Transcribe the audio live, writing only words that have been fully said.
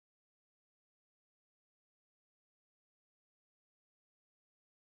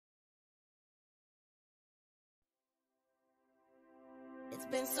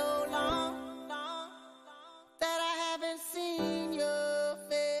been so long that I haven't seen your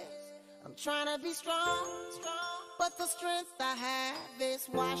face. I'm trying to be strong, but the strength I have is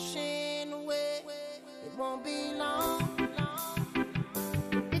washing away. It won't be long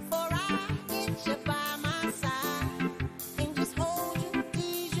before I get you by my side and just hold you,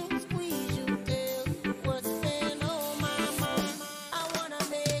 tease you, squeeze you, tell you what's been on my mind. I wanna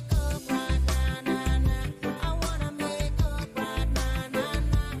make up right now, nah, nah. I wanna make up right now, nah,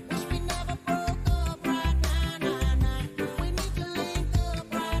 nah. Wish we never broke up right now, nah, nah. We need to link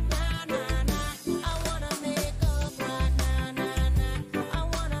up right now, nah, nah. I wanna make up right now, nah, nah. I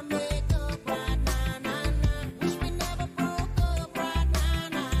wanna make up right now, nah, nah. Wish we never broke up right now,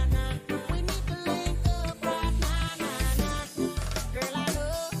 nah, nah. We need to link up right now, nah, nah. Girl, I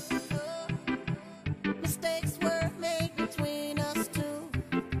know mistakes were made between us two,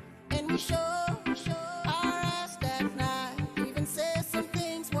 and we sure our ass that night. Even said some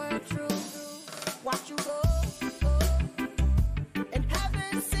things weren't true. Watch you go, and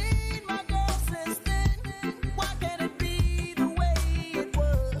haven't seen my girl since then. Why can't it be the way it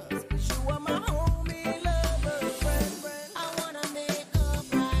was? 'Cause you are my homie, lover, friend. I wanna make up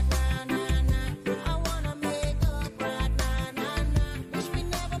right now, nah, nah. I wanna make up right now, nah, nah. Wish we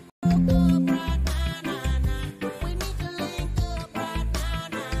never broke up right now, nah, nah. We need to link up right now,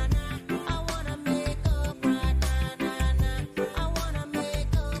 nah, nah. I wanna make up right now, nah, nah. I wanna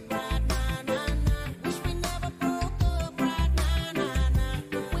make up right now, nah, nah. Wish we never broke up right now, nah, nah.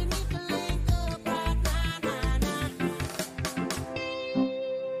 We need to link up right now, nah, nah.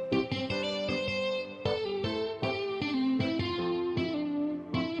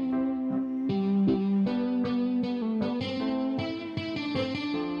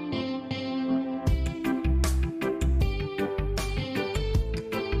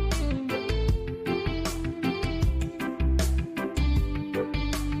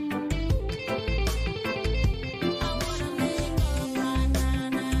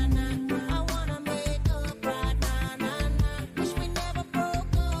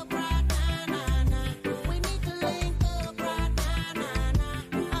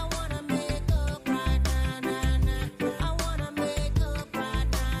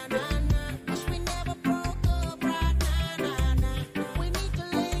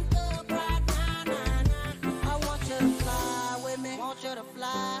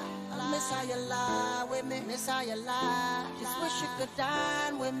 Miss how you lie. Just wish you could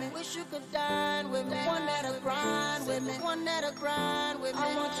dine with me. Wish you could dine with me. One that'll grind with me. One that'll grind with me.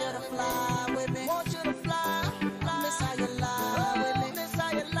 I want you to fly with me. Want you to fly. Miss how you lie with me. Miss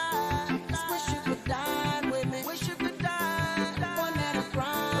how you lie. Just wish you could dine with me. Wish you could dine. One that'll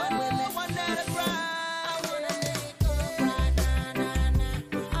grind with me. One that'll grind. I wanna make up right now, nah,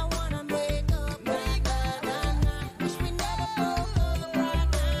 nah. I wanna make up right now, nah, nah. Wish we never broke up right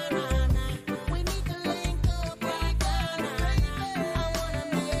now, nah, nah. We need to link up right now, nah, nah. I wanna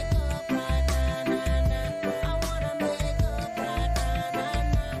make up right now, nah, nah. I wanna make up right now, nah,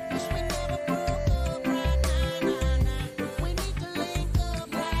 nah. Wish we never broke up right now, nah, nah. We need to link up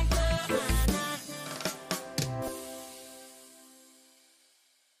right now, nah, nah.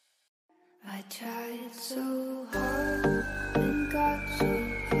 I tried so hard and got so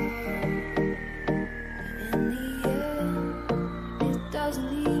far, but in the end, it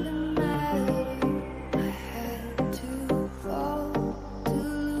doesn't even matter. I had to fall to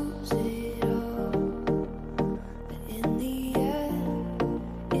lose it all, but in the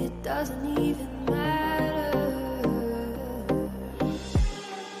end, it doesn't even matter.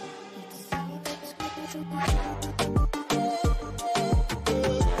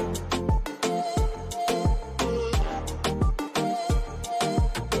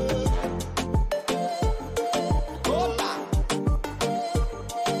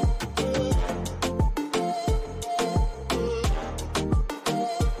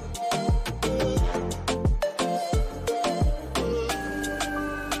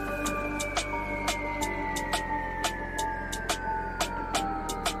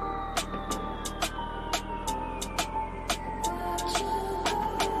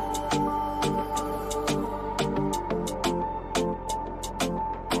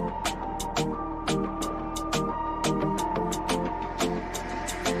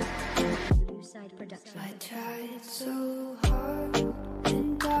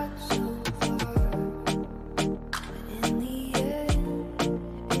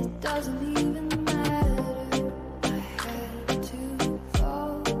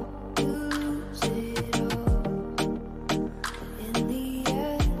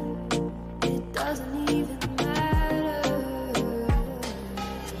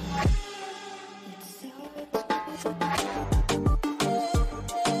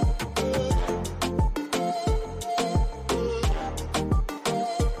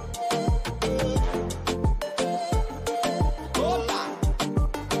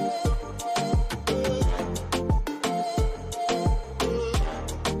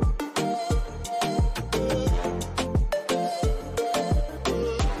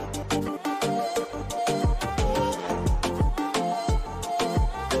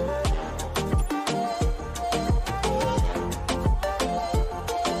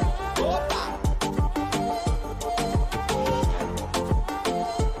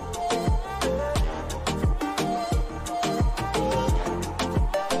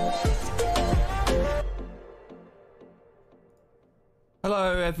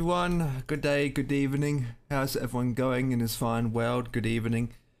 everyone, good day, good evening. How's everyone going in this fine world? Good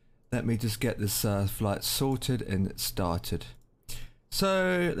evening. Let me just get this flight sorted and started.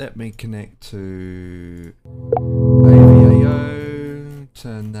 So let me connect to IVAO,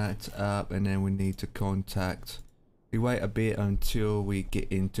 turn that up, and then we need to contact. We wait a bit until we get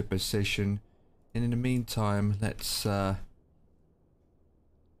into position, and in the meantime let's start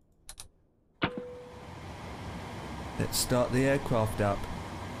the aircraft up.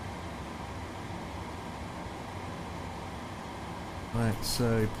 Right,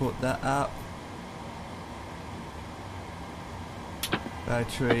 so put that up.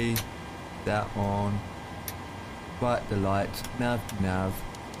 Battery, that on. Right, the light, nav,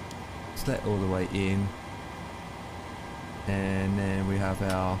 select all the way in. And then we have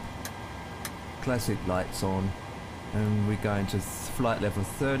our classic lights on. And we're going to flight level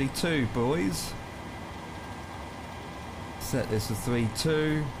 32, boys. Set this to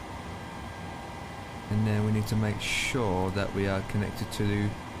 3-2. And then we need to make sure that we are connected to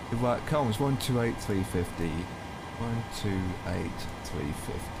the right columns. 128350.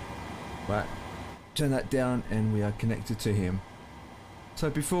 128350. Right. Turn that down and we are connected to him. So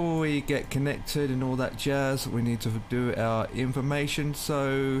before we get connected and all that jazz, we need to do our information.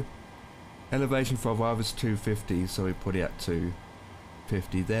 So elevation for arrival is 250, so we put it at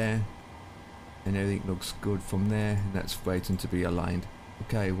 250 there. And everything looks good from there, and that's waiting to be aligned.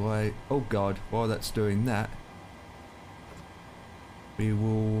 Okay, why? Oh God, while that's doing that, we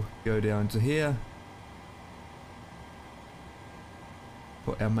will go down to here,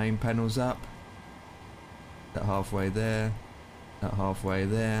 put our main panels up, that halfway there, that halfway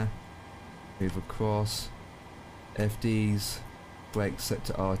there, move across, FDs, brakes set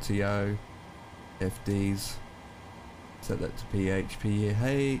to RTO, FDs, set that to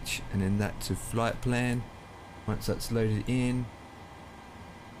PH, and then that to flight plan. Once that's loaded in,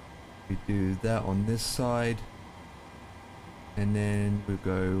 we do that on this side, and then we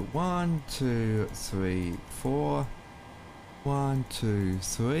go 1, 2, 3, 4, 1, 2,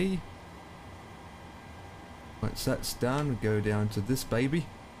 3. Once that's done, we go down to this baby,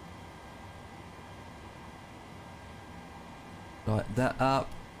 light that up,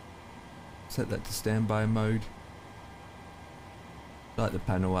 set that to standby mode, light the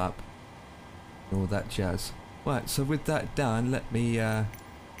panel up, all that jazz. Right, so with that done, let me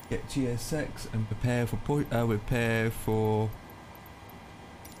get GSX and prepare for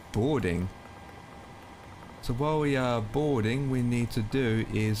boarding. So while we are boarding, we need to do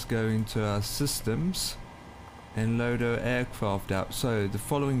is go into our systems and load our aircraft up. So the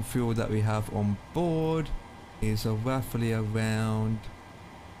following fuel that we have on board is roughly around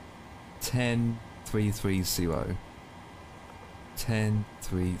 10330.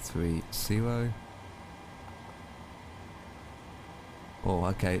 10330. Oh,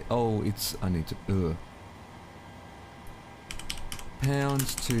 okay. Oh, it's, I need to,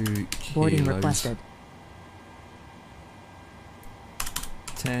 pounds to kilos. Boarding requested.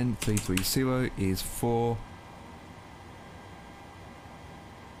 10330 is 4.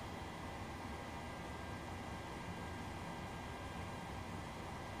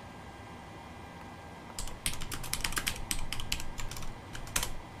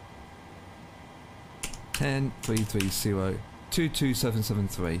 Ten 330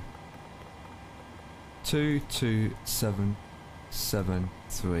 22773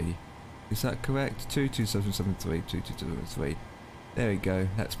 22773. Is that correct? 22773 22773. There we go,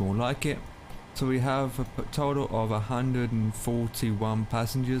 that's more like it. So we have a total of 141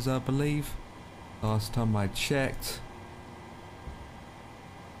 passengers, I believe, last time I checked.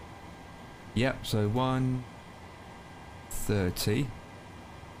 Yep, so 130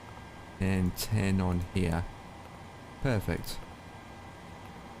 and 10 on here. Perfect.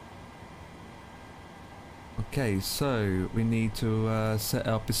 Okay, so we need to set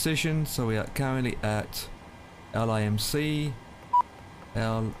our position. So we are currently at LIMC,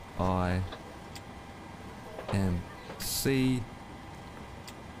 and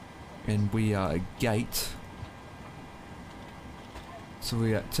we are a gate. So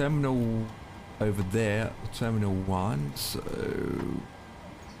we are at terminal over there, terminal 1. So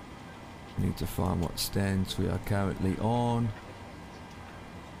we need to find what stands we are currently on.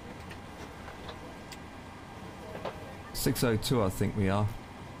 602, I think we are.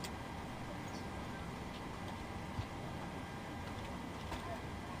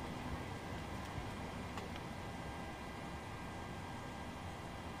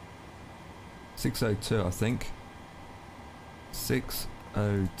 .602, I think.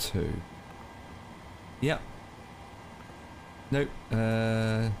 602. Yep. Nope.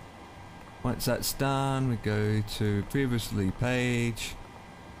 Once that's done, we go to previously page,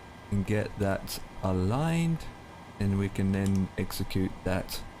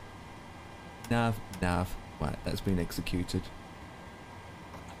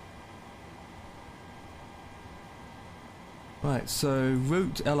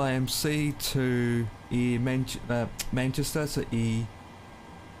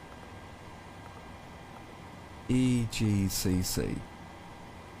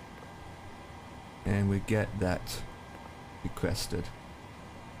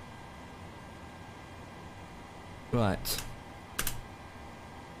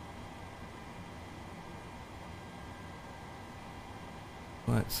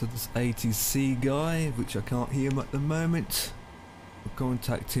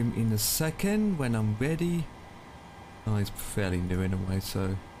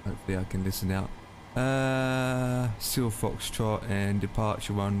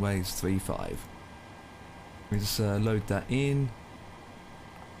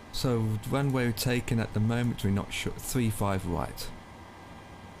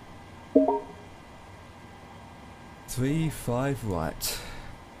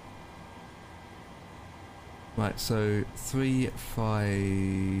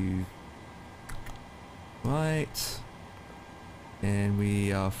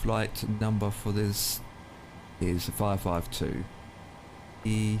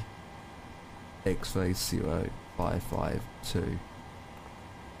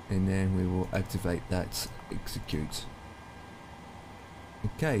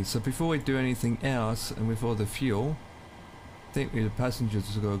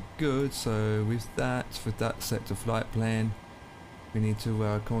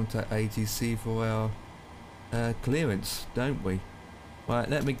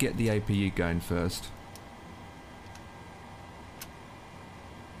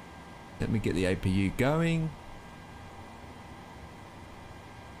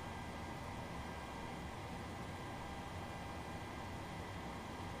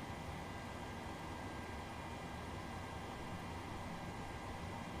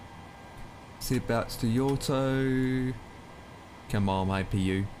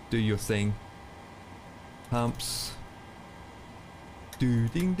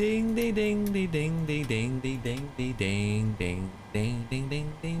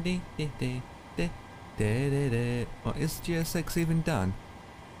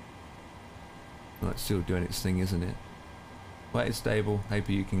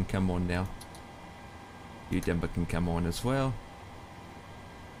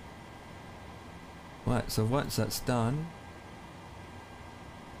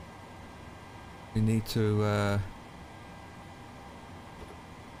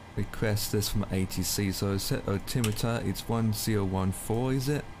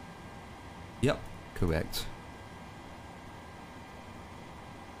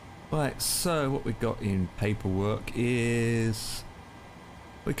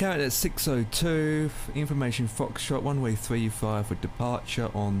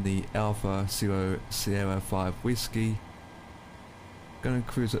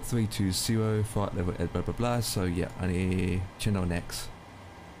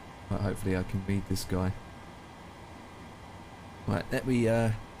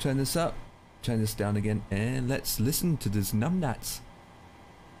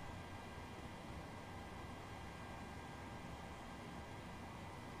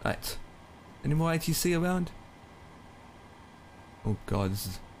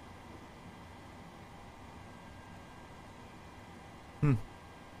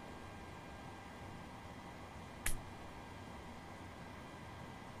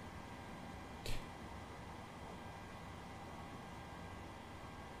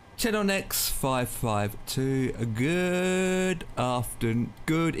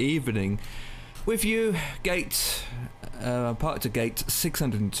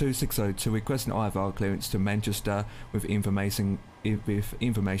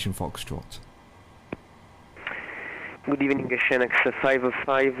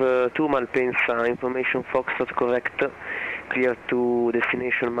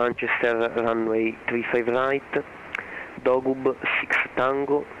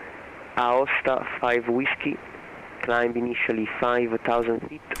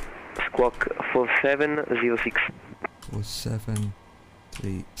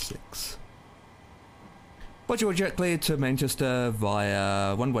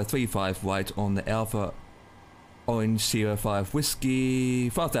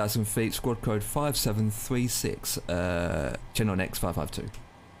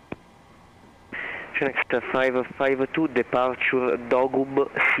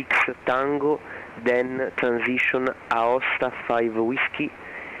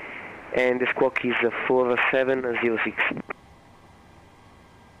 and the squawk is 4706.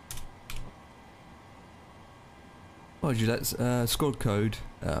 Roger, that's squad code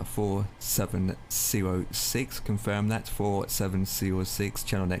 4706. Confirm that's 4706,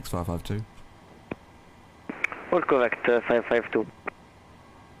 channel next 552. All correct, 552.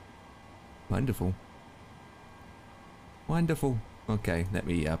 Wonderful. Wonderful. Okay, let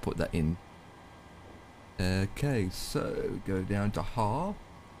me put that in. Okay, so go down to HAR.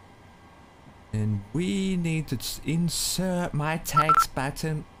 And we need to insert my text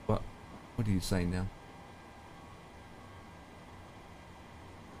button. What are you saying now?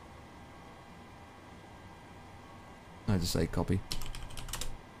 I just say copy.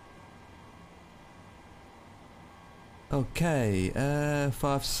 Okay,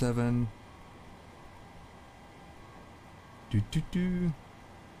 57.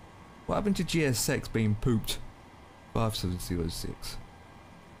 What happened to GSX being pooped? 5706.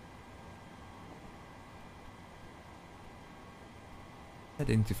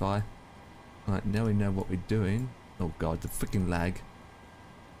 Identify. Right, now we know what we're doing. Oh god, the freaking lag.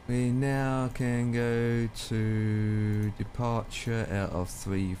 We now can go to departure out of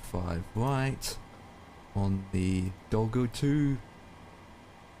 35 right on the Doggo 2,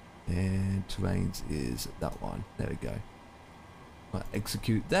 and terrains is that one. There we go. Right,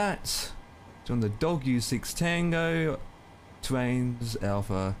 execute that. So on the Dog U6 Tango, terrains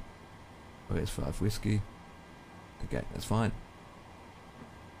Alpha, OS5 Whiskey. Okay, that's fine.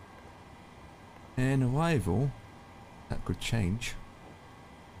 And arrival, that could change.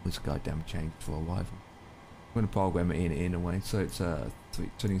 This goddamn changed for arrival. I'm going to program it in a way, so it's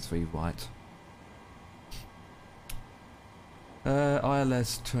 23 right.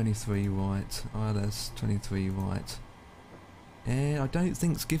 ILS 23 right, ILS 23 right. And I don't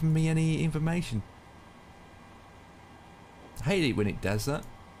think it's giving me any information. I hate it when it does that,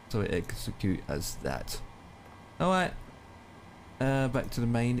 so it execute as that. Alright, back to the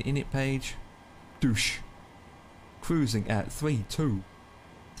main init page. Douche. Cruising at 32.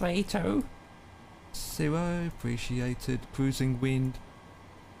 32. 0, appreciated. Cruising wind.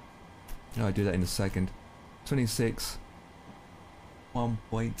 Oh, I'll do that in a second. 26.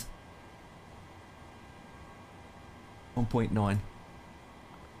 1.9.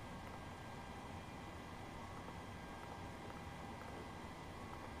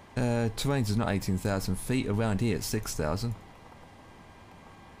 Terrains is not 18,000 feet. Around here it's 6,000.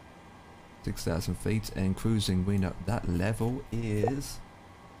 6,000 feet, and cruising wind at that level is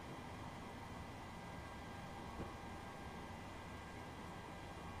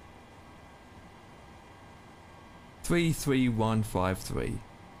 33153.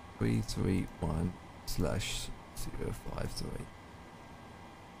 331/053.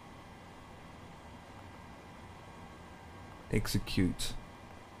 Execute.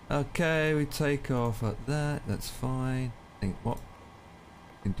 Okay, we take off at that. That's fine. Think what?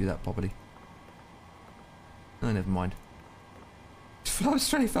 Can do that properly. Oh, never mind. Flaps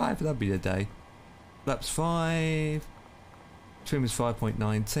 25. That'd be the day. Flaps 5. Trim is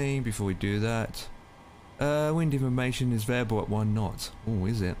 5.19. Before we do that. Wind information is variable at 1 knot. Oh,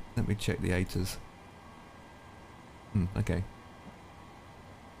 is it? Let me check the ATAs. Okay.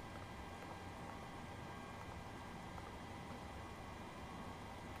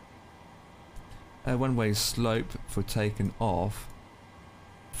 One-way slope for taking off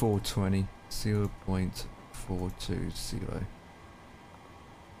 420, 0.420.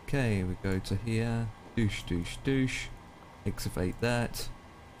 Okay, we go to here. Douche, douche, douche. Activate that.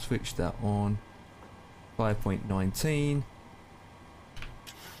 Switch that on. 5.19.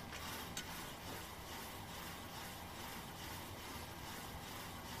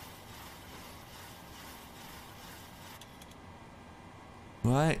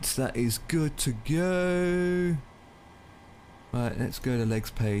 Right, that is good to go. Right, let's go to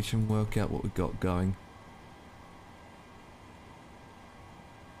legs page and work out what we've got going.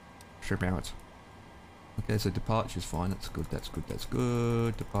 Ship out. Okay, so departure's fine. That's good, that's good, that's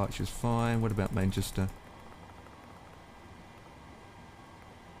good. Departure's fine. What about Manchester?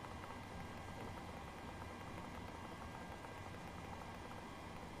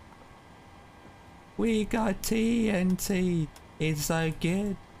 We got TNT. It's so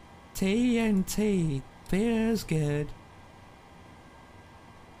good. TNT feels good.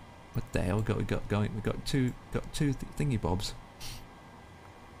 What the hell we got going? We got two thingy bobs.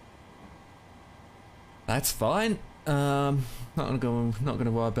 That's fine. Not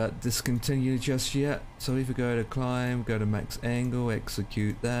gonna worry about discontinue just yet. So if we go to climb, go to max angle,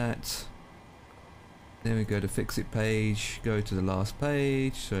 execute that. Then we go to fix it page, go to the last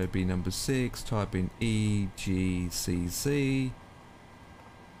page, so it'd be number 6, type in EGCC.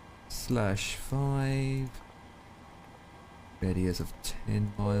 /5. Radius of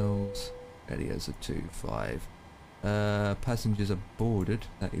 10 miles. Radius of 25. Passengers are boarded.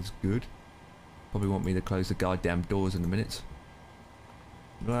 That is good. Probably want me to close the goddamn doors in a minute.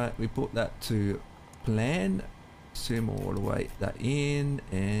 Right, we put that to plan. Assume all the way that in,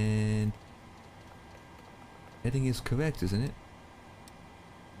 and heading is correct, isn't it?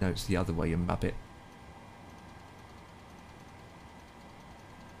 No, it's the other way, you muppet.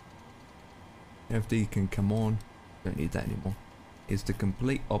 FD can come on. Don't need that anymore. It's the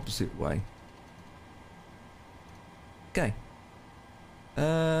complete opposite way. Okay.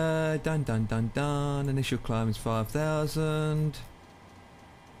 Done. Initial climb is 5,000.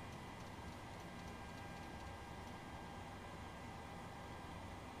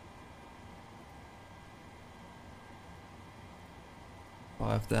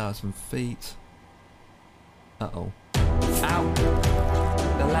 feet. Uh-oh. Ow!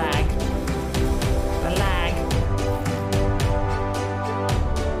 The lag! The lag!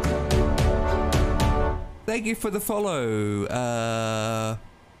 Thank you for the follow,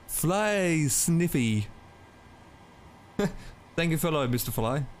 Fly Sniffy. Thank you for following, Mr.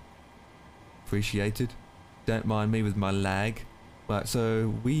 Fly. Appreciated. Don't mind me with my lag. Right,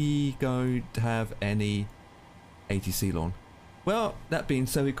 so we don't have any ATC lawn. Well, that being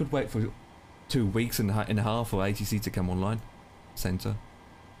so, we could wait for 2 weeks and a half for ATC to come online. Centre.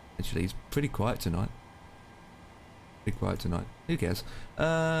 Actually, it's pretty quiet tonight. Pretty quiet tonight. Who cares?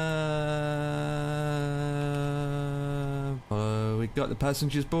 We got the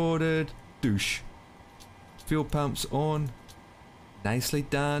passengers boarded. Douche. Fuel pumps on. Nicely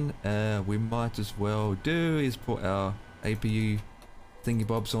done. We might as well do is put our APU thingy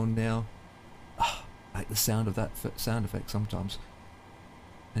bobs on now. I like the sound of that sound effect sometimes.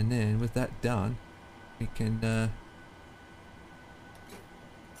 And then with that done, we can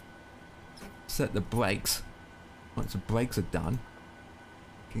set the brakes. Once the brakes are done,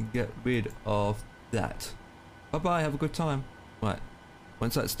 we can get rid of that. Bye bye, have a good time. Right,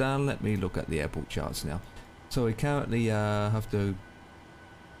 once that's done, let me look at the airport charts now. So we currently have to,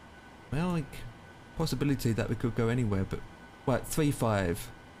 well, like, possibility that we could go anywhere, but right, 3-5,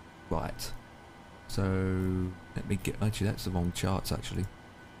 right. So let me get, actually that's the wrong charts actually.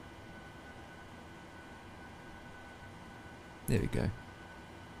 There we go.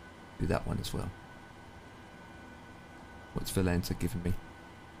 Do that one as well. What's Valenta giving me?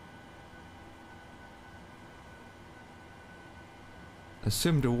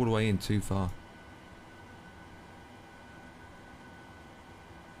 Assumed all the way in too far.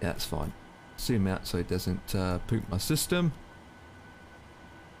 Yeah, that's fine. Zoom out so it doesn't poop my system.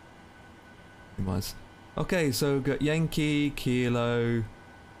 Okay, so we've got Yankee, Kilo.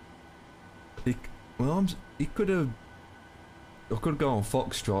 He could have. I could go on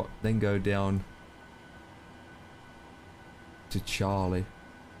Foxtrot, then go down to Charlie.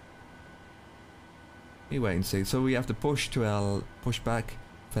 You wait and see. So we have to push to our push back,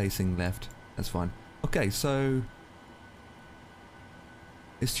 facing left. That's fine. Okay, so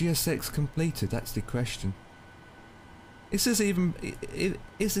is GSX completed? That's the question. Is this even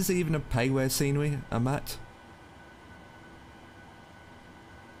a payware scenery I'm at?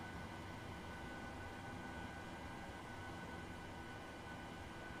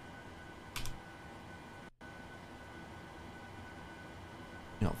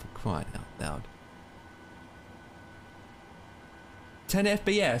 Not for crying out loud. 10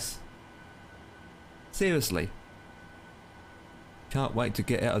 FPS? Seriously? Can't wait to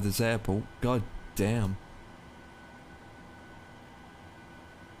get out of this airport. God damn.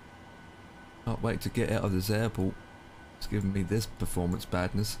 Can't wait to get out of this airport. It's giving me this performance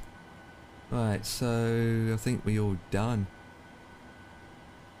badness. Right, so I think we're all done.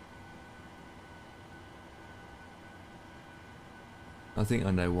 I think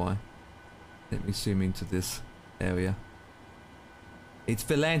I know why. Let me zoom into this area. It's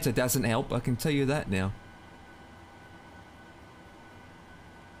Valenta doesn't help, I can tell you that now.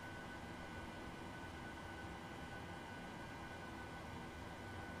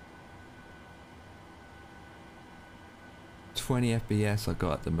 $20 FPS I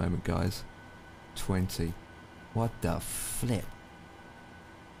got at the moment, guys. 20. What the flip?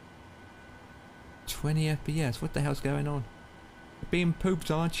 20 FPS, what the hell's going on? You're being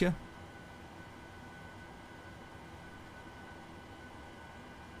pooped, aren't you?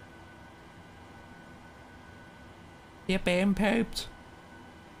 You're being pooped.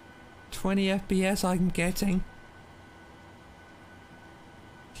 20 FPS I'm getting.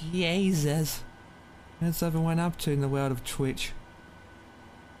 Jesus. What's everyone up to in the world of Twitch?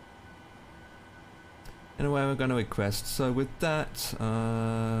 Anyway, we're going to request. So with that,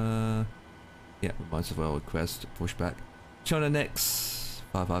 yeah, we might as well request pushback. China next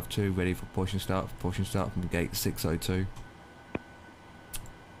 552 ready for push and start. Push and start from gate 602.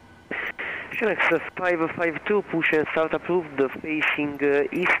 Next 552, push and start approved, facing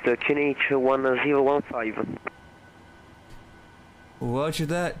east, QNH 1015. Roger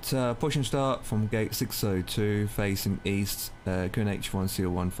that. Push and start from gate 602, facing east, QNH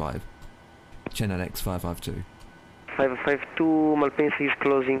 1015. China next 552. 552, Malpensa is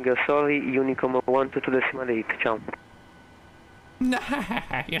closing, sorry, Unicom 122.8, ciao.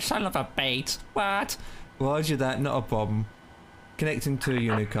 Nah, you son of a bait. What? Roger that, not a problem. Connecting to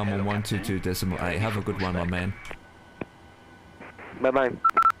Unicom on 122.8. Have a good one, my man. Bye bye.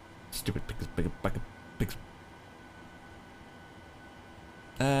 Stupid pigs.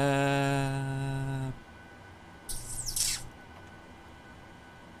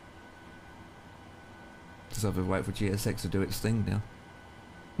 Just have to wait for GSX to do its thing now.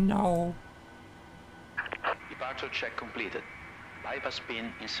 No. Departure check completed. Bypass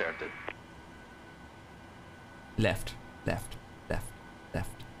pin inserted. Left.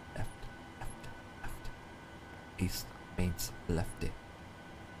 East means lefty.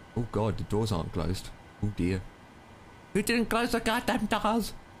 Oh god, the doors aren't closed. Oh dear. Who didn't close the goddamn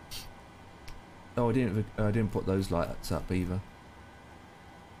doors? Oh, I didn't put those lights up either.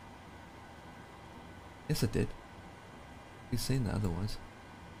 Yes, I did. You've seen that otherwise.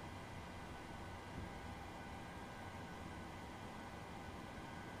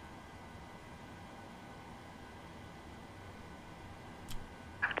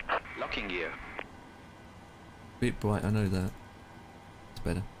 Locking gear. Bit bright, I know that. It's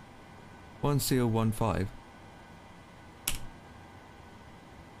better. 1015.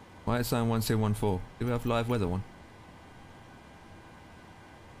 Why is it saying 1014? Do we have live weather one?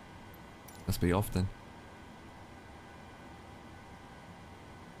 Must be off then.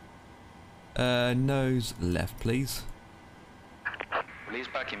 Nose left, please. Release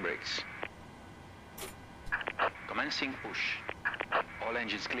parking brakes. Commencing push. All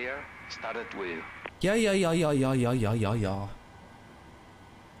engines clear. Started wheel. Yeah.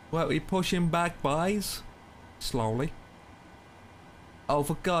 What, we pushing back, boys? Slowly. Oh,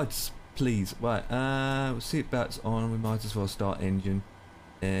 for God's please. Right, seatbelts on. We might as well start engine.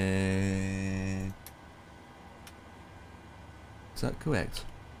 And... is that correct?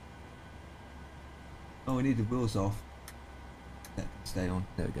 Oh, we need the wheels off. That can stay on.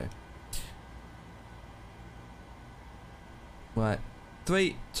 There we go. Right.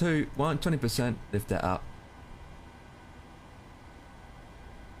 3, 2, 1, 20%. Lift that up.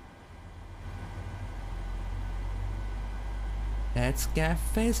 Let's get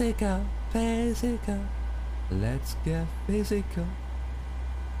physical. Let's get physical.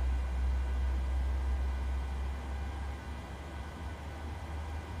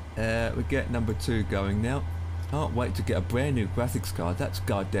 We get number 2 going now. Can't wait to get a brand new graphics card. That's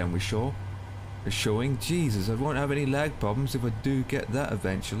goddamn assuring. Jesus, I won't have any lag problems if I do get that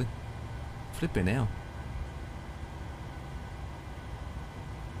eventually. Flipping out.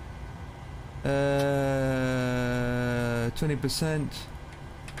 20%.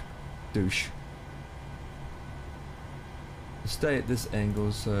 Douche. Stay at this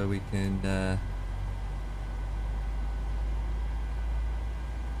angle so we can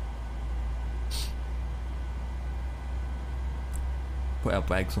put our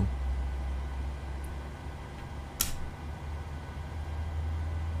bags on.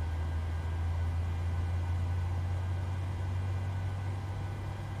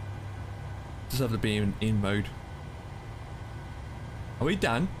 Just have to be in mode. Are we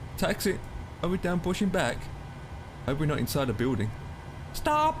done? Taxi. Are we done pushing back? Hope we're not inside a building.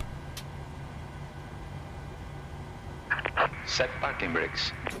 Stop! Set parking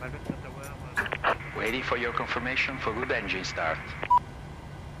brakes. Waiting for your confirmation for good engine start.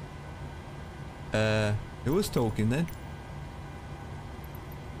 Who was talking then?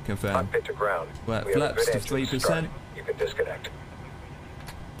 Confirm. Cockpit to ground. Right, We have a flaps good to engine 3%. start. You can disconnect.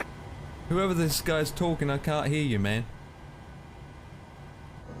 Whoever this guy's talking, I can't hear you, man.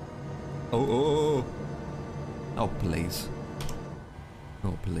 Oh, please.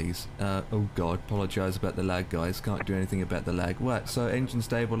 Oh, please. Oh, God. Apologise about the lag, guys. Can't do anything about the lag. Right, so engine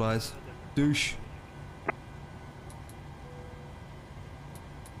stabilise. Douche.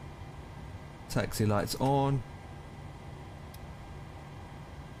 Taxi lights on.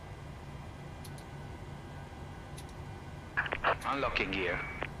 Unlocking gear.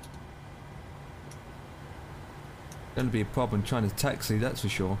 Gonna be a problem trying to taxi, that's for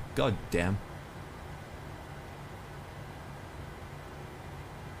sure. God damn.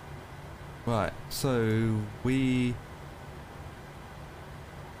 Right, so we...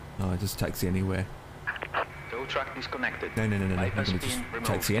 Oh, just taxi anywhere. Tow truck disconnected. No, no, no, no, no. I'm Bypass going to just pin removed.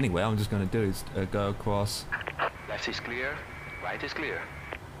 taxi anywhere. I'm just going to do is go across... Left is clear. Right is clear.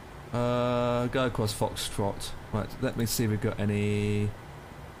 Go across Foxtrot. Right, let me see if we've got any...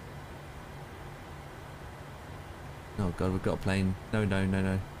 Oh god, we've got a plane. No, no, no,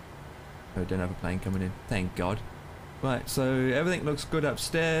 no. No, we don't have a plane coming in. Thank god. Right, so everything looks good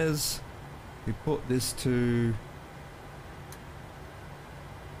upstairs. We put this to...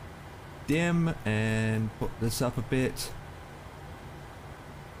 dim and put this up a bit.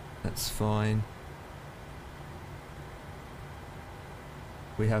 That's fine.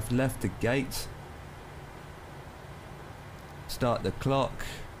 We have left the gate. Start the clock.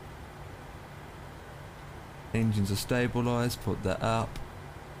 Engines are stabilized, put that up.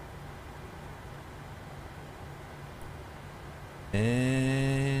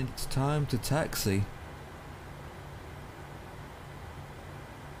 And it's time to taxi.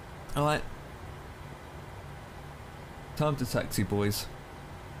 Alright. Time to taxi, boys.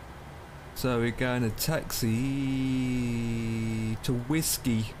 So we're going to taxi to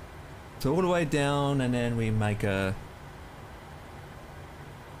Whiskey. So all the way down, and then we make a...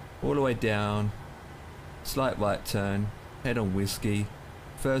 all the way down. Slight right turn. Head on Whiskey.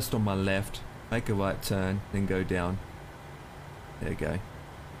 First on my left. Make a right turn. Then go down. There you go.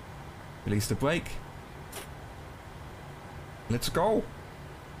 Release the brake. Let's go.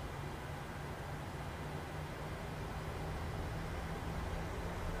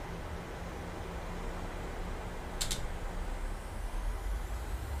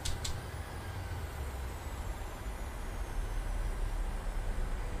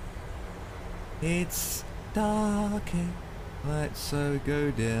 It's dark. Right, so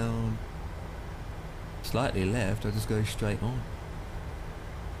go down. Slightly left, I'll just go straight on.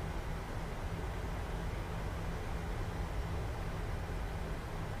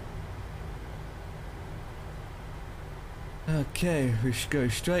 Okay, we should go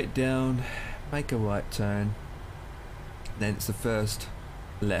straight down, make a right turn, then it's the first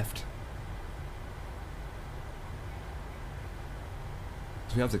left.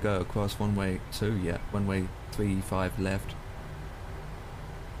 So we have to go across one way 2, yeah, one way 3, 5 left.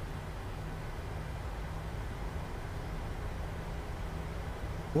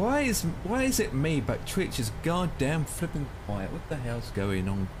 Why is it me but Twitch is goddamn flipping quiet? What the hell's going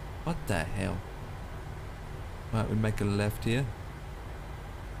on? What the hell? Right, we make a left here.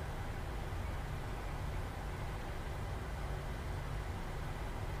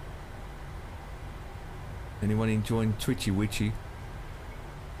 Anyone enjoying Twitchy Witchy?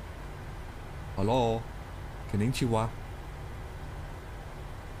 Hello? Konnichiwa.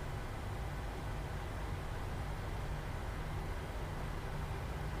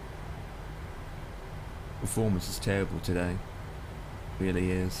 Performance is terrible today.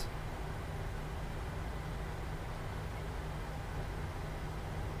 Really is.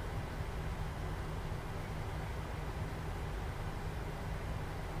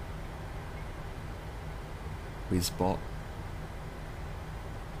 Whizbot.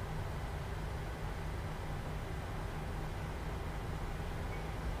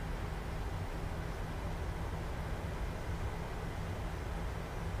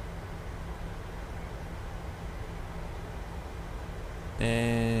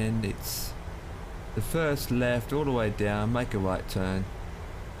 And it's the first left all the way down, make a right turn,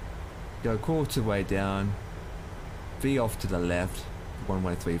 go quarter way down, V off to the left,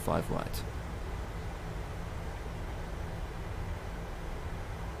 1-way-3-5 right.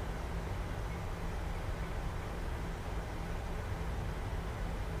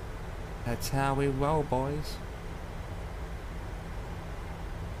 That's how we roll, boys.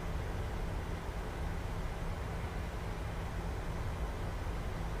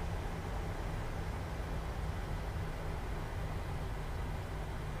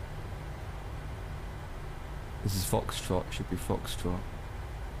 This is Foxtrot, should be Foxtrot.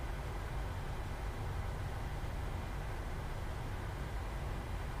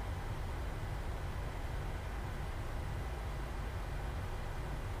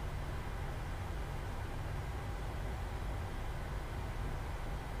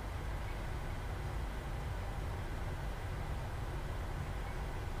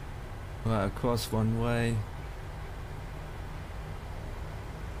 Right, across one way.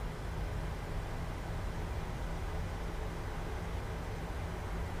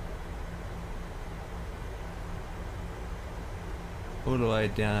 All the way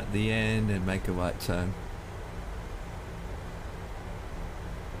down at the end and make a right turn.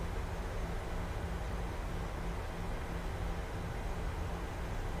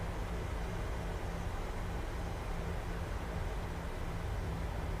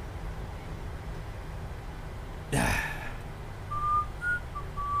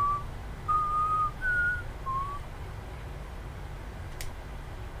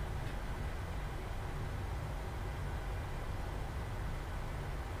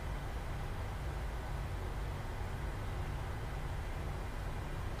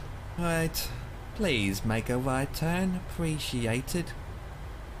 Right, please make a right turn, appreciated.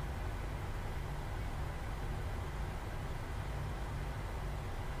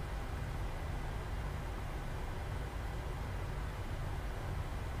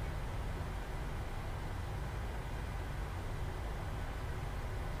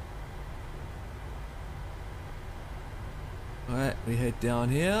 Right, we head down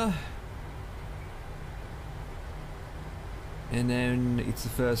here. And then it's the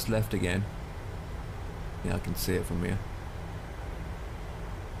first left again. Yeah, I can see it from here.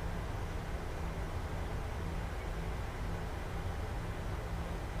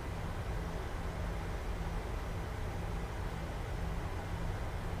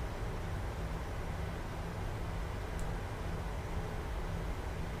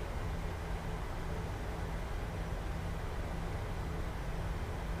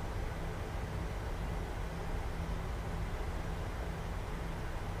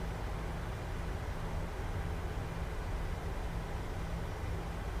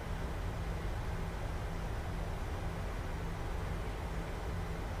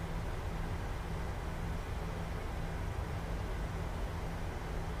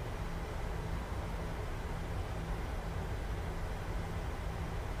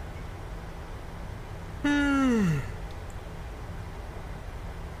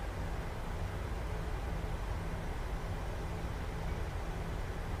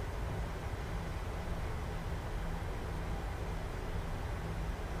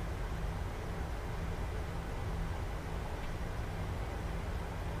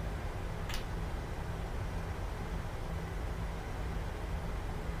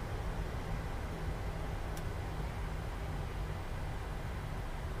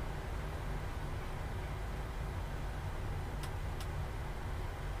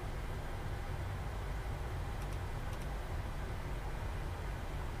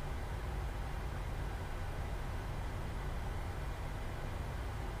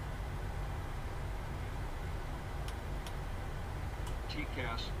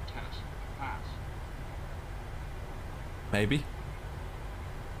 TCAS test pass. Maybe.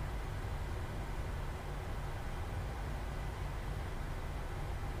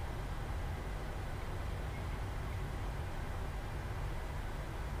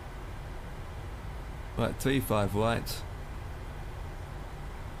 Right, 3-5 right.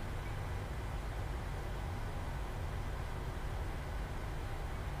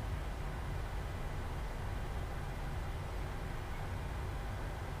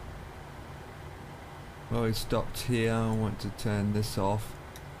 Well, we stopped here. I want to turn this off.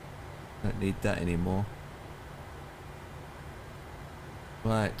 Don't need that anymore.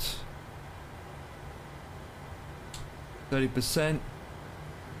 Right. 30%.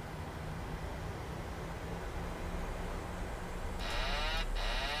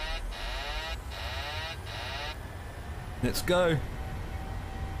 Let's go.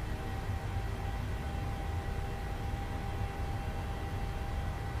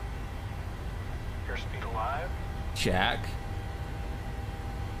 Airspeed alive. Check.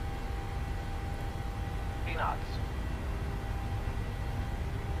 8 knots.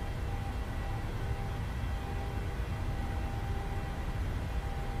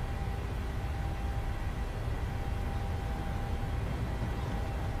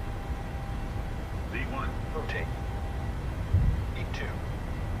 V1, rotate. E2.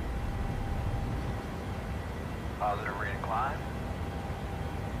 Positive rate of climb.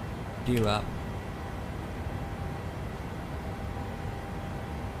 Gear up.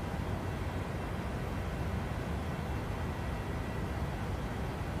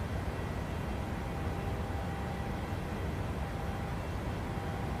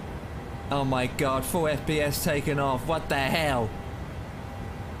 Oh my god, 4 FPS taken off. What the hell?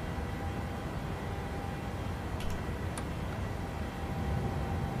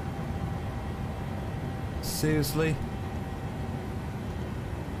 Seriously?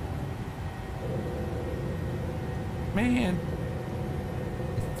 Man.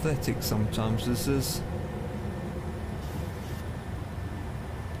 Pathetic sometimes this is.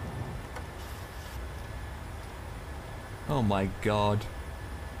 Oh my god.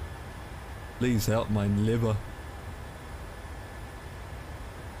 Please help my liver.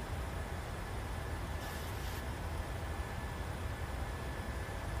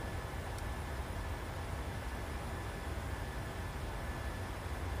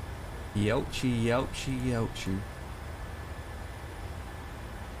 Yelchy, yelchy, yelchy.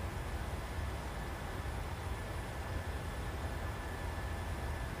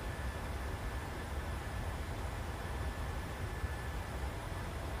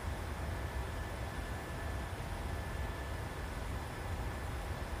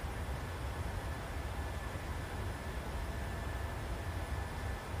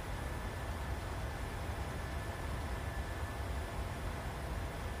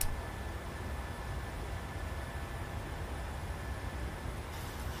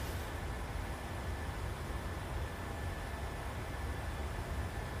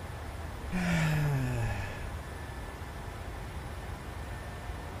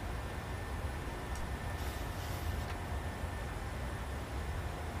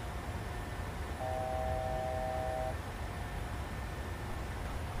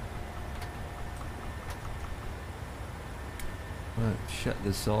 Right, shut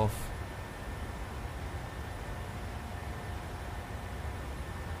this off.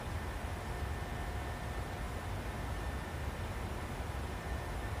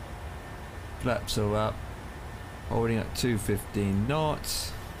 Flaps are up. Holding at 215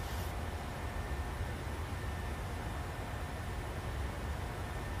 knots.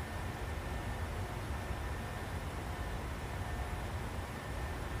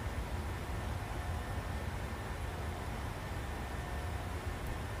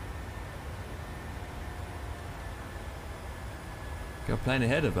 Got a plane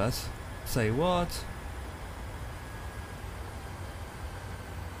ahead of us. Say what?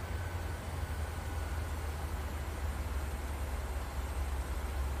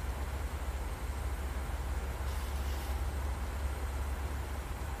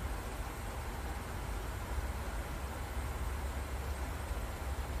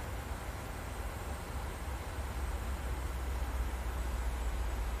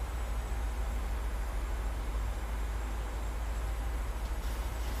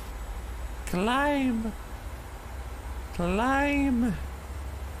 Climb! Climb!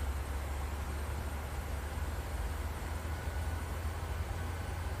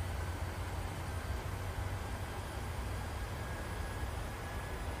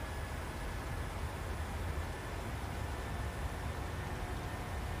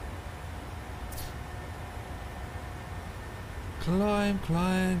 Climb,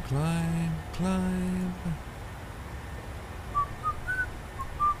 climb, climb, climb.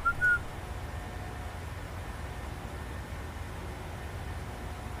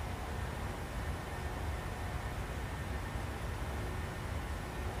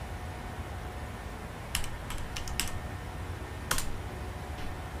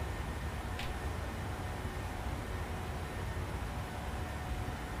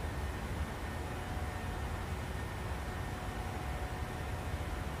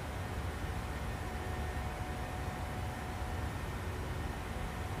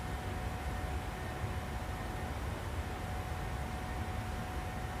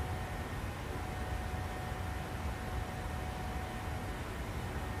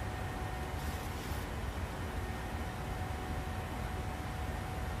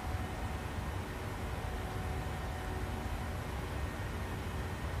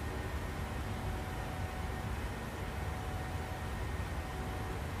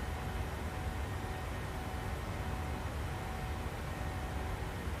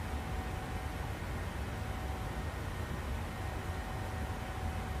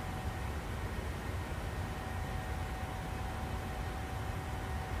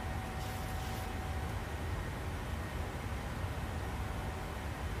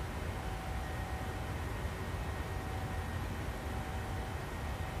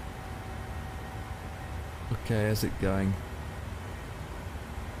 Okay, how's it going?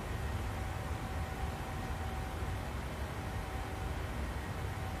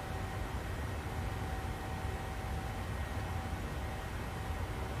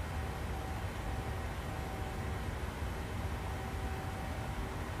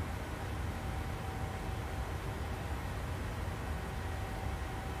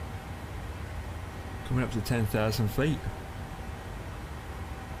 Coming up to 10,000 feet.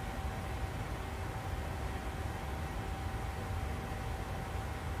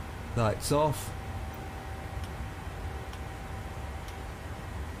 Lights off.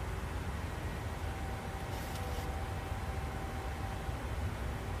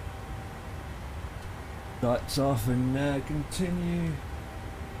 Lights off and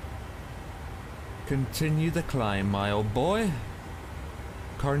continue the climb, my old boy.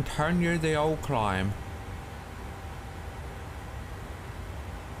 Continue the old climb.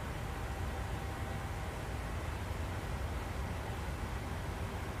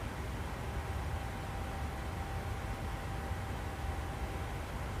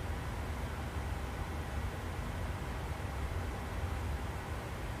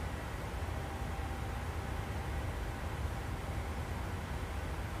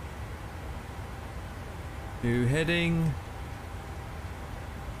 New heading.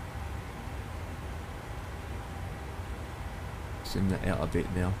 Zoom that out a bit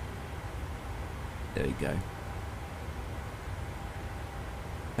now. There we go.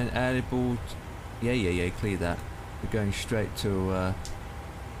 And addable. Yeah, clear that. We're going straight to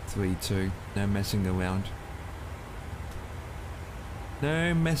 3-2. No messing around.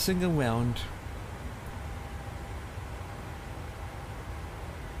 No messing around.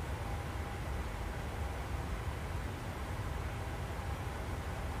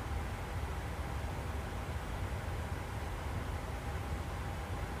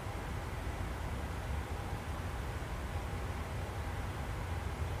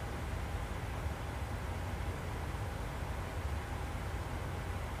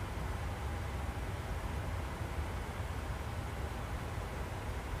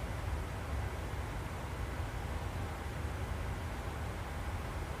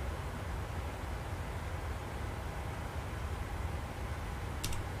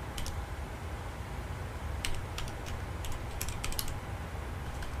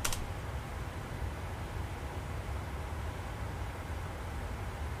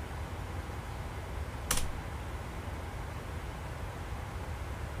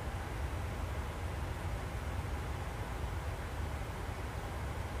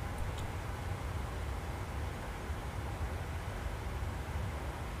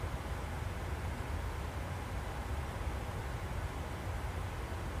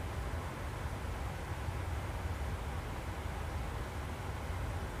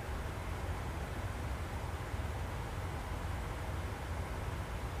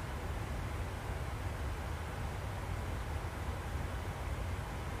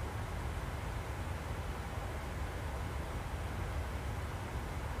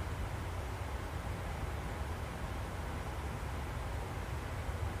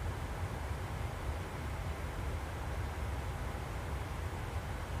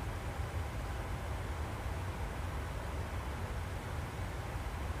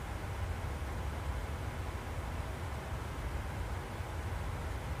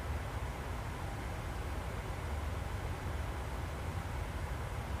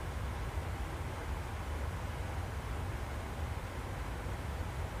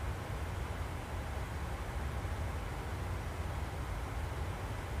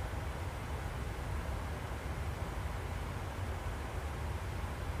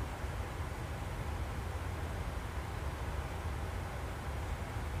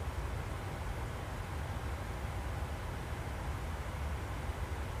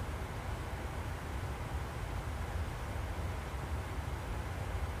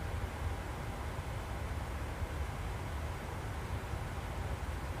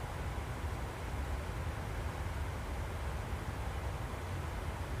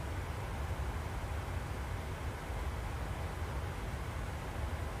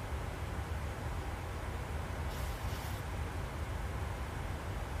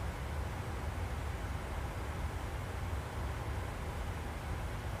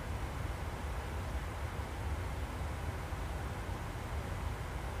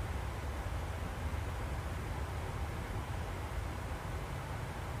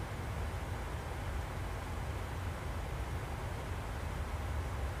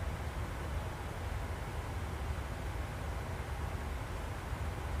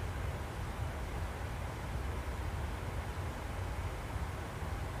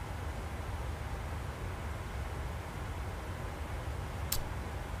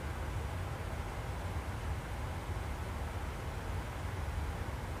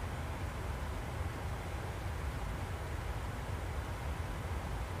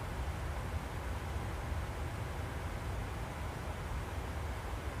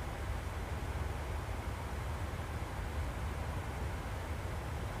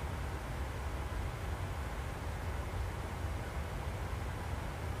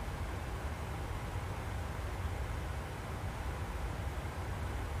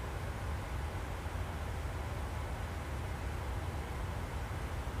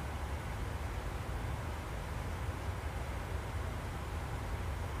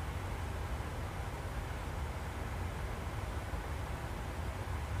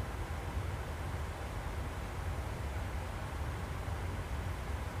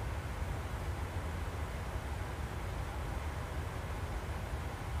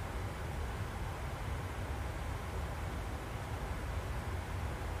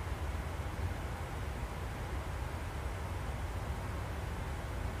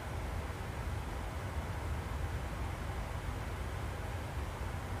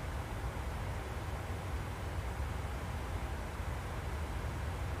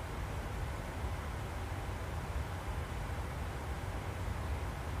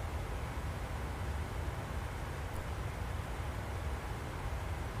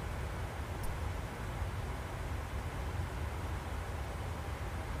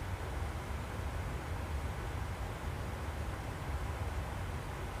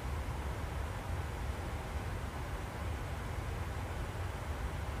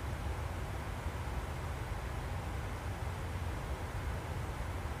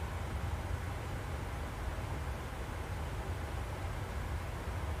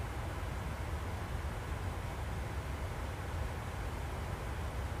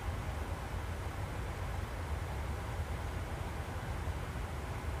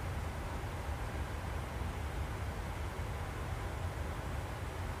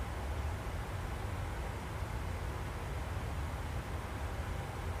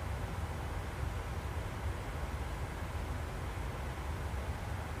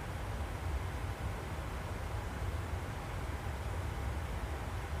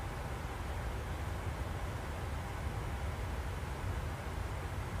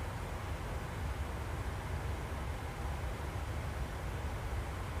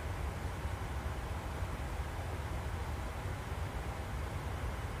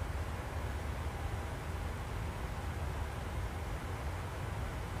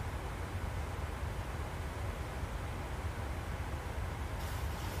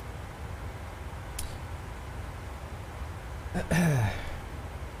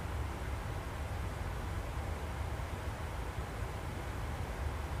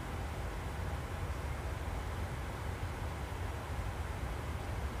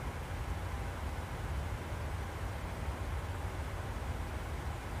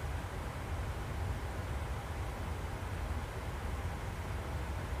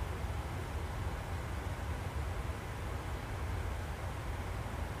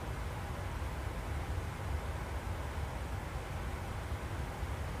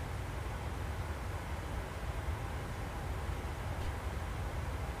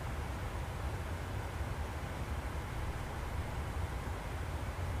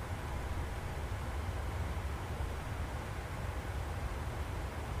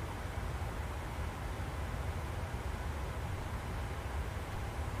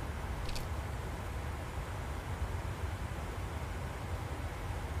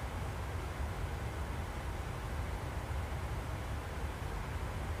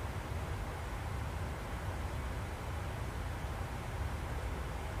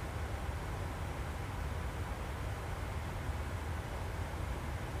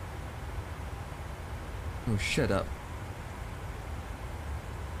 Oh, shut up.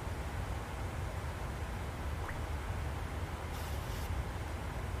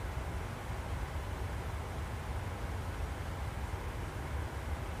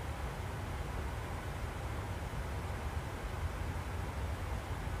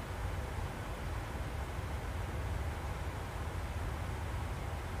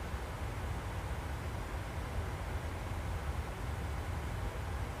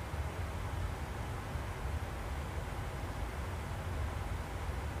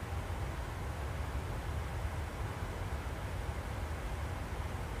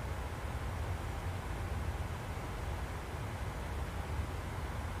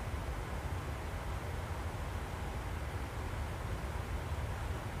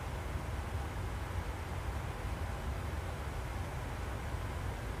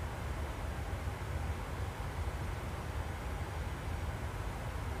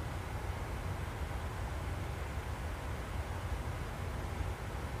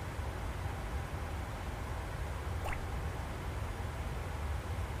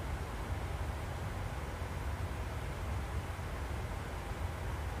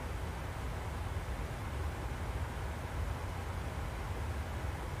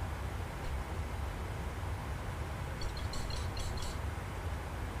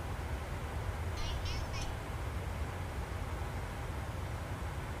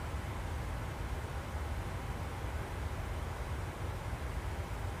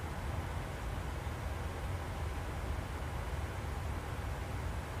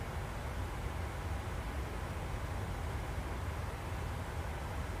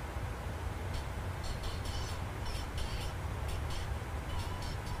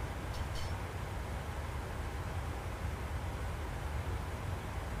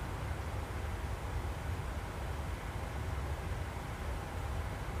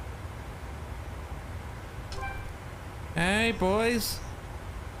 Hey boys,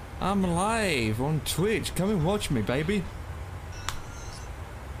 I'm live on Twitch. Come and watch me, baby.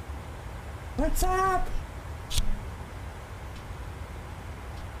 What's up?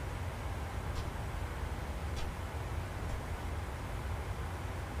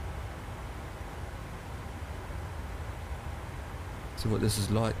 See what this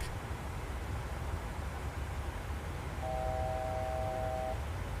is like.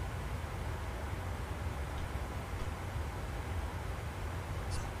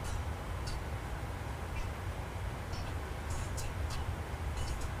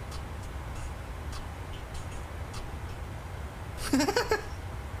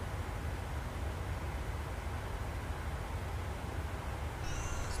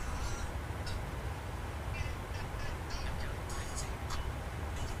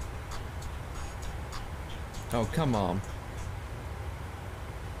 Oh, come on.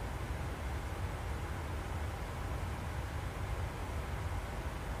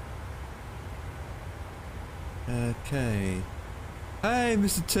 Okay. Hey,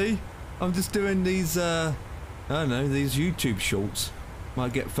 Mr. T. I'm just doing these, I don't know, these YouTube shorts.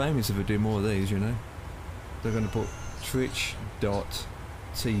 Might get famous if I do more of these, you know. They're going to put twitch.tv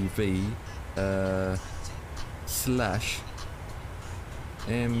 /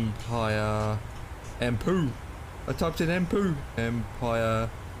 Empire Empoo. I typed in Empoo. Empire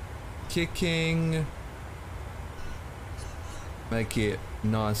kicking. Make it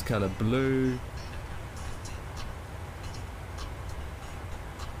nice colour blue.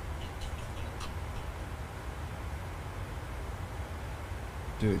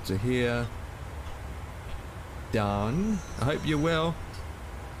 Do it to here. done. I hope you will.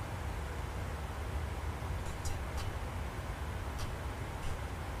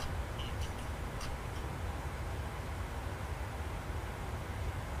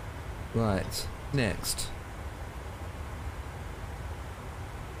 Right, next.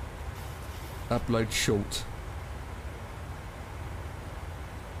 Upload short.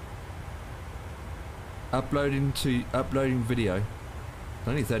 Uploading video. It's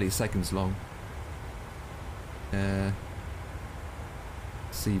only 30 seconds long.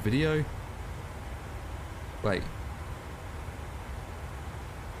 See video. Wait.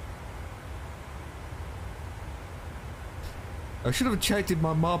 I should have checked if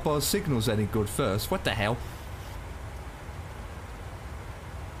my mobile signal's any good first. What the hell?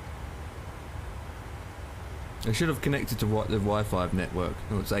 I should have connected to the Wi-Fi network.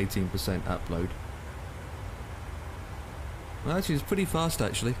 Oh, it's 18% upload. Well, actually, it's pretty fast,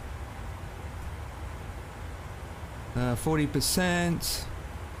 actually. 40%.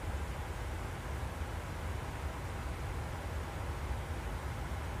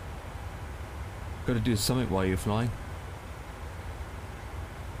 Got to do something while you're flying.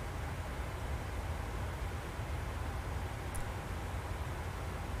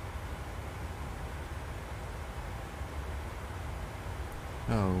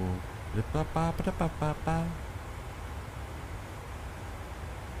 Oh,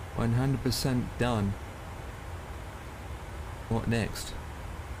 100% done. What next?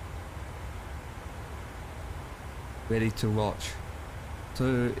 Ready to watch.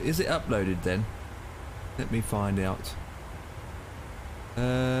 So, is it uploaded then? Let me find out.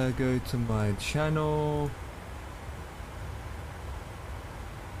 Go to my channel.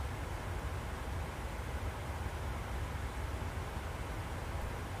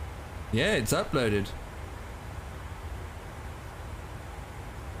 Yeah, it's uploaded.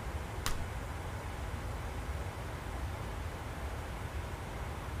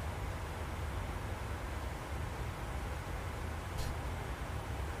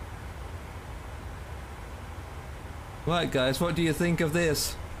 Right, guys, what do you think of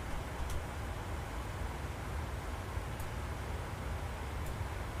this?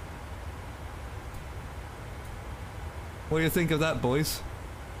 What do you think of that, boys?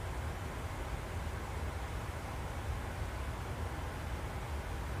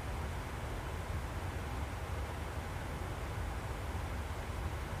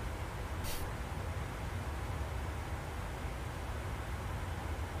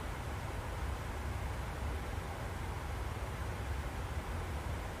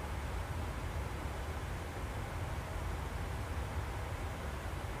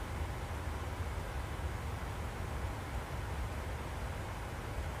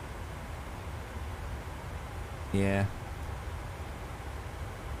 Yeah.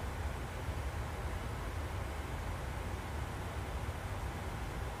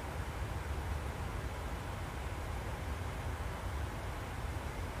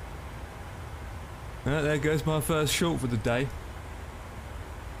 Well, there goes my first short for the day.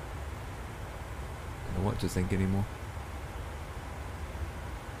 Don't know what to think anymore.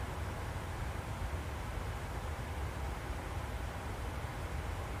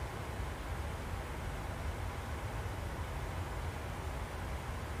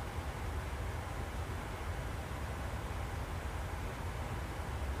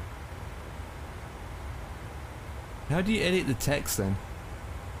 How do you edit the text then?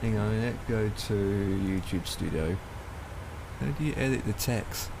 Hang on, let's go to YouTube Studio. How do you edit the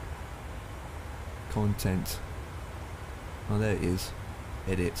text? Content. Oh, there it is.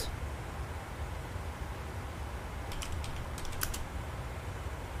 Edit.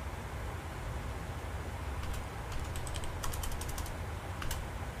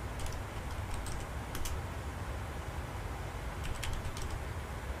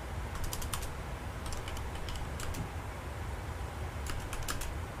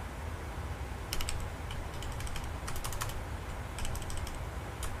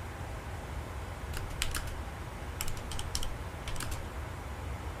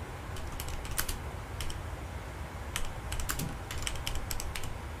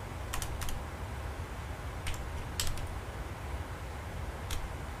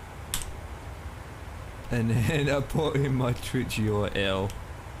 And then I put in my Twitch URL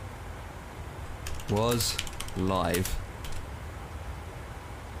was live.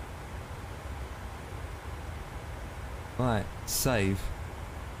 Right, save.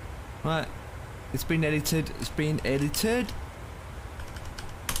 Right, it's been edited. It's been edited.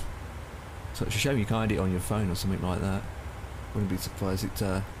 So it's a shame you can't edit on your phone or something like that. Wouldn't be surprised it.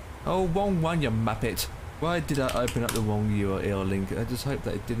 Oh, wrong one, you muppet. Why did I open up the wrong URL link? I just hope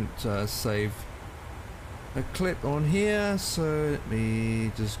that it didn't save a clip on here, so let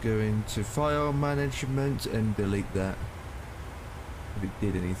me just go into file management and delete that. If it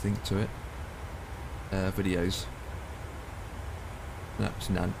did anything to it. Videos. That's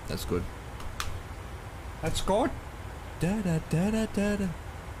none. That's good. That's good. Da da da da da da.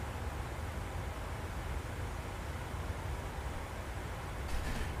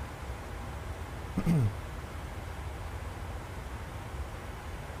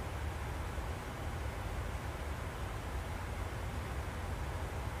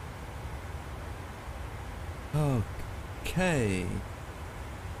 Okay.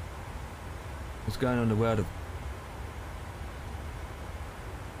 What's going on in the world of...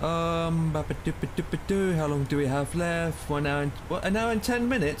 how long do we have left? 1 hour and... What? An hour and 10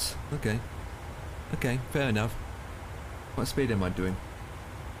 minutes? Okay. Okay, fair enough. What speed am I doing?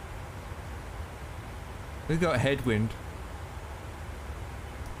 We've got headwind.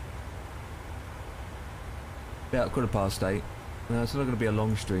 About 8:15. No, it's not going to be a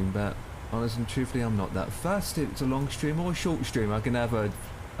long stream, but honestly and truthfully, I'm not that fast. If it's a long stream or a short stream, I can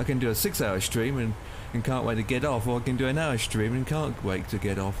do a 6-hour stream and can't wait to get off, or I can do an hour stream and can't wait to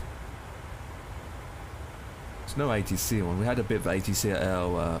get off. There's no ATC on. We had a bit of ATC at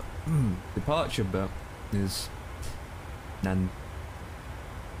our departure, but there's none.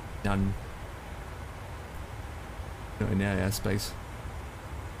 None. Not in our airspace.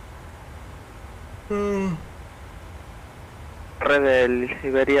 Revelli,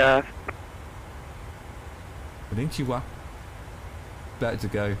 Iberia. Konnichiwa. About to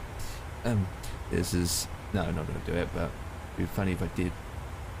go. This is... No, I'm not going to do it, but it'd be funny if I did.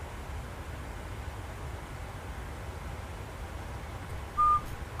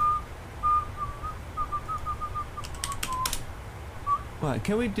 Right,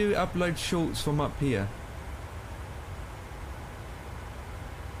 can we do upload shorts from up here?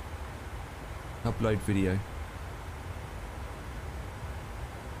 Upload video.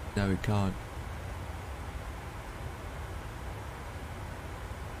 No, we can't.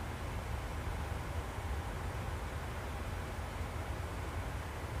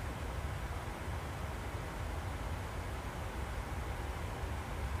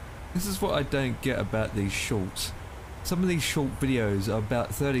 This is what I don't get about these shorts. Some of these short videos are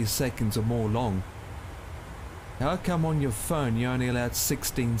about 30 seconds or more long. How come on your phone you're only allowed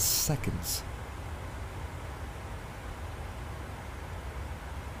 16 seconds?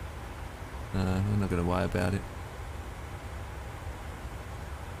 I'm not going to worry about it.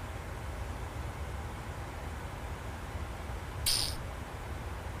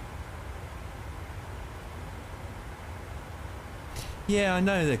 Yeah, I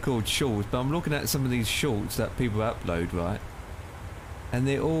know they're called shorts, but I'm looking at some of these shorts that people upload, right? And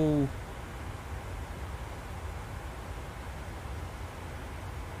they're all...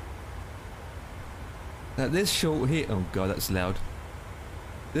 Now this short here... Oh god, that's loud.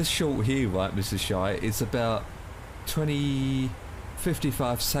 This short here, right, Mr. Shy, is about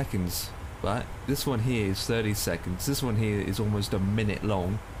 55 seconds, right? This one here is 30 seconds. This one here is almost a minute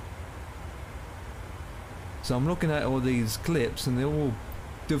long. So I'm looking at all these clips and they're all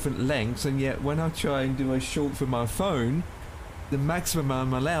different lengths, and yet when I try and do a short for my phone, the maximum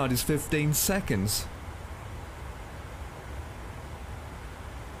I'm allowed is 15 seconds.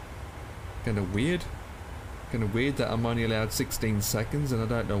 Kind of weird. Kind of weird that I'm only allowed 16 seconds and I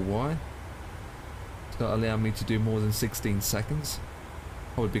don't know why. It's not allowing me to do more than 16 seconds.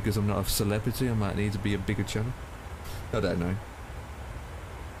 Probably because I'm not a celebrity, I might need to be a bigger channel. I don't know.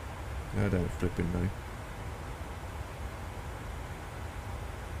 I don't flipping know.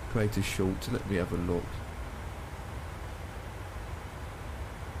 Create a short, let me have a look.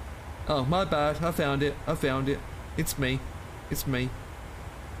 Oh, my bad, I found it, It's me, it's me.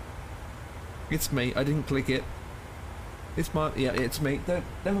 It's me, I didn't click it. It's my, yeah, it's me. Don't,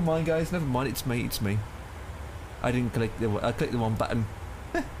 never mind guys, never mind, it's me. I didn't click I clicked the wrong button.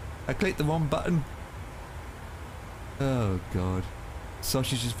 I clicked the wrong button. Oh god.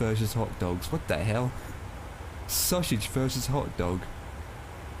 Sausages versus hot dogs, what the hell? Sausage versus hot dog.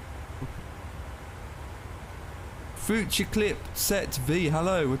 Future clip set V.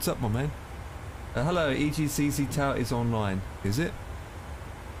 Hello, what's up, my man? Hello, EGCC Tower is online. Is it?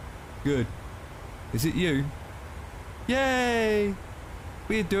 Good. Is it you? Yay!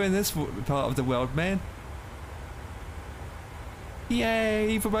 We're doing this part of the world, man.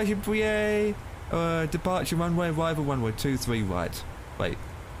 Yay! Information for yay! Departure runway, arrival runway 23 right. Wait.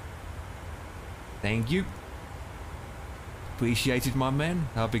 Thank you. Appreciated, my man.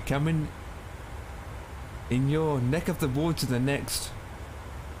 I'll be coming in your neck of the woods in the next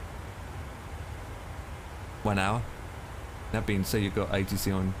 1 hour. That being said, you've got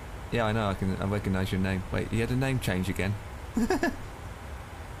ATC on Yeah, I know. I recognise your name. Wait, you had a name change again.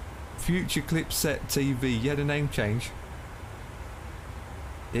 Future Clip Set TV. You had a name change.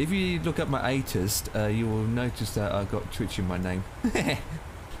 If you look up my ATIST, you will notice that I got Twitch in my name.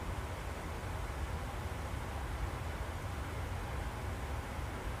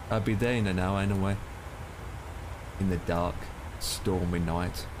 I'll be there in an hour anyway. In the dark, stormy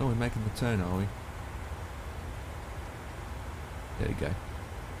night. Oh, we're making the turn, are we? There you go.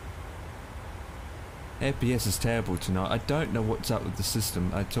 FPS is terrible tonight. I don't know what's up with the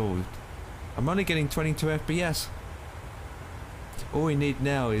system at all. I'm only getting 22 FPS. All we need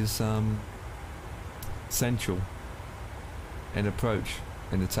now is Central and Approach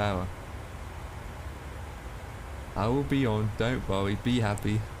in the tower. I will be on, don't worry, be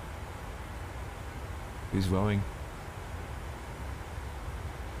happy. Who's rowing?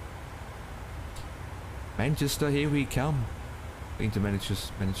 Manchester, here we come. Been to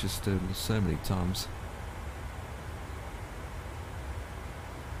Manchester so many times.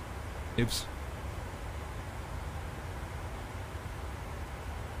 Oops.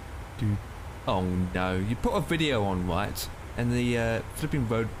 Dude. Oh no, you put a video on, right? And the flipping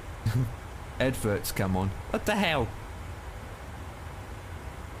road adverts come on. What the hell?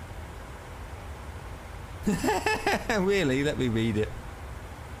 Really? Let me read it.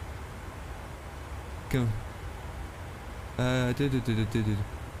 Come.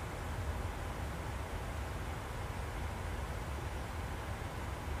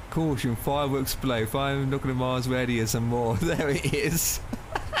 Caution, fireworks below, 5 nautical miles radius and more. There it is.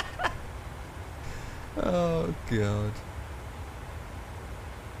 Oh god.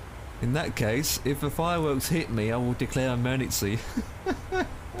 In that case, if the fireworks hit me, I will declare emergency.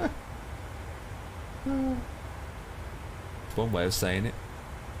 It's one way of saying it.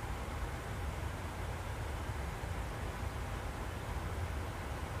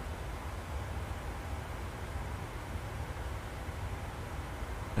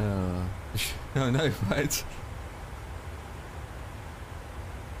 Oh no, right?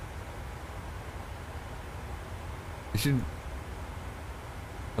 You shouldn't.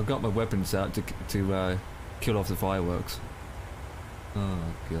 I've got my weapons out to kill off the fireworks. Oh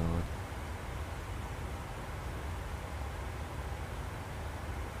god.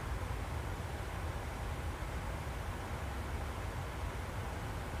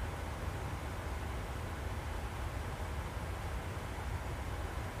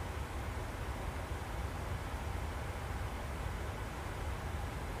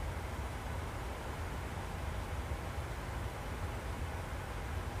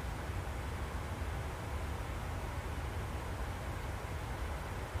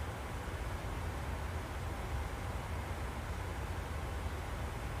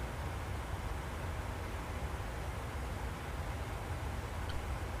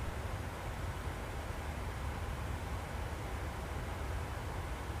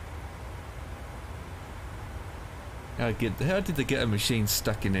 How did they get a machine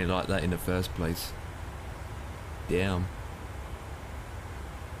stuck in there like that in the first place? Damn.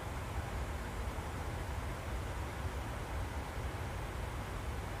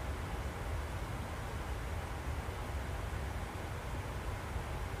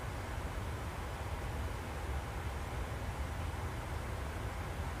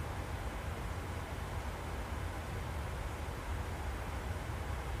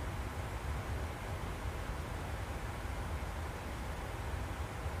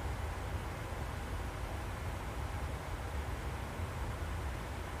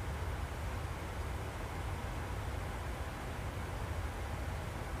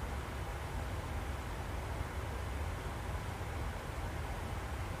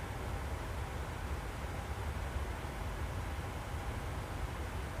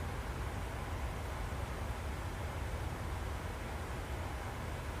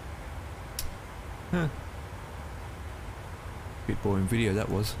 Huh. Bit boring video that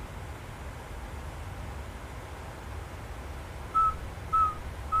was.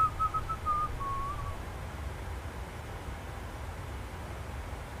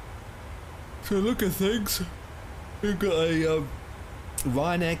 So look at things. We've got a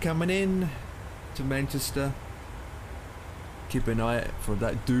Ryanair coming in to Manchester. Keep an eye out for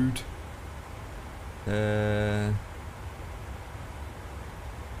that dude.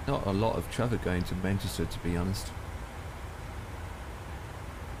 Not a lot of traffic going to Manchester, to be honest.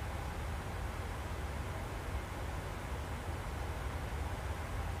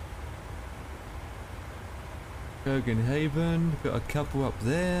 Copenhagen, got a couple up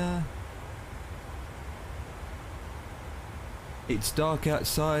there. It's dark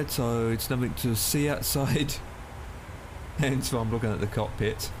outside, so it's nothing to see outside. Hence why I'm looking at the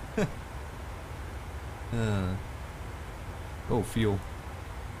cockpit. Oh, fuel.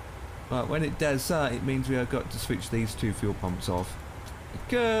 Right, when it does that, it means we have got to switch these two fuel pumps off.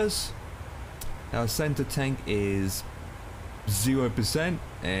 Because our center tank is 0%,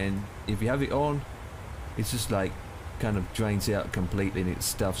 and if you have it on, it's just like kind of drains it out completely, and it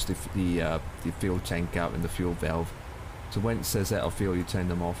stuffs the fuel tank out in the fuel valve. So when it says out of fuel, you turn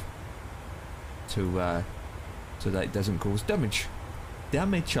them off to so that it doesn't cause damage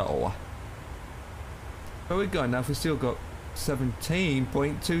at all. But we're going now. We've still got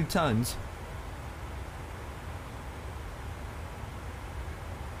 17.2 tons.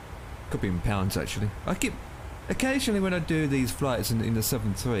 Could be in pounds actually. I keep occasionally when I do these flights in the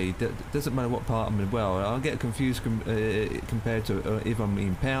 7.3, doesn't matter what part I'm in. Well, I'll get confused compared to if I'm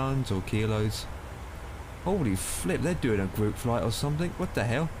in pounds or kilos. Holy flip! They're doing a group flight or something. What the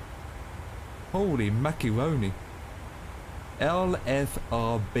hell? Holy macaroni!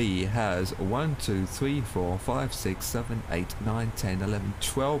 LFRB has 1, 2, 3, 4, 5, 6, 7, 8, 9, 10, 11,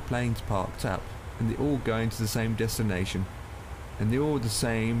 12 planes parked up, and they're all going to the same destination. And they're all the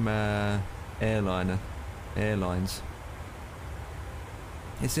same airlines.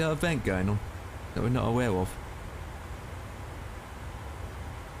 Is there an event going on that we're not aware of?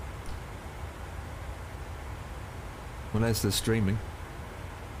 Well, there's the streaming.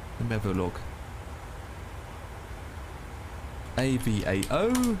 Let me have a look.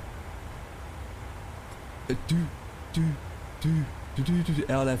 IVAO.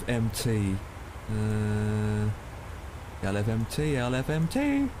 LFMT.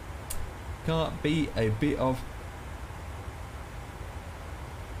 LFMT. Can't be a bit of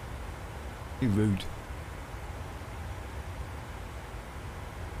rude.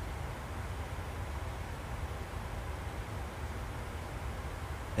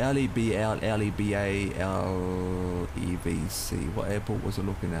 LEBL, LEBA, LEVC. What airport was I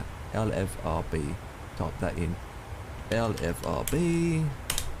looking at? LFRB. Type that in. LFRB.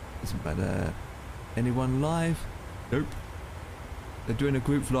 Doesn't matter. Anyone live? Nope. They're doing a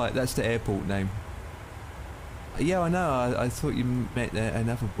group flight. That's the airport name. Yeah, I know. I thought you meant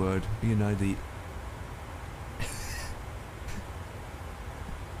another word. You know, the...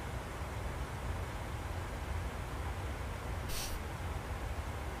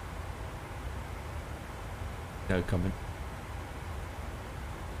 No comment.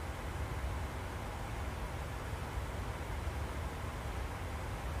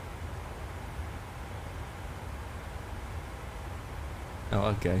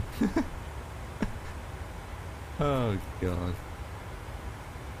 Oh, okay. Oh, God.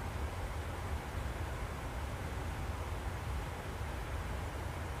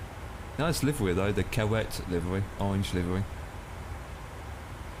 Nice livery, though. The Cowette livery. Orange livery.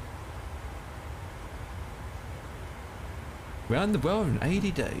 Round the world in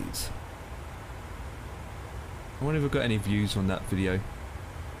 80 days. I wonder if I've got any views on that video.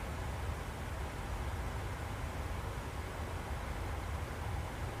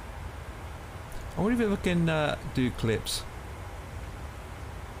 I wonder if I can do clips.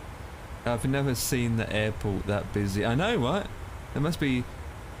 I've never seen the airport that busy. I know, right? There must be...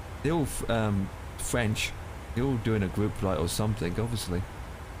 They're all French. They're all doing a group flight or something, obviously.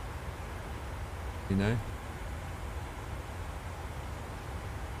 You know?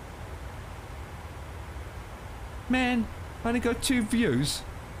 Man, I only got 2 views.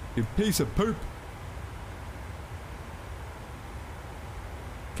 You piece of poop.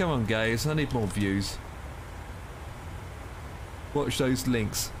 Come on, guys, I need more views. Watch those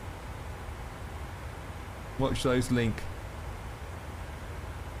links. Watch those links.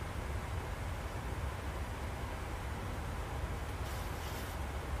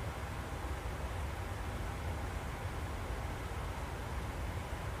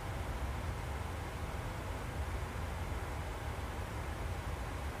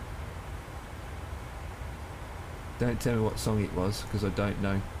 Don't tell me what song it was, because I don't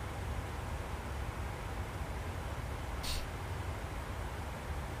know.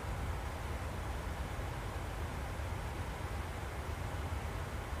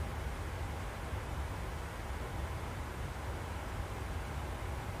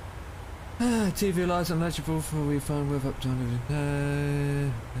 TV lights unlegible for refund with uptime.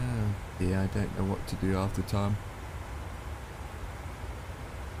 Yeah, I don't know what to do after time.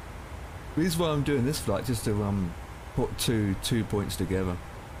 The reason why I'm doing this flight just to put two points together.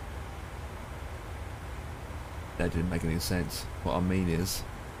 That didn't make any sense. What I mean is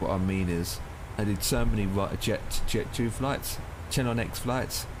I did so many Jet 2 flights, Channel X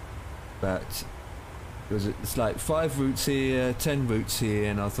flights, but it's like 5 routes here, 10 routes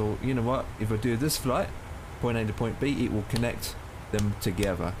here, and I thought, you know what, if I do this flight, point A to point B, it will connect them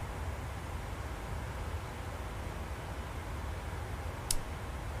together.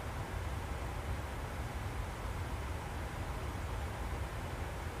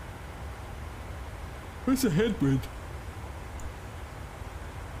 Where's the headwind?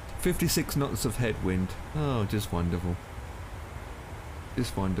 56 knots of headwind. Oh, just wonderful.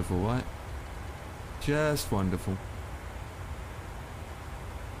 Just wonderful, right? Just wonderful.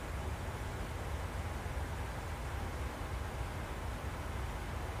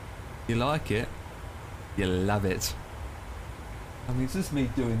 You like it? You love it. I mean, it's just me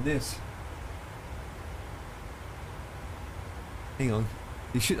doing this. Hang on.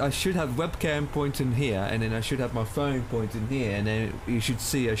 I should have webcam pointing here, and then I should have my phone pointing here, and then you should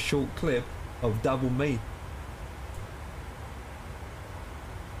see a short clip of double me.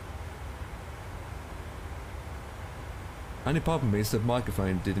 Only problem is the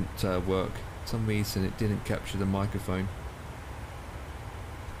microphone didn't work. For some reason it didn't capture the microphone.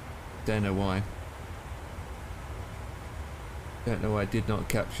 Don't know why. Don't know why I did not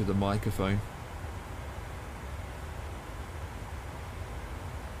capture the microphone.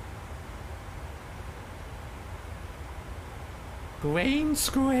 Green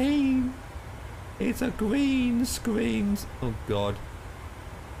screen! It's a green screen! Oh god.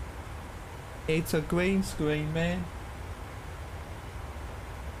 It's a green screen, man.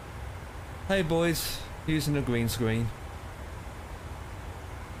 Hey boys, using a green screen.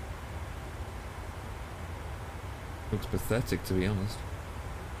 Looks pathetic, to be honest.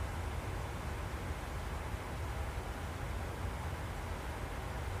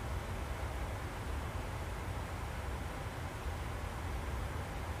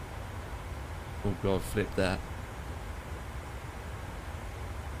 Oh god, flip that.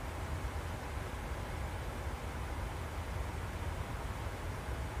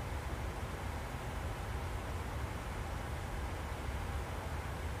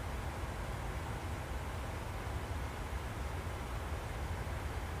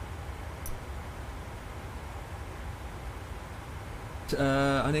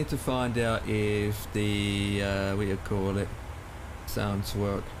 I need to find out if the, what do you call it, sounds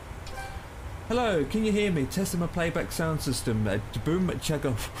work. Hello, can you hear me? Testing my playback sound system. Boom, check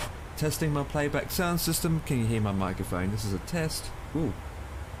on. Testing my playback sound system. Can you hear my microphone? This is a test. Ooh.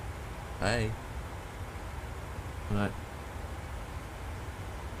 Hey. Right.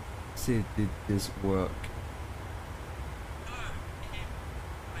 See, did this work?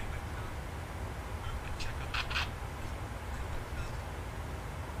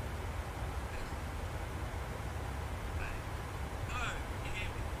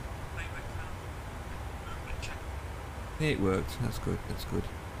 It worked. That's good. That's good.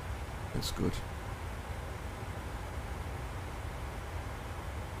 That's good.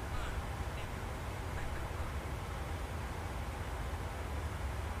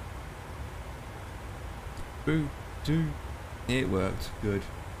 Boo, doo. It worked. Good.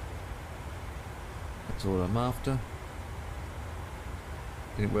 That's all I'm after.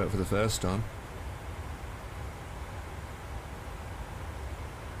 Didn't work for the first time.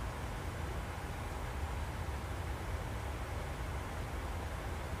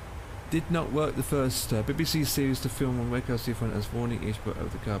 Did not work the first BBC series to film on Red Car front as warning each but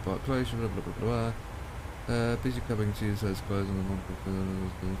of the car park closure, blah blah blah blah. Busy covering Tuesday closed on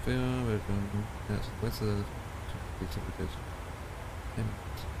the film. That's what's the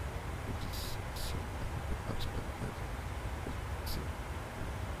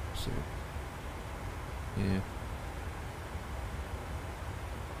yeah.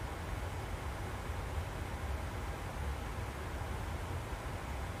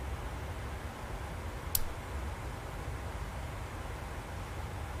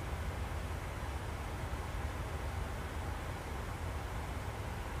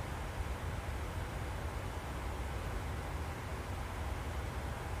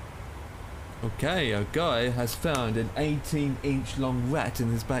 Okay, a guy has found an 18-inch long rat in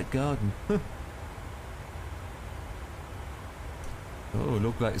his back garden. Oh,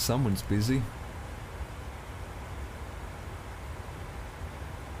 look like someone's busy.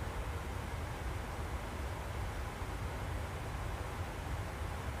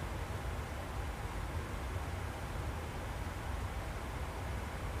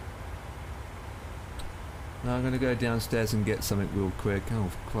 Now I'm going to go downstairs and get something real quick. Oh,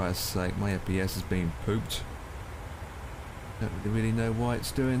 for Christ's sake, my FPS is being pooped. Don't really know why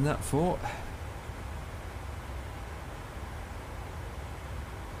it's doing that for.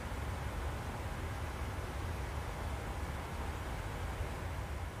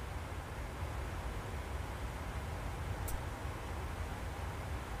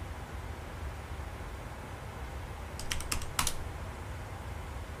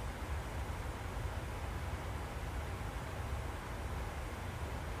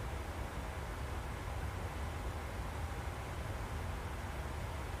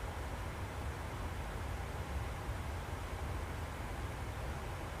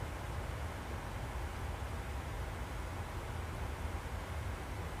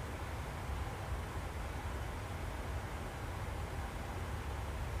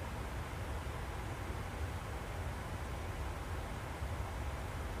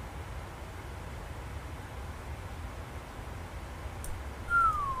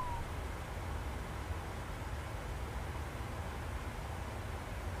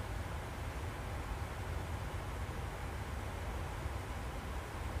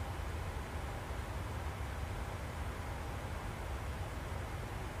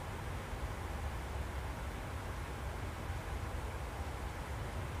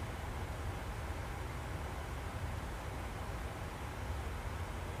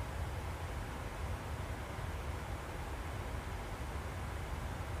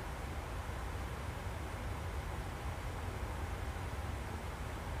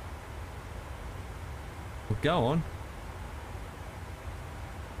 Well, go on.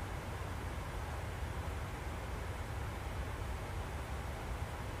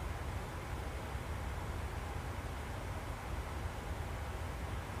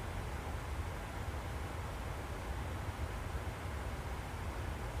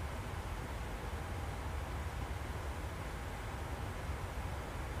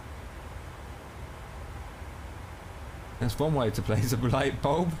 That's one way to place a light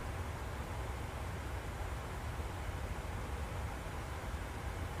bulb.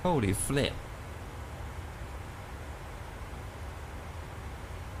 Holy flip.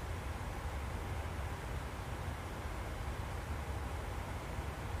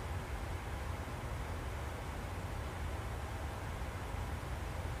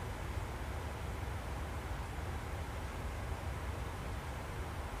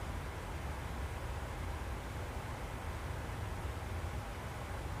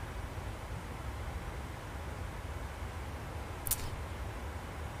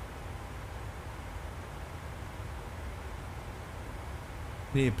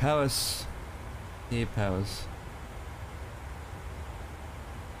 Near Paris. Near Paris.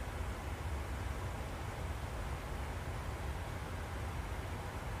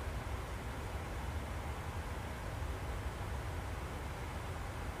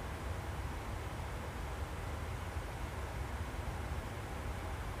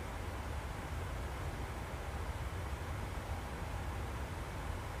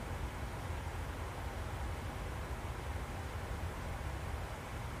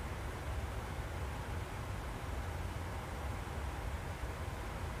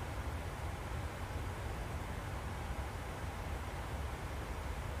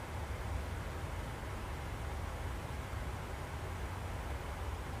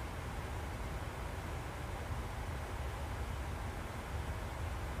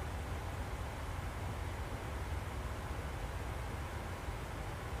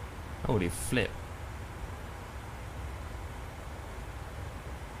 Holy flip.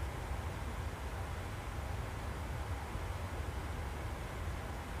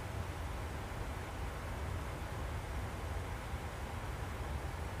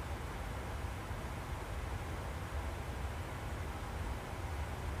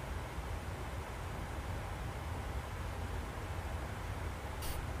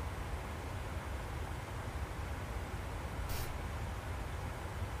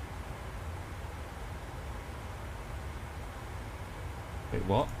 Wait,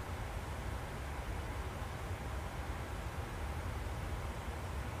 what?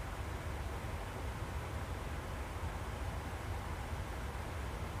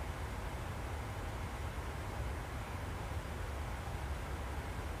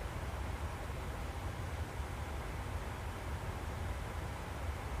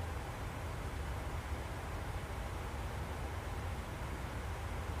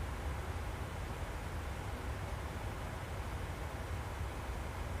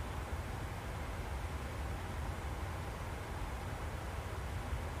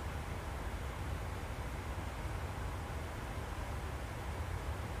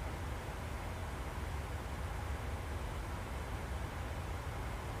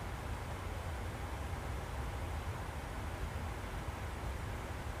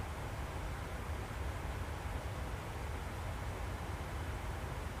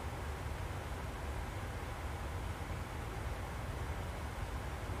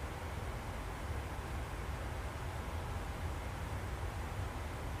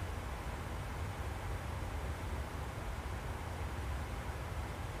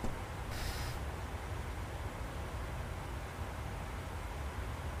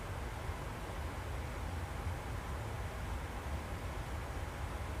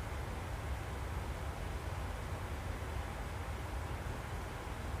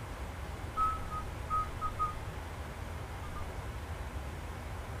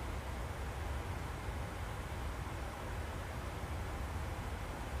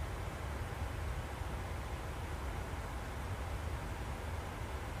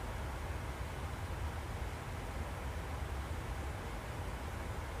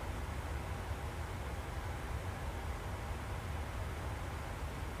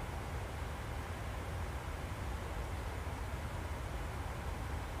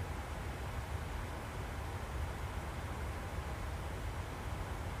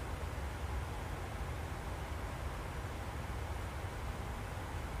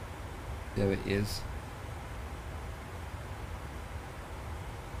 There it is.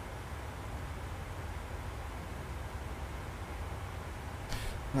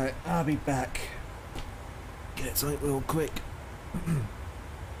 Right, I'll be back. Get something real quick.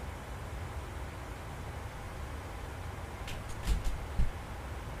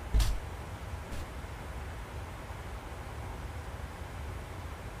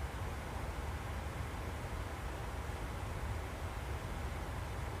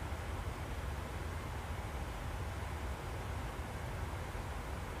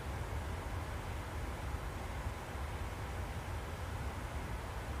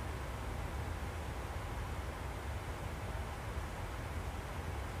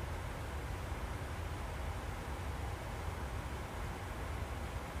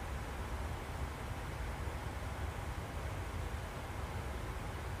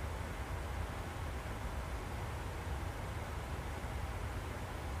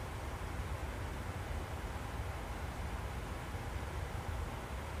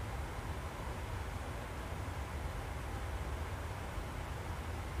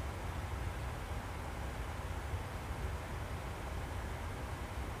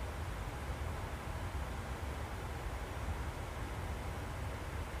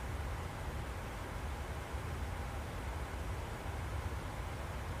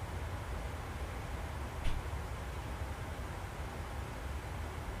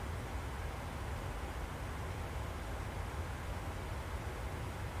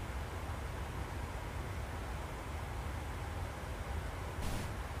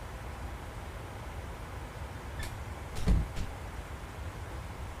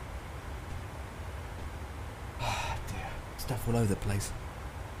 stuff all over the place.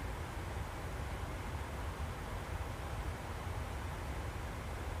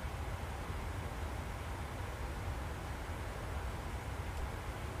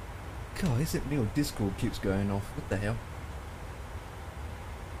 God, this little Discord keeps going off. What the hell?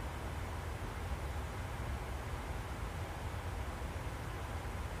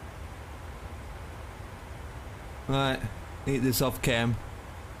 Right, eat this off cam.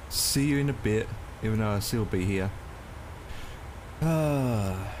 See you in a bit, even though I'll still be here.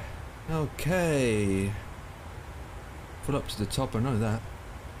 Okay. Full up to the top, I know that.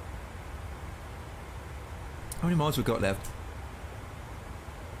 How many miles we got left?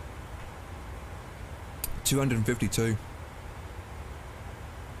 252.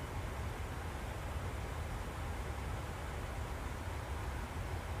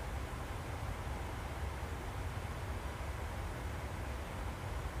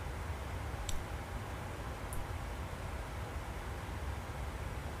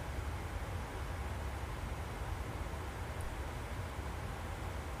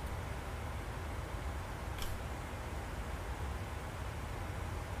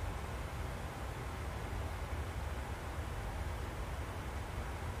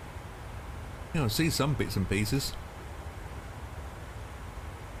 I see some bits and pieces.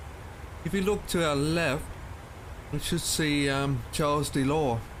 If you look to our left, we should see Charles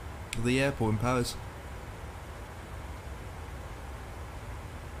Delors, the airport in Paris.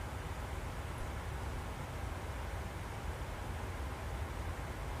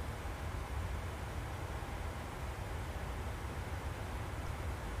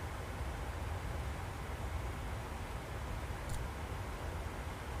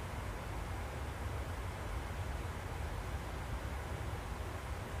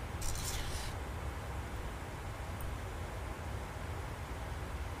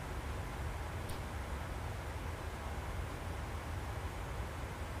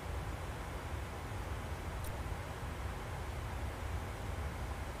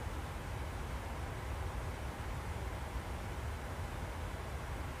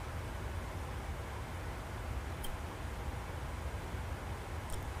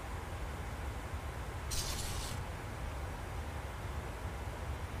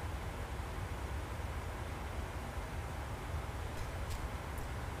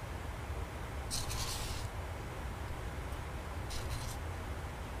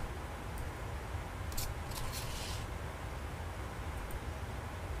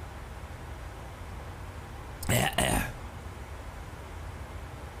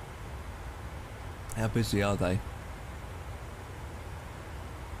 How busy are they?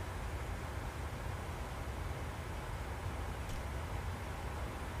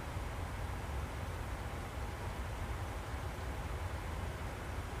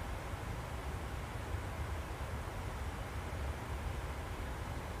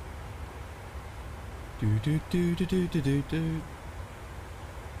 Do do do do do do do do.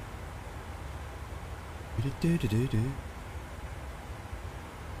 Do do do do do.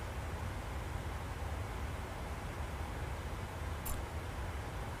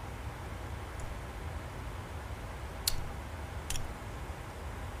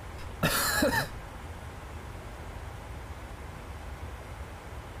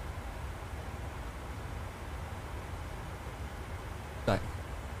 Back.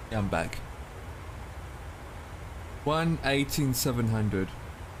 Yeah, I'm back. 118,700.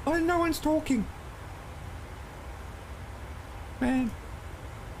 Oh, no one's talking. Man.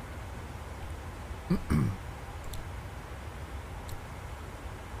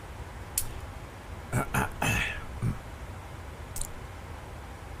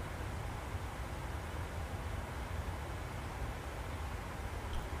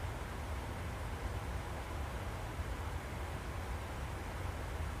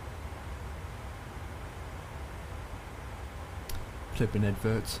 Flipping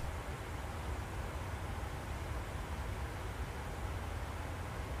adverts.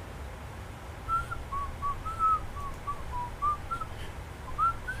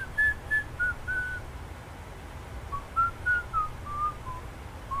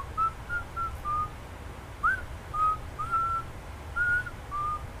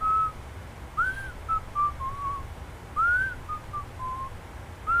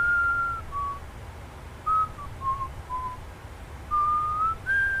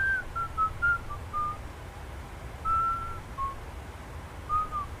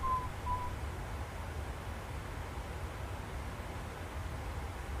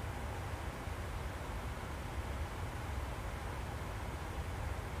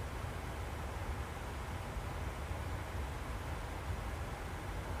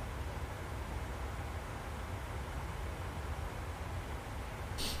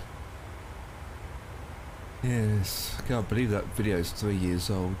 Yes, I can't believe that video is 3 years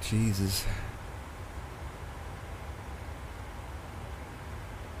old. Jesus.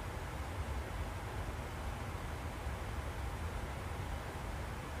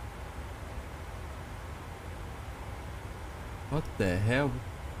 What the hell?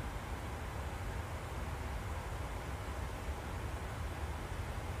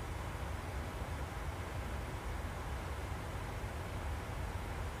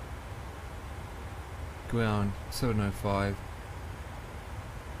 Ground 705.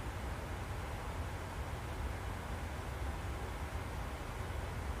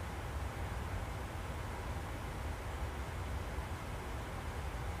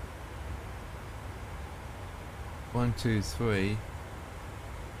 One, two, three.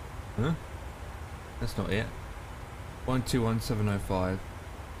 Huh? That's not it. 121705.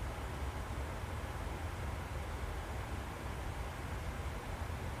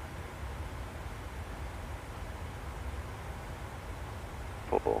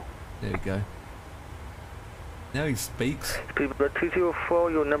 There we go. Now he speaks. Speedbird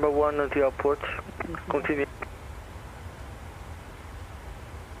 304, you're number 1 at the airport. Continue.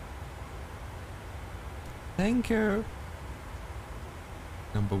 Thank you.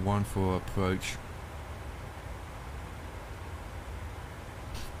 Number 1 for approach.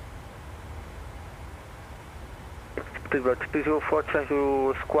 Speedbird 304, thank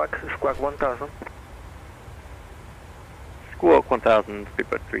you, Squawk 1000. Squawk 1000,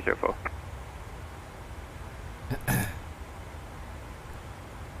 Speedbird 304.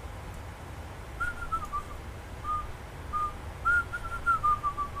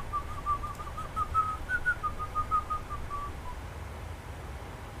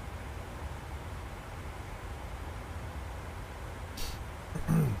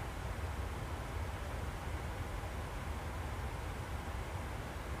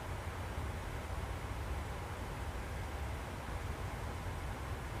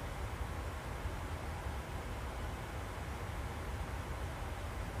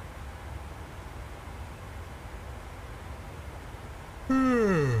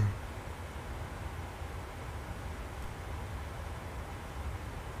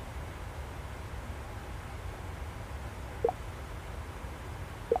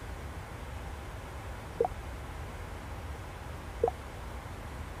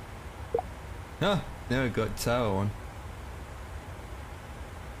 Ah, now we got tower on.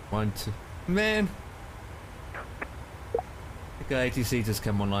 1, 2. Man! Okay, ATC just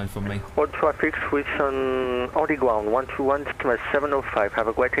come online for me. All traffic switch on the ground, 121-705. Have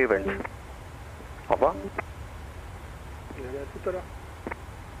a great event. Au revoir.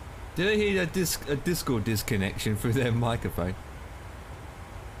 Did I hear a Discord disconnection through their microphone?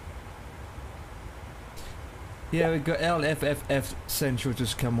 Yeah, we got LFFF Central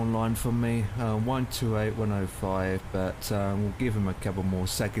just come online for me, 128105, but we'll give him a couple more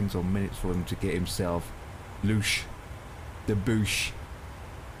seconds or minutes for him to get himself loose the boosh.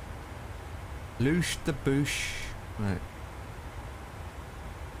 Loose the boosh. Right.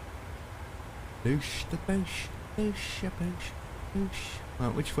 Loose the boosh. Loose the boosh. Loose.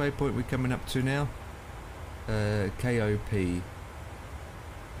 Right, which waypoint are we coming up to now? KOP.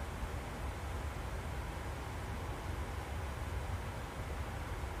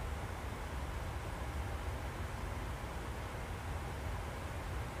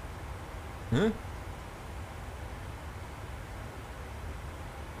 Huh?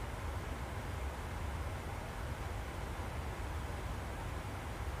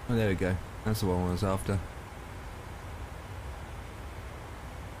 Oh, there we go. That's the one I was after.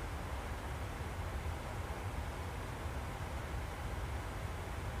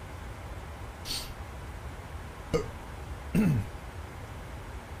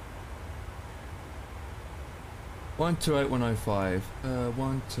 One two eight one oh five.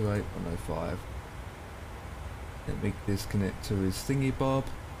 128105. Let me disconnect to his thingy bob.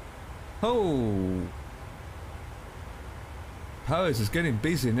 Oh, Paris is getting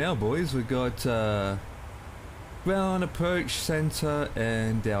busy now, boys. We got ground approach, center,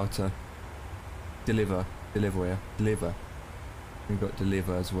 and delta. Deliver. We got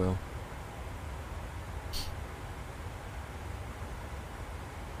deliver as well.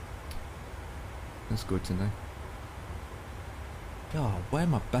 That's good to know. Oh, where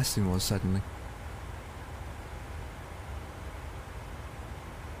my basting was suddenly.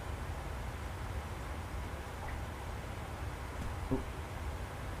 Oh.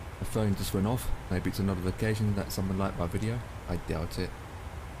 The phone just went off. Maybe it's a notification that someone liked my video. I doubt it.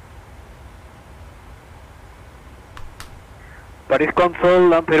 Paris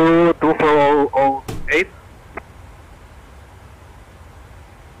Control, Peru 2408.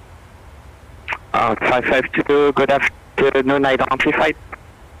 552, good afternoon, identified.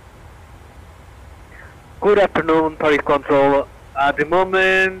 Good afternoon, Paris Control. At the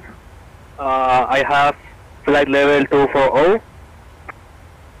moment, I have flight level 240.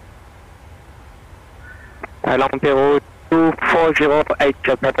 Lampero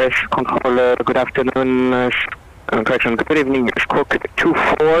 2408, Paris Control, good afternoon, correction, good evening, stroke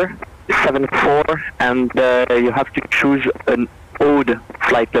 2474, and you have to choose an odd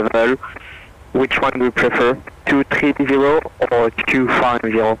flight level. Which one do you prefer, 230 or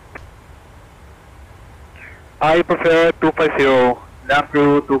 250? I prefer 250,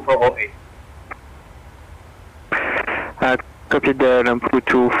 Lampero 2408. Copy the Lampero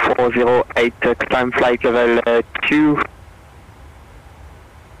 2408, climb flight level 2.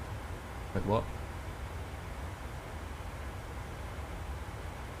 Wait, what?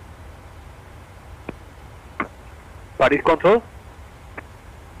 Paris Control?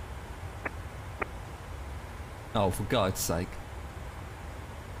 Oh, for God's sake.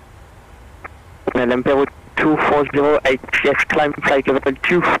 Lampero 2408, yes, climb flight level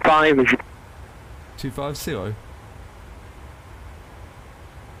 250. 250?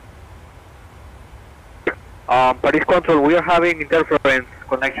 Paris Control, we are having interference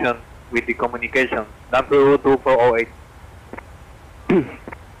connection with the communication. Lampero 2408.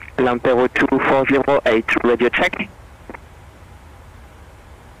 Lampero 2408, radio check.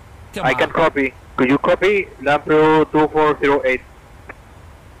 Come I on. can copy. Could you copy Lampero 2408?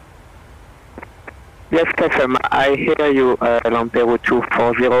 Yes, confirm. I hear you, Lampero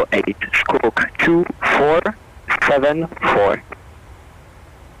 2408, stroke 2474.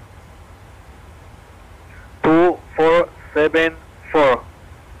 2474.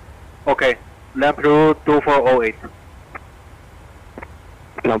 Okay, Lampero 2408.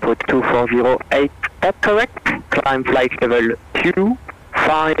 Lampero 2408, that's correct. Climb flight level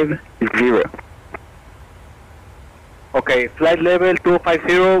 250. Okay, flight level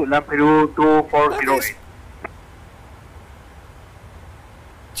 250, Lampero 2408.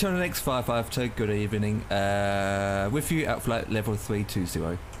 Channel X 552, good evening. With you at flight level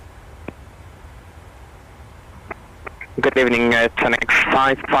 320. Good evening, Tanex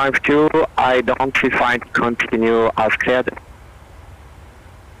 552. Identified, continue as cleared.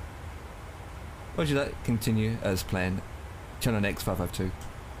 Would you like continue as planned? Channel X 552.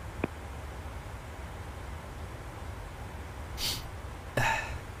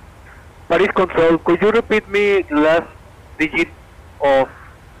 Paris Control, could you repeat me the last digit of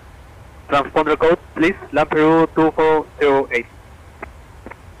transponder code, please? Lampero 2408.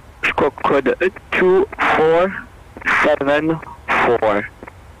 Stroke code 2474.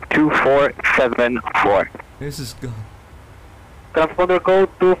 2474. This is good. Transponder code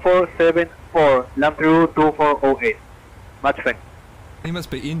 2474, Lampero 2408. Much thanks. He must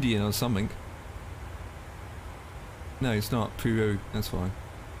be Indian or something. No, it's not. Peru, that's fine.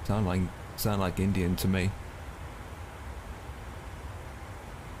 Sound like Indian to me.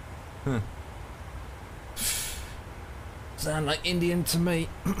 Huh. Sound like Indian to me.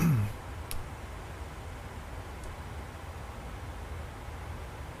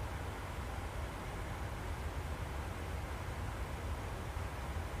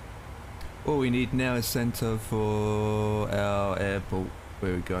 All we need now is center for our airport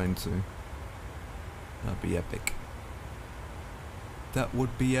where we're going to. That'd be epic. That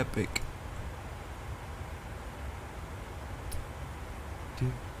would be epic.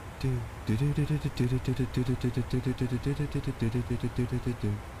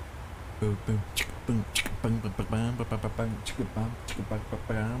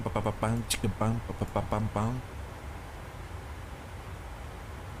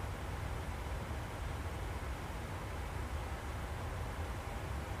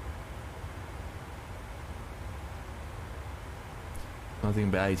 One thing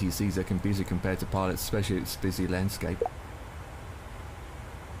about ATCs, they're confusing compared to pilots, especially its busy landscape.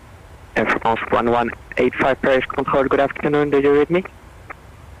 Air France 1185 Paris Control, good afternoon, do you read me?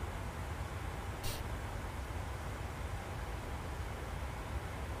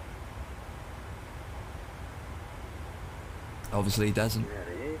 Obviously it doesn't.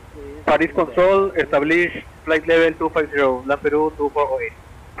 Paris Control, establish flight level 250, Lampero 2408.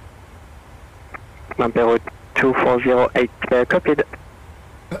 Lampero 2408, copied.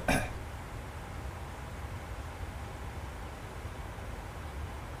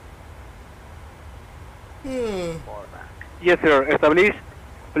 Yes sir, establish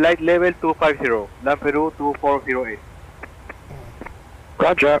flight level 250, Lampero 2408.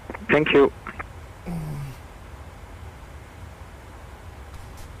 Roger, thank you.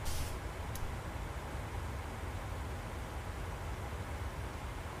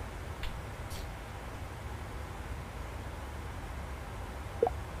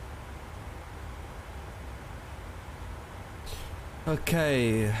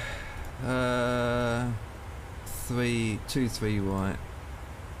 Okay. 2-3 right.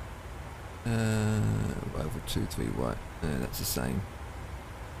 Over 2-3 right. That's the same.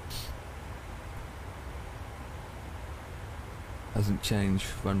 Doesn't change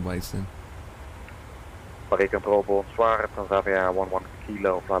runways then. Paris Control, bonsoir, Transavia 11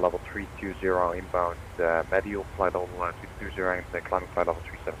 Kilo, flight level 320 inbound, Medial, flight level 220 and climbing flight level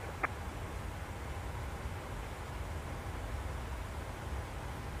 37.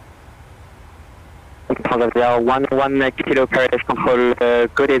 Transavia 11 Kilo, Paris Control,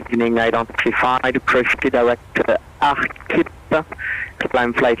 good evening, identified, proceed direct Arkip,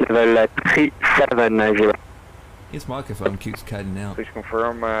 climb flight level 370. His microphone keeps cutting out. Please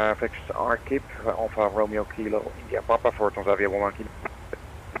confirm, fix Arkip, Alpha Romeo Kilo, India Papa for Transavia 11 Kilo.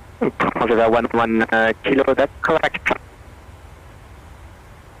 Transavia 11 Kilo, that's correct.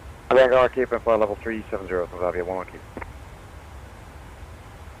 Bank Arkip and flight level 370, Transavia 11 Kilo.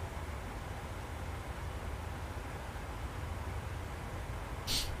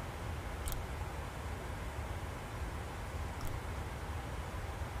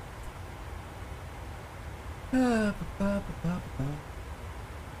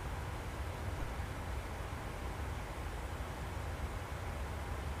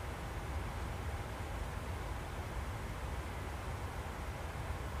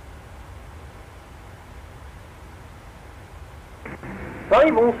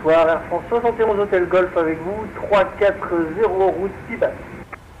 Paris, bonsoir, Air France 71 Hôtel Golf avec vous, 340 route Pibat.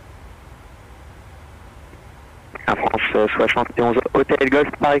 Air France 71 Hôtel Golf,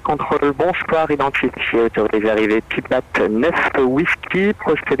 Paris Contrôle, bonsoir, identifié, autorisé arrivée Pibat 9 Whisky,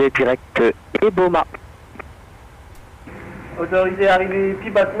 procédé direct Eboma. Autorisé arrivée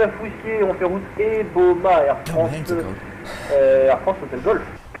Pibat 9 Whisky, on fait route Eboma, Air France Hôtel Golf.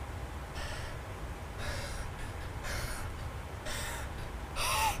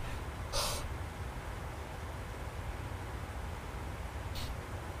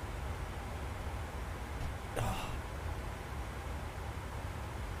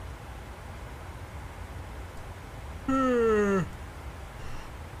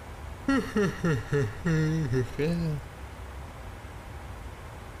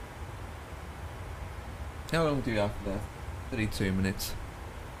 How long do you have left? 32 minutes.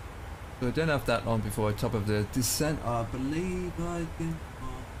 So I don't have that long before I top of the descent. I believe I can.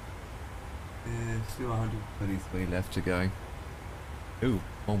 Yeah, still 133 left to go. Ooh,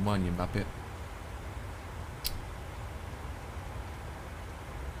 on one, you muppet.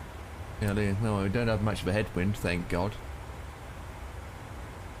 Yeah, no, we don't have much of a headwind, thank God.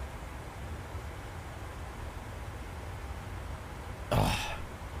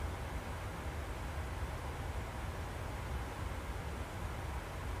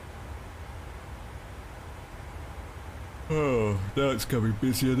 Oh, now it's coming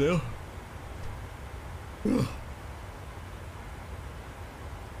busier now.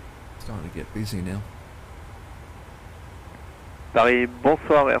 Starting to get busy now. Paris,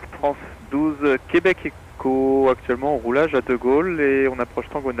 bonsoir, Air France 12 Québec Echo, actuellement en roulage à De Gaulle et on approche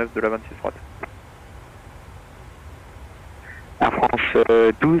Tango 9 de la 26 droite. Air France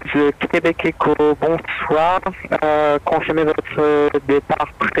 12 Québec Echo, bonsoir, confirmez votre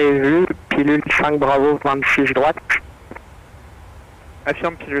départ prévu, pilule 5 Bravo 26 droite.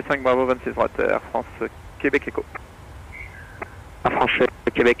 Affirme pilule 5 Bravo 26 droite, Air France Québec Echo. Air France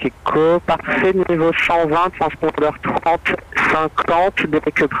Québec Echo, parfait, niveau 120, transpondeur 30-50,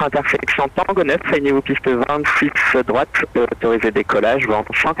 dès que intersection Tango 9, et niveau piste 26 droite, autorisé décollage, vent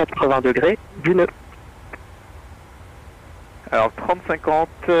 180 degrés, du nœud. Alors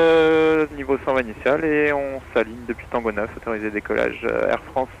 30-50, niveau 120 initial et on s'aligne depuis Tango 9, autorisé décollage, Air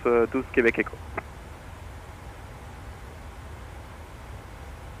France 12 Québec Echo.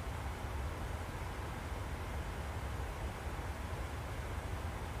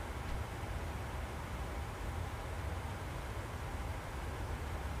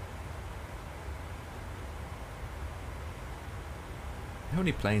 How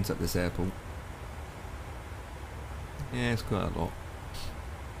many planes at this airport? Yeah, it's quite a lot.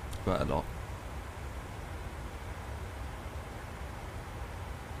 Quite a lot.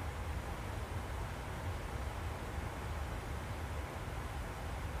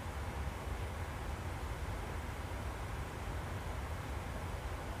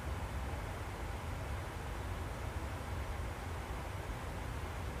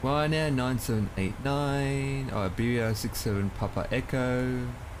 Ryanair 9789, Iberia 67 Papa Echo.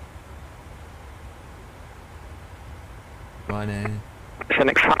 Ryanair.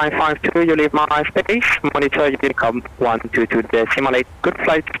 Phoenix 552, you leave my space, monitor Unicom 122 decimal 8, good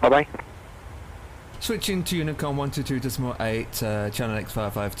flight, bye bye. Switching to Unicom 122.8, channel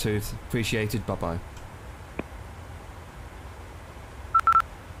X552. Appreciated. Bye bye.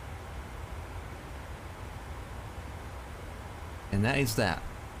 And that is that.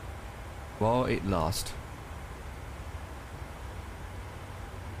 While it lasts.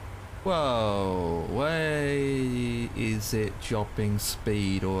 Whoa, way is it dropping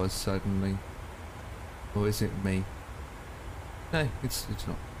speed or suddenly? Or is it me? No, it's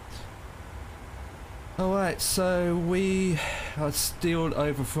not. Alright, so we are still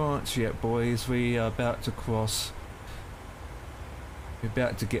over France yet, boys. We are about to cross. We're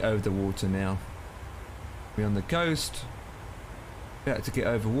about to get over the water now. We're on the coast. About to get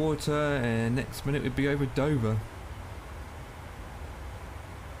over water, and next minute we'll be over Dover.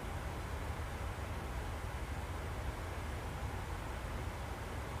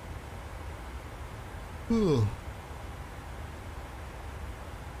 Ugh.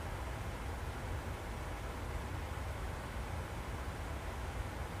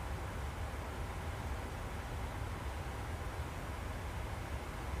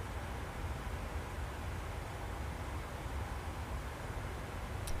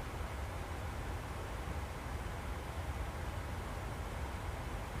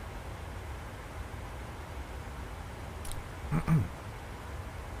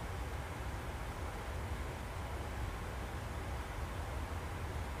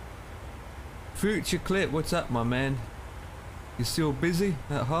 Future Clip, what's up, my man? You still busy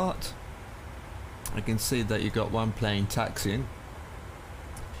at heart? I can see that you got one plane taxiing,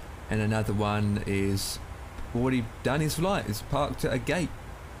 and another one is already done his flight. It's parked at a gate.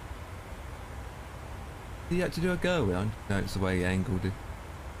 Did you have to do a go around? No, it's the way he angled it.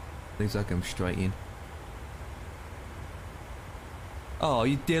 Looks like I'm straight in. Oh,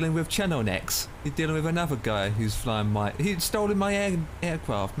 you're dealing with Channel X. You're dealing with another guy who's flying my... He stolen my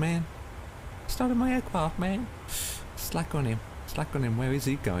aircraft, man. Stolen my aircraft, man. Slack on him. Slack on him. Where is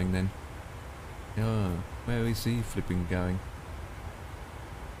he going then? Oh, where is he flipping going?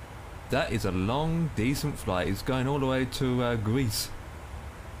 That is a long, decent flight. It's going all the way to Greece.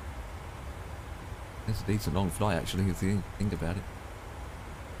 That's a decent long flight, actually, if you think about it.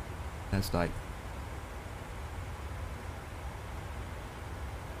 That's like...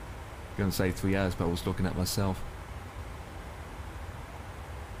 I'm gonna say 3 hours, but I was looking at myself.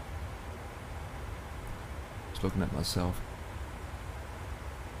 Looking at myself.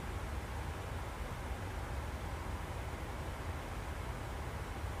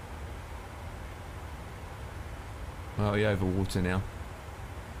 Well, we're over water now.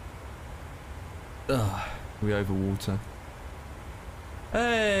 Ugh, we're over water.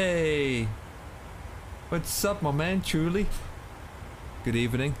 Hey! What's up, my man, truly? Good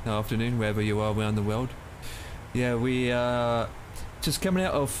evening, afternoon, wherever you are around the world. Yeah, we are just coming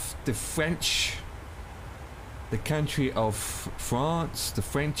out of the French... The country of France, the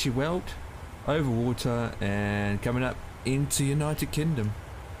Frenchy world, over water and coming up into United Kingdom.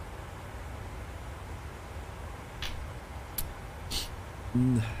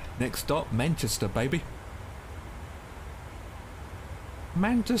 Next stop, Manchester, baby.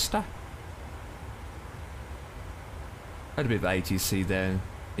 Manchester. Had a bit of ATC there,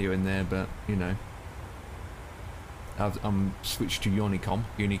 here and there, but you know, I'm switched to Unicom.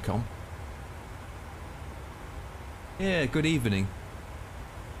 Yeah, good evening.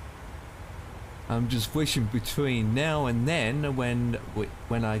 I'm just wishing between now and then, when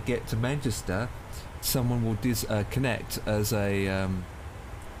I get to Manchester, someone will connect as a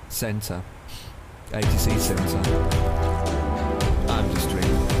centre, ATC centre. I'm just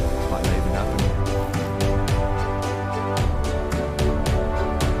dreaming. Might not even happen.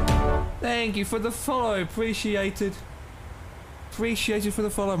 Thank you for the follow, appreciated. Appreciated for the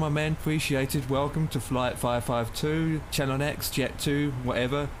follow, my man. Appreciated. Welcome to Flight 552, Channel X, Jet 2,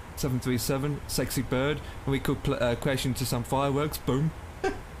 whatever, 737, Sexy Bird. And we could crash into some fireworks. Boom.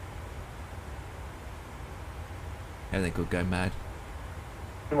 Everything could go mad.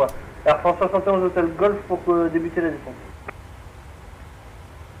 Air France 71 Hotel Golf pour débuter la descente.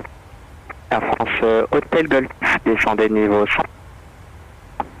 Air France Hotel Golf, descendez niveau 100.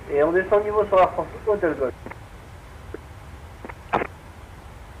 Et on descend niveau sur Air France Hotel Golf.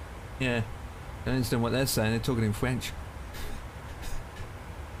 Yeah, I don't understand what they're saying. They're talking in French.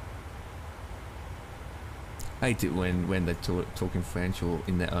 I hate it when they're talking French or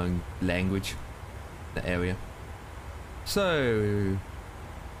in their own language, the area. So,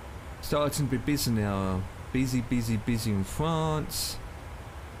 starting to be busy now. Busy in France.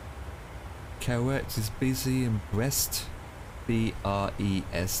 Carrot is busy in Brest.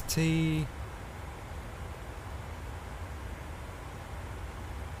 B-R-E-S-T.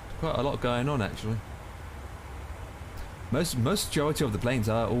 Quite a lot going on, actually. Majority of the planes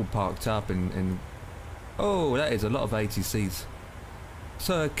are all parked up and oh, that is a lot of ATCs.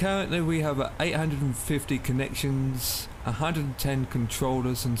 So currently we have 850 connections, 110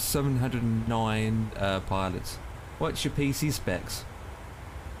 controllers and 709 pilots. What's your PC specs?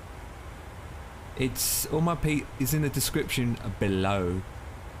 It's all my is in the description below.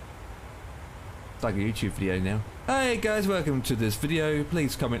 It's like a YouTube video now. Hey guys, welcome to this video.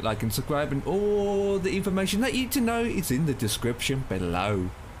 Please comment, like and subscribe, and all the information that you need to know is in the description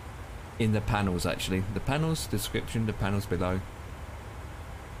below. In the panels, actually. The panels, description, the panels below.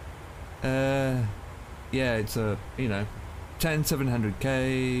 Yeah, it's a, you know,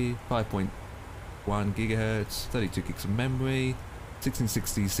 10700K, 5.1 gigahertz, 32 gigs of memory,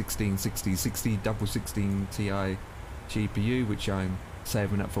 1660, 1660, 60, double 16 Ti GPU, which I'm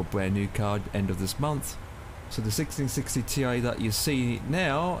saving up for a brand new card end of this month. So the 1660 Ti that you see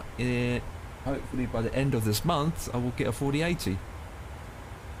now, hopefully by the end of this month, I will get a 4080.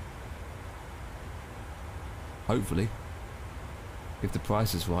 Hopefully, if the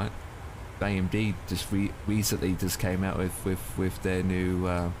price is right. AMD just recently just came out with their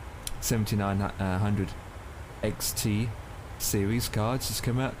new 7900 XT series cards. Just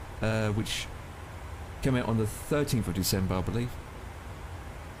come out, which came out on the 13th of December, I believe.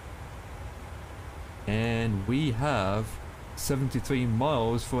 And we have 73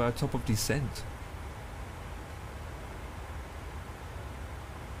 miles for our top of descent.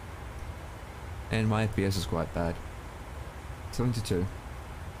 And my FPS is quite bad. 72.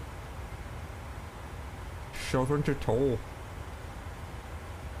 72.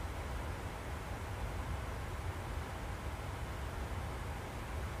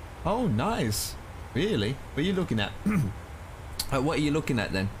 Oh, nice. Really? What are you looking at? What are you looking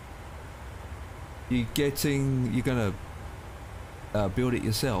at then? You're gonna build it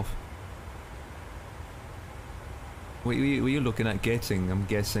yourself? What were you looking at getting? I'm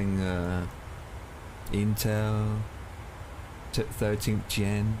guessing Intel 13th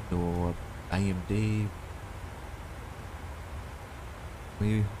gen or AMD.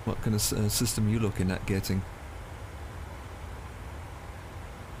 What kind of system are you looking at getting?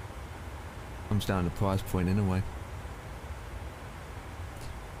 Comes down to price point anyway.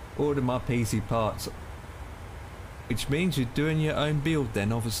 Order my PC parts, which means you're doing your own build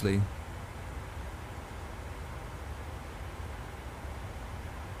then, obviously.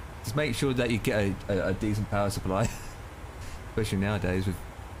 Just make sure that you get a decent power supply, especially nowadays with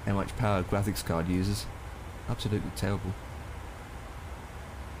how much power a graphics card uses. Absolutely terrible.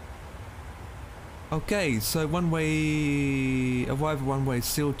 Okay, so one-way, arrival one-way,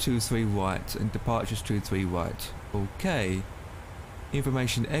 seal 23 right, and departures 23 right. Okay.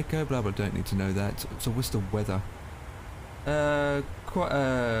 Information echo, blah blah, don't need to know that. So what's the weather?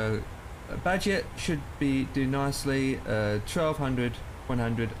 Budget should do nicely. 1200,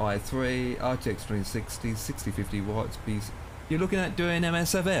 100, i3, RTX 2060, 6050 watts piece. You're looking at doing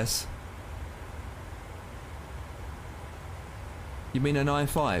MSFS? You mean an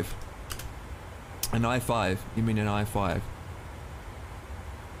i5? An i5? You mean an i5?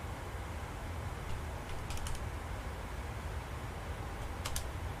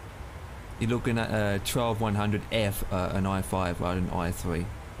 You're looking at a 12100F, an i5 rather than i3,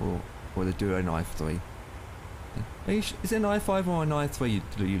 or the Duo an i3. Is it an i5 or an i3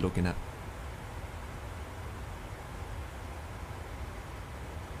 you're looking at?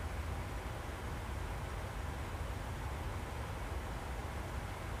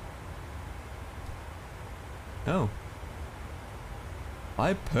 Oh.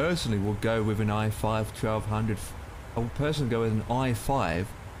 I personally will go with an i5 1200. I will personally go with an i5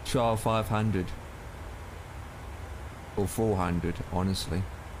 12500 or 400, honestly.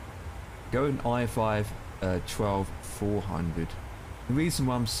 Go with an i5 12400. The reason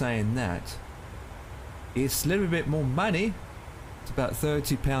why I'm saying that, it's a little bit more money. It's about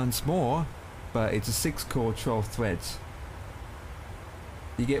 £30 more, but it's a 6-core 12 threads.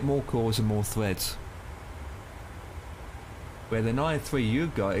 You get more cores and more threads. Where the i3 you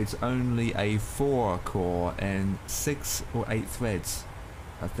got, it's only a 4-core and 6 or 8 threads.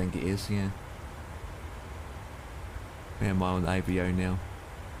 I think it is, yeah. Where am I on IVAO now?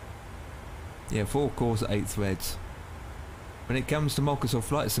 Yeah, 4 cores, 8 threads. When it comes to Microsoft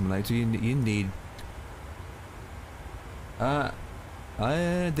Flight Simulator, you need. Hang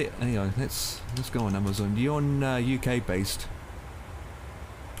on, let's go on Amazon. You're on UK based.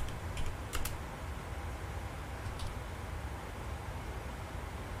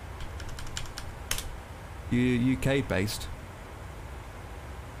 You UK based.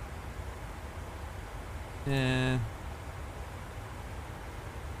 Yeah.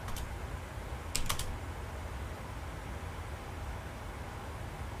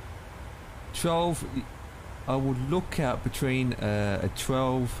 12. I would look out between a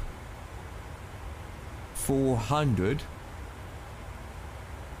 12 400,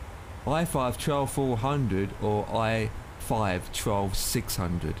 I5 12 400 or I5 12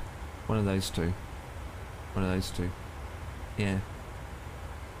 600. One of those two. One of those two. Yeah.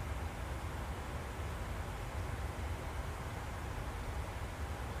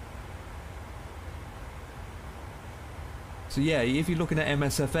 So yeah, if you're looking at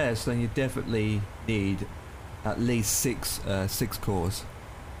MSFS, then you definitely need at least six cores.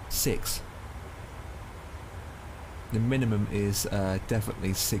 6. The minimum is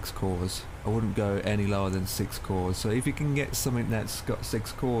definitely 6 cores. I wouldn't go any lower than 6 cores. So if you can get something that's got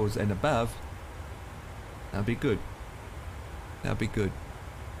 6 cores and above, that'd be good. That'd be good.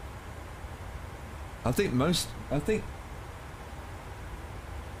 I think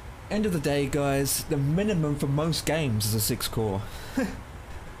end of the day, guys, the minimum for most games is a 6 core.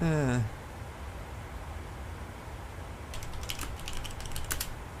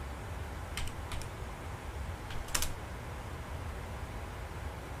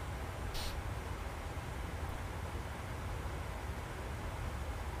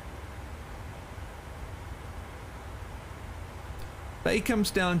 But it comes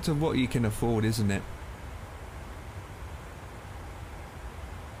down to what you can afford, isn't it?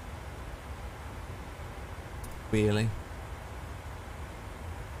 Really?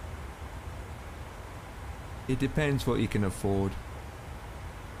 It depends what you can afford.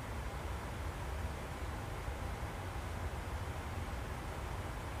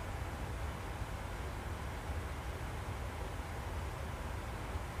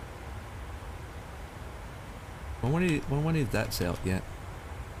 I wonder if that's out yet.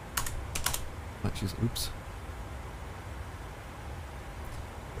 Much as oops.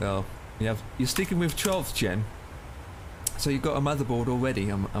 Well, you're sticking with 12th gen, so you've got a motherboard already.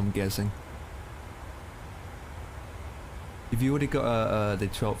 I'm guessing. If you already got the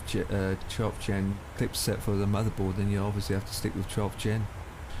 12th gen clip set for the motherboard, then you obviously have to stick with 12th gen.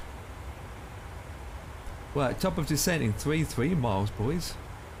 Well, top of descent in 3 miles, boys.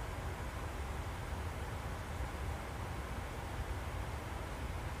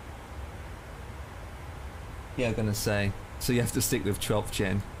 Yeah, I'm gonna say. So you have to stick with 12th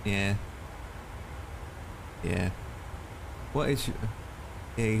gen. Yeah. Yeah. What is your...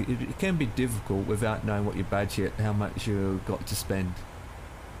 Yeah, it can be difficult without knowing what your budget, how much you've got to spend.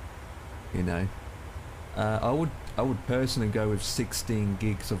 You know. I would personally go with 16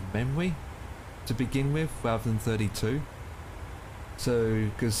 gigs of memory to begin with, rather than 32. So,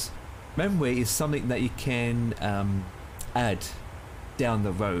 because memory is something that you can add down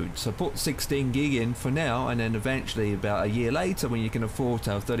the road. So put 16 gig in for now, and then eventually about a year later, when you can afford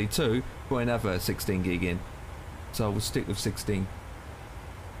to have 32, put another 16 gig in. So I will stick with 16.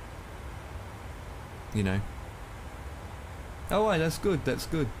 You know. Oh, right, that's good. That's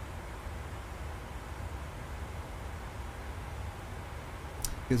good.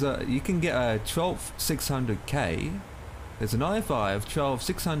 Because you can get a 12600K. There's an i5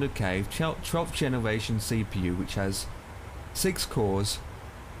 12600K 12th generation CPU, which has 6 cores,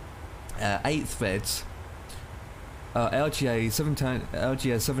 8 threads, LGA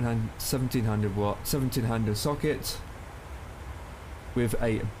 1700 watt, 1700 sockets, with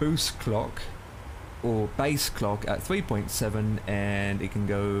a boost clock or base clock at 3.7, and it can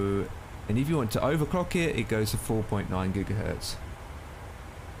go, and if you want to overclock it, it goes to 4.9 gigahertz.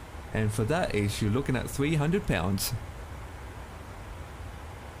 And for that you're looking at £300.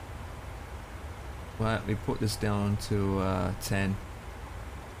 Right, we put this down to 10.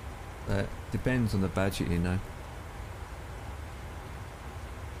 But depends on the budget, you know.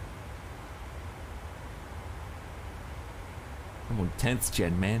 I'm on 10th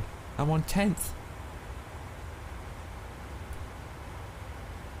gen, man. I'm on 10th.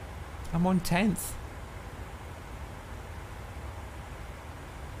 I'm on 10th.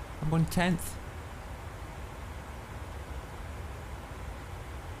 I'm on 10th.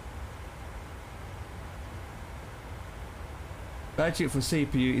 Budget for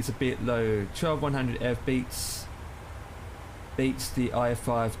CPU is a bit low. 12100F beats the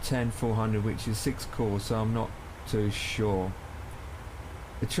i5 10400, which is 6 cores, so I'm not too sure.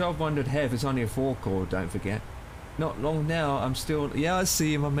 The 1200F is only a 4 core, don't forget. Not long now, I'm still... Yeah, I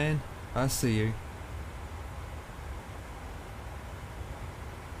see you, my man. I see you.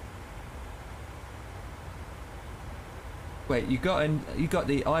 Wait, you got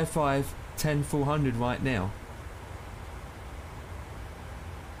the i5 10400 right now?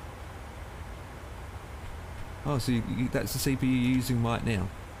 Oh, so that's the CPU you're using right now?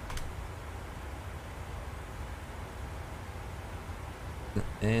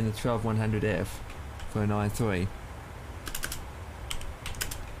 and the 12100F for an i3.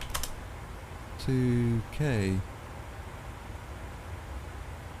 2K.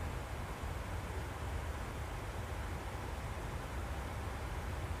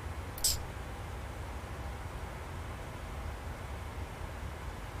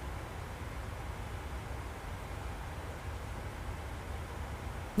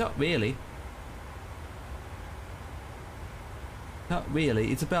 Not really. Not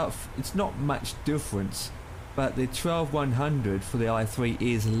really. It's not much difference, but the 12100 for the i3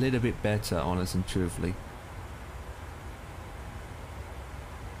 is a little bit better, honest and truthfully.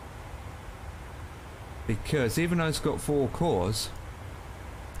 Because even though it's got 4 cores,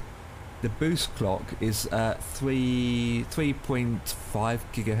 the boost clock is at 3.5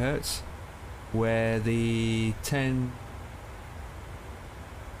 gigahertz, where the 10,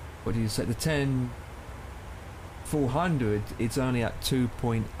 what do you say, the 10400, it's only at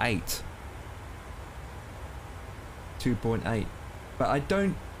 2.8. 2.8. But I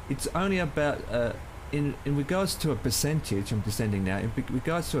don't, it's only about, in regards to a percentage, I'm descending now, in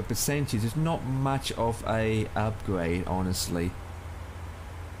regards to a percentage, it's not much of a upgrade, honestly.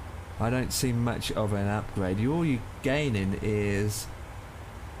 I don't see much of an upgrade. All you're gaining is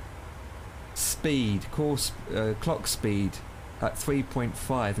speed, clock speed at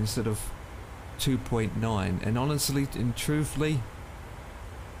 3.5 instead of 2.9, and honestly and truthfully,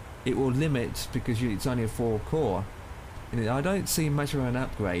 it will limit because it's only a 4 core, and I don't see much of an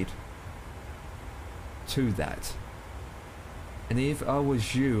upgrade to that. And if I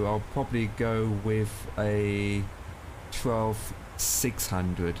was you, I'll probably go with a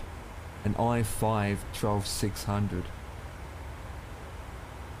 12600, an i5 12600.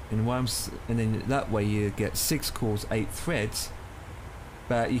 And then that way you get 6 cores, 8 threads,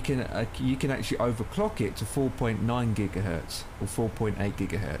 but you can actually overclock it to 4.9 gigahertz or 4.8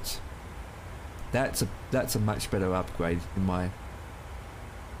 gigahertz. That's a much better upgrade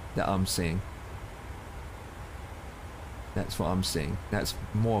that I'm seeing. That's what I'm seeing. That's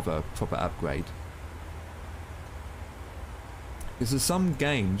more of a proper upgrade. Because there's some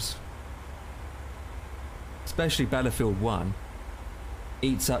games, especially Battlefield 1,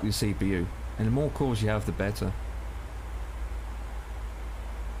 eats up your CPU, and the more cores you have, the better.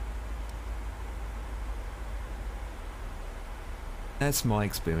 That's my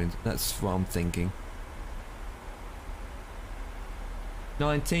experience. That's what I'm thinking.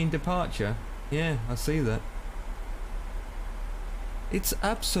 19 departure. Yeah, I see that. It's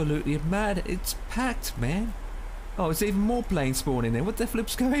absolutely mad. It's packed, man. Oh, it's even more planes spawning there. What the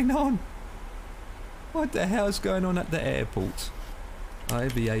flip's going on? What the hell's going on at the airport?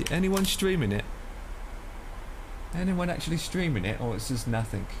 IVAO. Anyone streaming it? Anyone actually streaming it, or it's just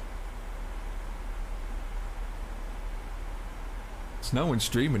nothing? It's no one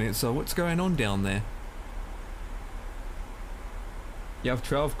streaming it, so what's going on down there? You have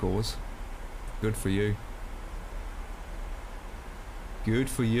 12 cores. Good for you. Good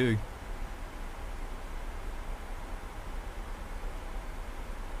for you.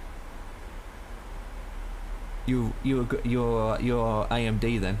 You're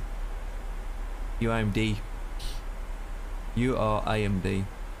AMD then. You're AMD. You are AMD.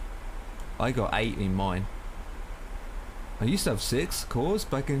 I got 8 in mine. I used to have 6 cores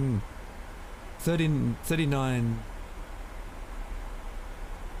back in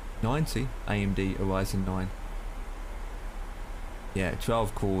 3990 AMD Ryzen 9. Yeah,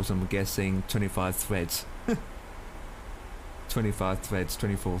 12 cores, I'm guessing 25 threads. 25 threads,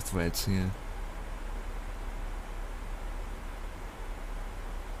 24 threads, yeah.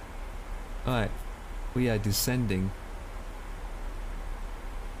 Alright, we are descending.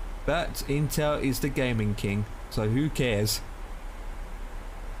 But Intel is the gaming king, so who cares?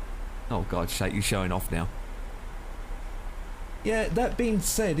 Oh god, Shake, you're showing off now. Yeah, that being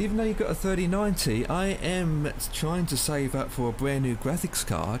said, even though you've got a 3090, I am trying to save up for a brand new graphics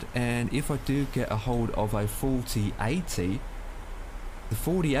card, and if I do get a hold of a 4080, the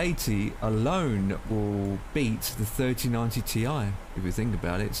 4080 alone will beat the 3090 Ti. If you think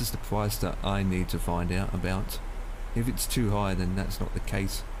about it, it's just the price that I need to find out about. If it's too high, then that's not the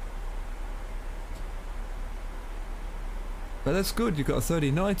case. But that's good, you've got a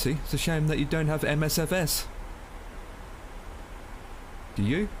 3090. It's a shame that you don't have MSFS. Do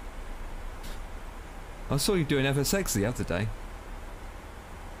you? I saw you doing FSX the other day.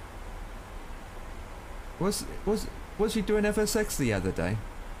 Was you doing FSX the other day?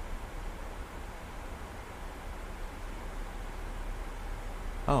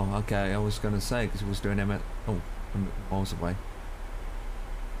 Oh, okay. I was gonna say because he was doing MS. Oh, I'm miles away.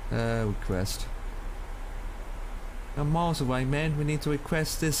 Request. I'm miles away, man. We need to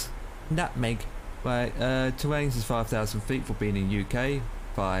request this nutmeg. Right, terrains is 5,000 feet for being in UK.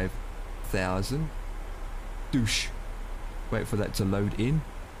 5,000. Douche. Wait for that to load in.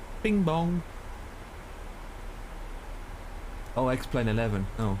 Bing bong. Oh, X-Plane 11.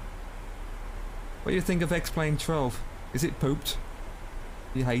 Oh. What do you think of X-Plane 12? Is it pooped?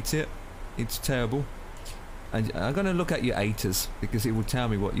 You hate it? It's terrible. And I'm going to look at your ATAs because it will tell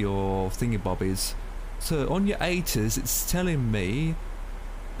me what your thingy-bob is. So on your ATAs, it's telling me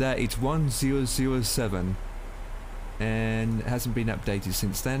that it's 1007. And it hasn't been updated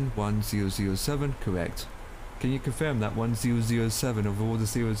since then. 1007, correct. Can you confirm that 1007 of all the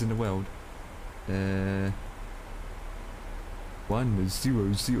zeros in the world? One was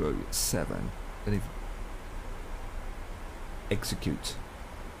 007. Then execute.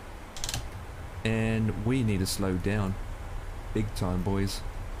 And we need to slow down. Big time, boys.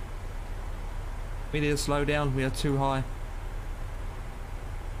 We need to slow down. We are too high.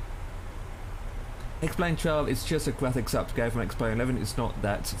 X-Plane 12 is just a graphics upgrade from X-Plane 11. It's not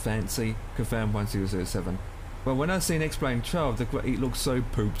that fancy. Confirm 1007. Well, when I seen X-Plane 12, it looks so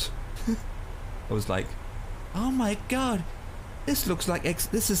pooped. I was like, oh my god, this looks like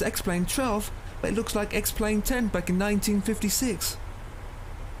this is X-Plane 12, but it looks like X-Plane 10 back in 1956.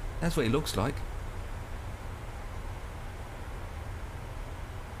 That's what it looks like.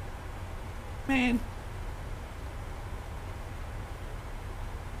 Man.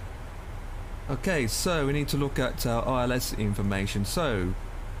 Okay, so we need to look at our ILS information. So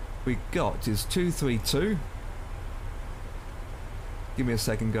we got is 232. Give me a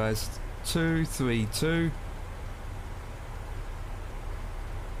second, guys. 232.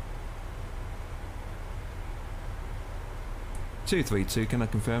 Can I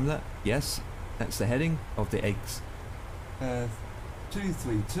confirm that? Yes, that's the heading of the eggs.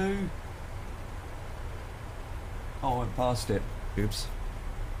 232. Oh, I went past it. Oops.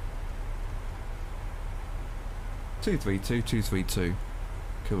 232.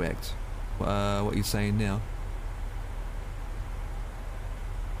 Correct. What are you saying now?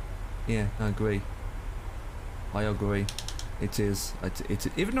 Yeah, I agree. I agree. It is.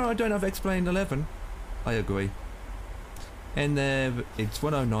 Even though I don't have X-Plane 11, I agree. And it's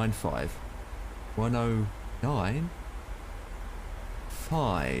 1095.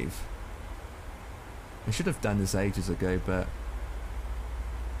 1095. I should have done this ages ago, but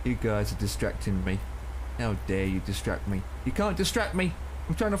you guys are distracting me. How dare you distract me? You can't distract me.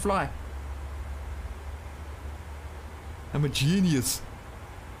 I'm trying to fly. I'm a genius.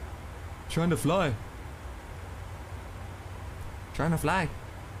 Trying to fly. Trying to fly.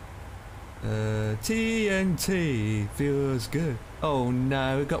 TNT feels good. Oh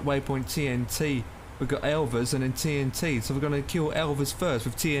no, we got waypoint TNT. We've got Elvis and then TNT. So we're going to kill Elvis first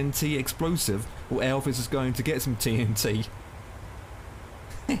with TNT explosive, or Elvis is going to get some TNT.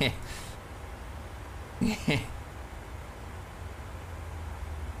 There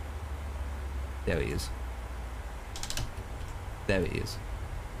he is. There he is.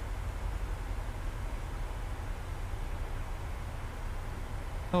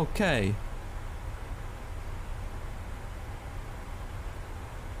 Okay.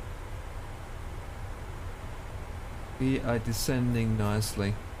 We are descending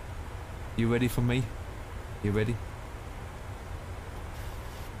nicely. You ready for me? You ready?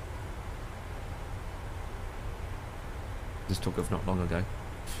 This took off not long ago.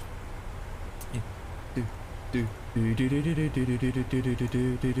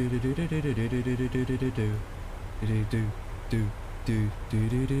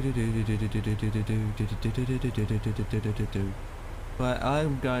 Right,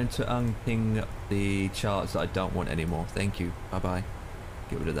 I'm going to unping the charts that I don't want anymore. Thank you. Bye bye.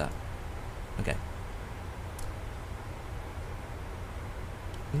 Get rid of that. Okay.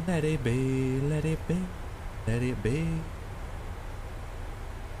 Let it be, let it be, let it be.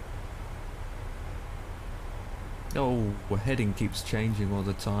 Oh, the heading keeps changing all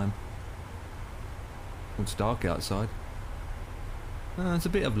the time. It's dark outside. It's a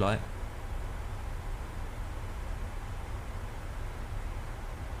bit of light.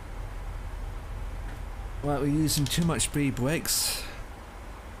 Right, we're using too much speed brakes.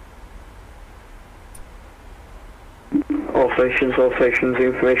 All stations, the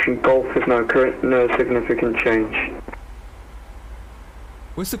information Golf is now current, no significant change.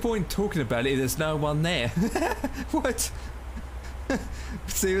 What's the point talking about it if there's no one there? What?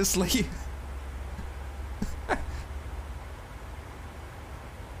 Seriously?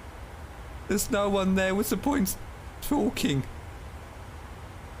 There's no one there, what's the point talking?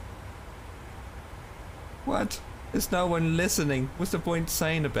 What? There's no one listening, what's the point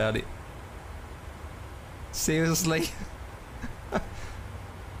saying about it? Seriously?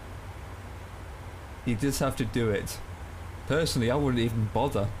 You just have to do it. Personally, I wouldn't even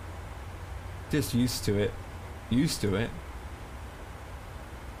bother. Just used to it. Used to it.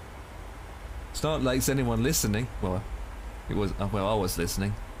 It's not like there's anyone listening. Well, it was. Well, I was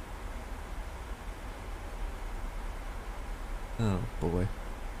listening. Oh boy.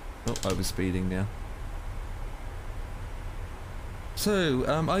 Oh, overspeeding now. So,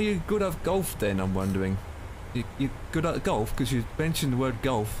 are you good at golf then? I'm wondering. You good at golf? Because you mentioned the word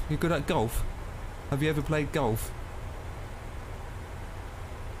golf. You good at golf? Have you ever played golf?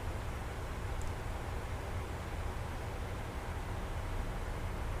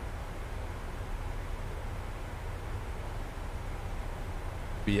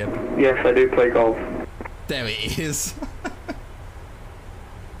 Yep. Yes, I do play golf. There it is.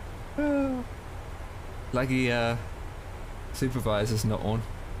 Lucky supervisor's not on.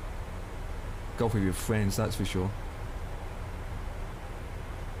 Golf with your friends, that's for sure.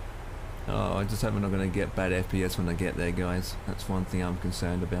 Oh, I just hope I'm not going to get bad FPS when I get there, guys. That's one thing I'm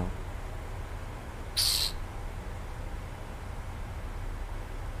concerned about.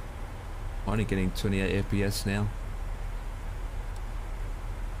 Only getting 28 FPS now.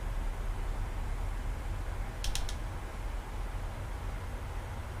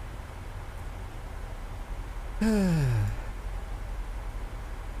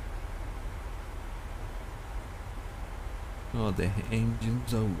 Oh, the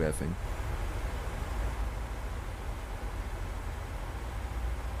engines are revving.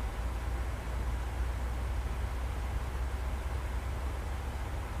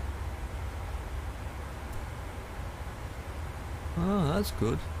 Oh, that's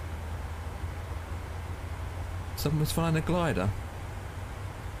good. Someone's flying a glider.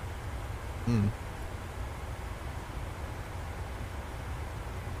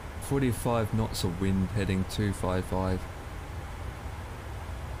 45 knots of wind heading 255.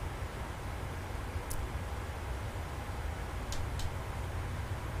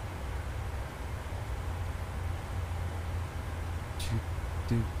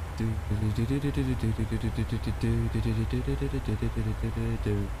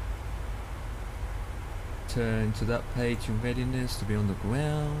 Turn to that page in readiness to be on the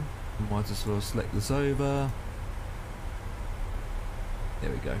ground. Might as well select this over.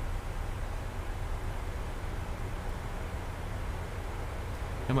 There we go.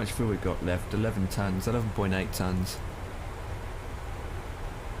 How much fuel we got left? 11 tons, 11.8 tons.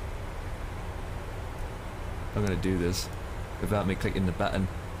 I'm gonna do this without me clicking the button.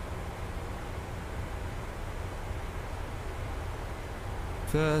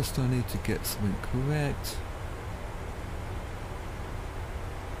 First I need to get something correct.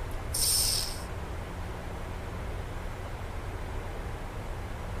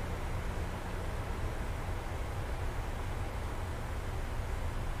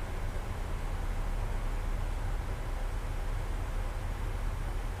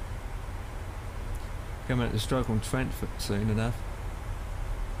 Coming at the stroke on Trent soon enough.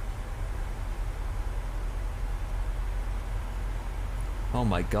 Oh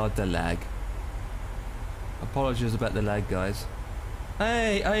my god, the lag. Apologies about the lag, guys.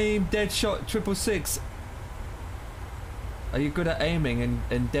 Hey, aim, dead shot, 666. Are you good at aiming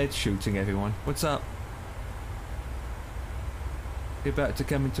and dead shooting, everyone? What's up? We're about to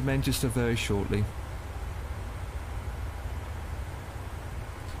come into Manchester very shortly.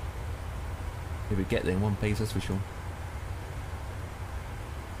 If we get there in one piece, that's for sure.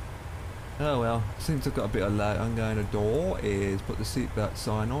 Oh well, since I've got a bit of lag, I'm going to do is put the seatbelt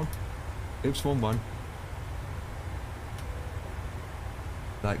sign on. Oops, wrong one.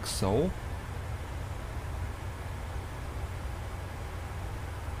 Like so.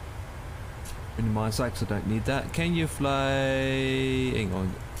 Minimize that 'cause I don't need that. Can you fly? Hang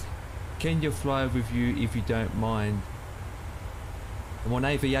on. Can you fly with you if you don't mind? I'm on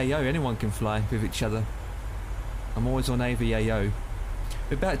IVAO, anyone can fly with each other. I'm always on IVAO.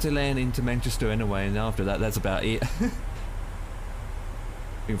 We're about to land into Manchester anyway, and after that, that's about it.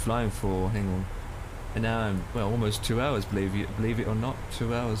 Been flying for, hang on, an hour, well, almost 2 hours, believe it or not,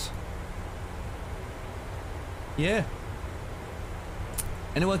 2 hours. Yeah.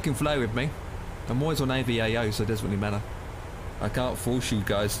 Anyone can fly with me. I'm always on IVAO, so it doesn't really matter. I can't force you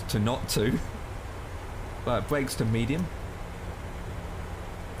guys to not to. Right, brakes to medium.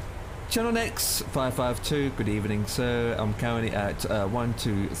 Channel X 552, good evening sir. I'm currently at 1,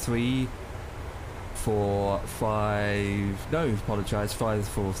 2, 3, 4, 5, no, apologise, 5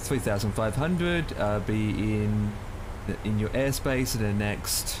 for 3,500. Be in your airspace in the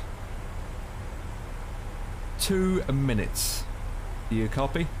next 2 minutes. Do you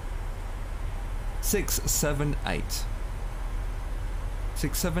copy? 678.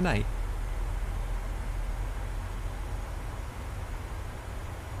 678.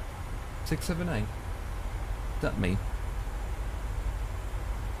 Six, seven, eight. That me?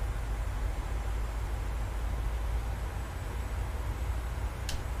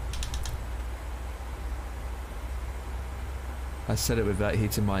 I said it without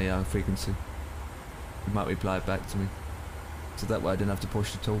hitting my frequency. It might reply back to me, so that way I didn't have to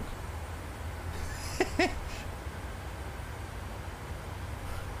push the talk.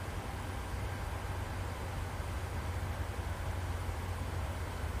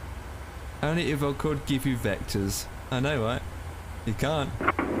 Only if I could give you vectors. I know, right? You can't.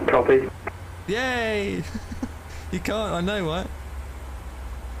 Copy. Yay! You can't, I know, right?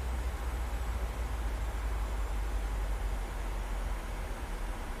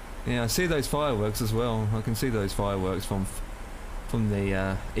 Yeah, I see those fireworks as well. I can see those fireworks from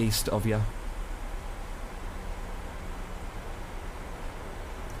the east of you.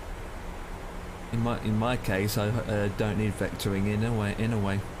 In my case, I don't need vectoring in a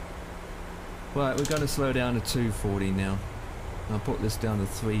way. Right, we're going to slow down to 240 now. I'll put this down to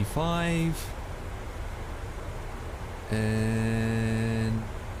 3.5. And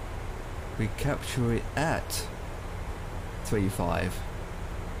we capture it at 3.5.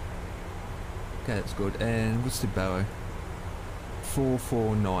 Okay, that's good. And what's the barrow?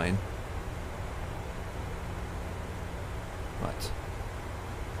 449. Right.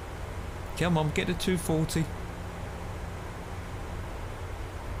 Come on, get to 240.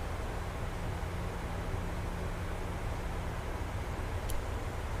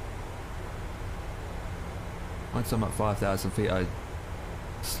 Once I'm at 5,000 feet, I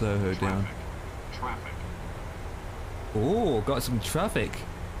slow her down. Traffic. Oh, got some traffic.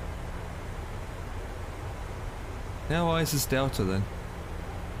 How high is this delta then?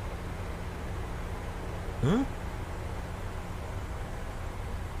 Huh?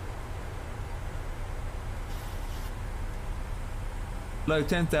 Low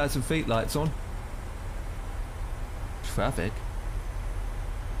 10,000 feet, lights on. Traffic.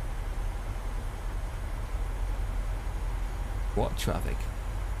 What traffic?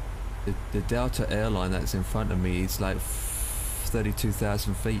 The Delta airline that's in front of me is like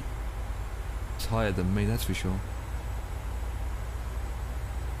 32,000 feet. It's higher than me, that's for sure.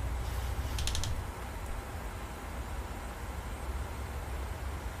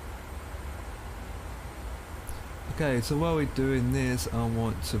 Okay, so while we're doing this, I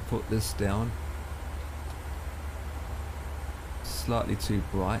want to put this down. Slightly too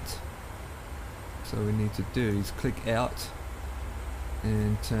bright. So what we need to do is click out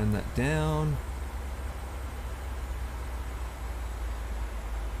and turn that down.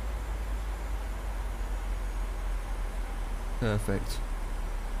 Perfect.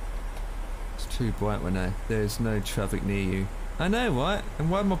 It's too bright when there's no traffic near you. I know, right? And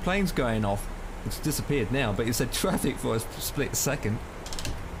why are my planes going off? It's disappeared now, but it said traffic for a split second.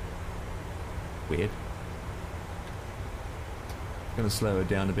 Weird. Gonna slow it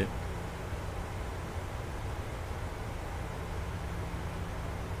down a bit.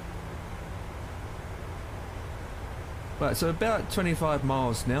 Right, so about 25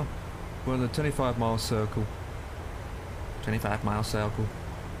 miles now. We're on the 25-mile circle. 25-mile circle.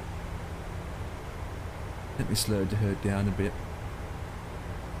 Let me slow her down a bit.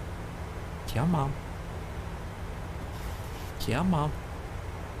 Come on. Come on.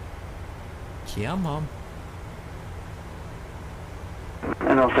 Come on.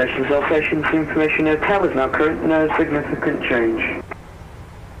 And all stations, information hotel is now current, no significant change.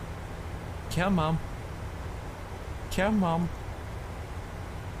 Come on. Come on.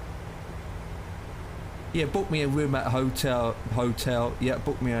 Yeah, book me a room at hotel. Yeah,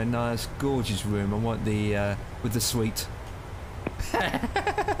 book me a nice, gorgeous room. I want the with the suite.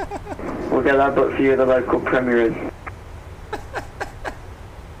 We'll get that booked for you at the local Premier Inn.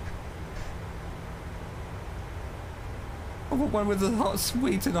 I want one with a hot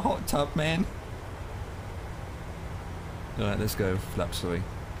suite and a hot tub, man. Alright, let's go flaps 3.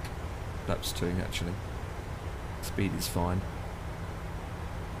 Flaps 2, actually. Speed is fine.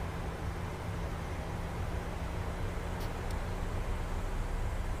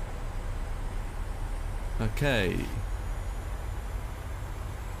 Okay.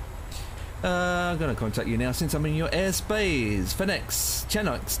 I'm going to contact you now since I'm in your airspace. Phoenix,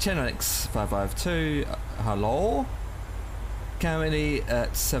 Chenox 552, hello? Currently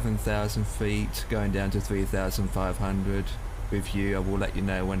at 7,000 feet, going down to 3,500 with you. I will let you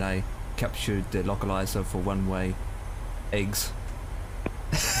know when I captured the localizer for one-way eggs.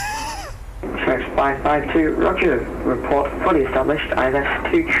 6552, roger. Report fully established,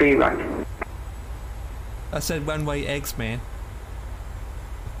 ILS 2 tree right. I said one-way eggs, man.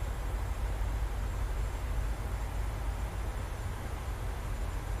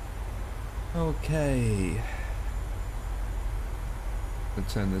 Okay. I'll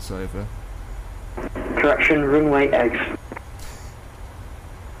turn this over. Correction, runway X.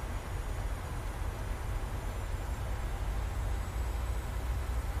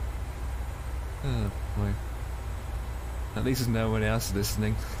 Oh boy. At least there's no one else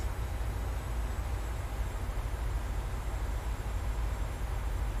listening.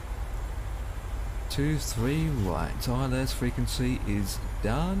 Two, three, right. ILS frequency is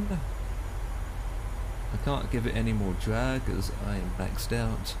done. I can't give it any more drag as I am maxed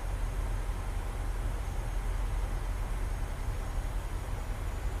out.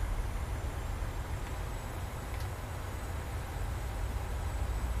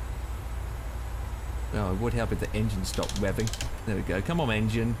 Oh, it would help if the engine stopped revving. There we go. Come on,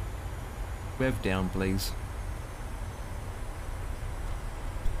 engine. Rev down, please.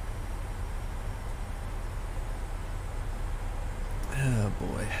 Oh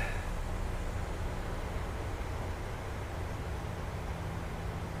boy.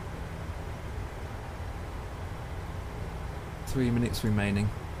 Three minutes remaining.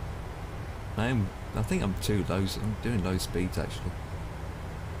 I think I'm too low. I'm doing low speeds actually.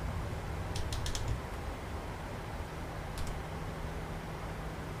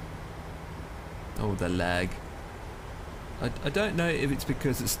 Oh, the lag. I don't know if it's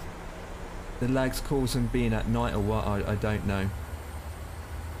because it's the lag's causing being at night or what. I don't know.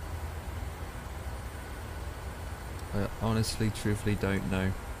 I honestly, truthfully don't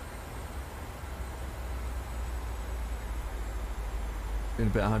know. Been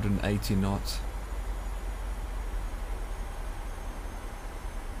about 180 knots.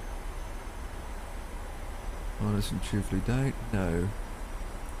 Honestly, truthfully don't know.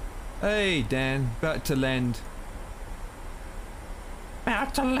 Hey Dan, about to land.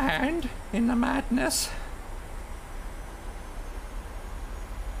 About to land in the madness.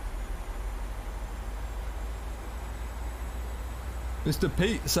 Mr.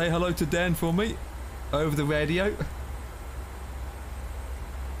 Pete, say hello to Dan for me over the radio.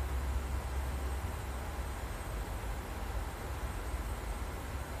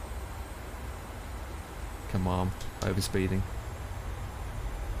 Come on, overspeeding.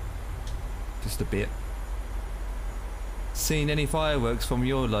 Just a bit. Seen any fireworks from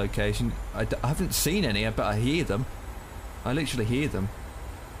your location? I haven't seen any, but I hear them. I literally hear them.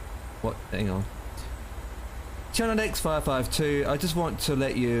 What? Hang on. Channel X552, I just want to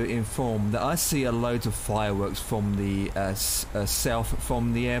let you inform that I see a loads of fireworks from the south,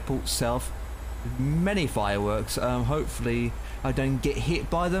 from the airport south. Many fireworks. Hopefully I don't get hit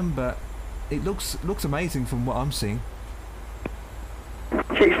by them, but it looks amazing from what I'm seeing.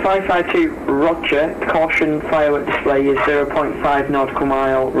 6552, Roger. Caution, firework display is 0.5 nautical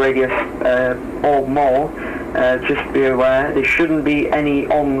mile radius or more. Just be aware, there shouldn't be any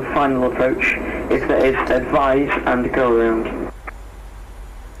on final approach. If there is, advise and go around.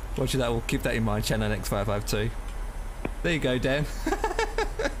 Roger that, we'll keep that in mind, Channel X552. There you go, Dan.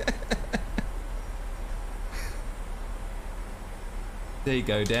 There you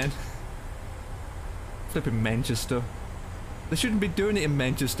go, Dan. Flipping Manchester. They shouldn't be doing it in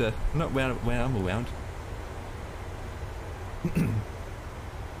Manchester, not where I'm around.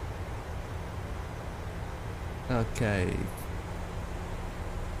 Okay.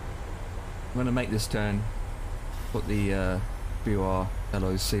 I'm gonna make this turn. Put the BR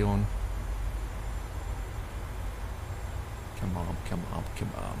LOC on. Come on, come on,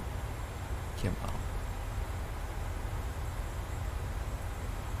 come on. Come on.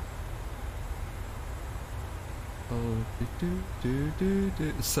 Oh,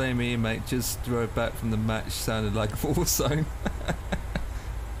 same here, mate. Just drove back from the match. Sounded like a war zone.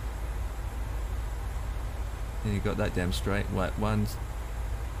 Yeah, you got that damn straight. Right,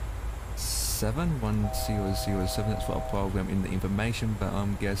 1007. That's what I programmed in the information, but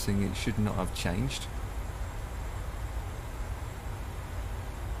I'm guessing it should not have changed.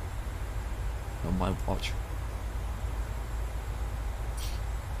 On my watch.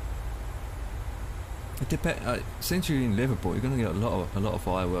 It depends. Since you're in Liverpool, you're gonna get a lot of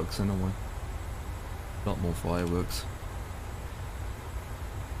fireworks anyway. A lot more fireworks.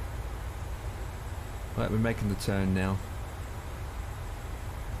 Right, we're making the turn now.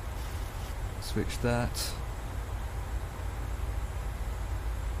 Switch that.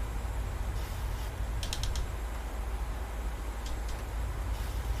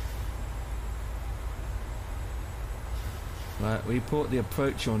 Right, we put the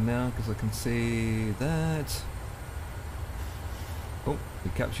approach on now because I can see that. Oh, we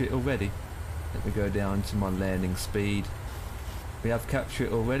captured it already. Let me go down to my landing speed. We have captured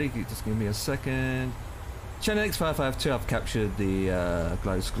it already. Just give me a second. Channel X552, I've captured the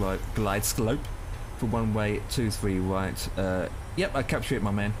glide slope for one way 23 right. Yep, I captured it,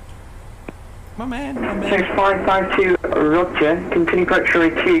 my man. My man. 6552, Roger. Continue approach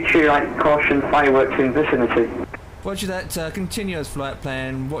runway 23 right. Caution, fireworks in vicinity. Roger that. Continuous flight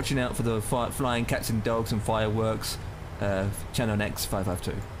plan. Watching out for the flying cats and dogs and fireworks. Channel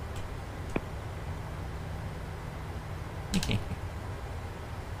X552.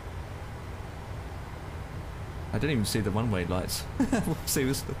 I didn't even see the one-way lights.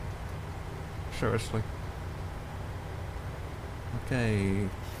 Seriously. Seriously. Okay.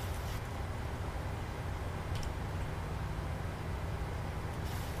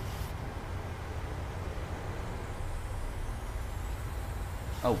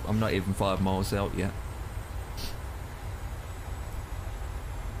 Oh, I'm not even 5 miles out yet.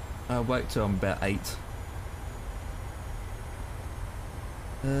 I'll wait till I'm about 8.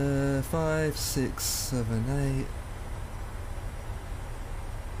 5, 6, 7, 8.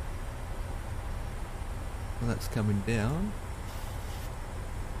 Well, that's coming down.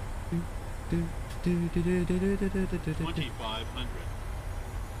 2500.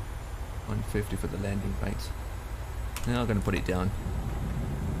 150 for the landing rate. Now I'm going to put it down.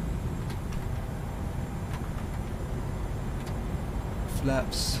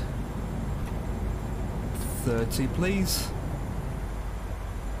 Flaps 30, please.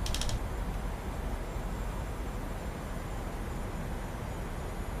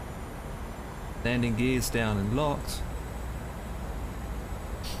 Landing gears down and locked.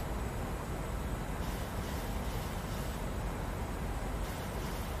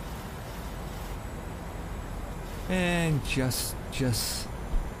 And just, yeah,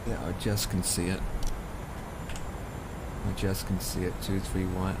 I just can see it. I just can see it,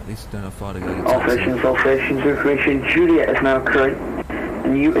 2-3 white. At least I don't know how far to go to taxi. All stations, information. Juliet is now current.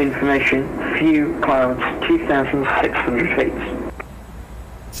 New information. Few clouds, 2,600 feet.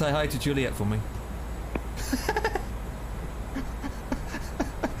 Say hi to Juliet for me.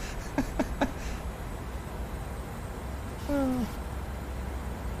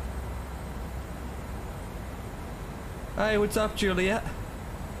 Hey, what's up, Juliet?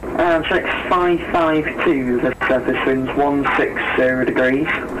 6552, the surface winds 160 degrees,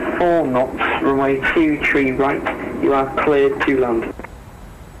 4 knots, runway 23 right, you are cleared to land.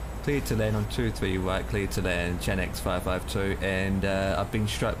 Cleared to land on 23 right, cleared to land, Chen X552, and I've been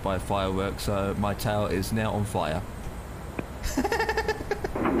struck by fireworks, so my tail is now on fire.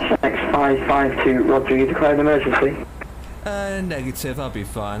 X552, Roger, you declared an emergency? Negative, I'll be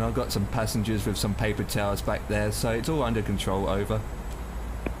fine. I've got some passengers with some paper towels back there, so it's all under control, over.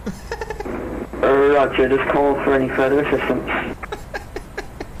 Roger, just call for any further assistance.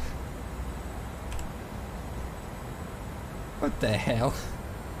 What the hell?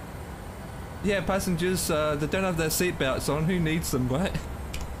 Yeah, passengers, they don't have their seatbelts on. Who needs them, right?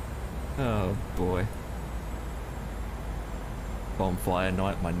 Oh boy. Bonfire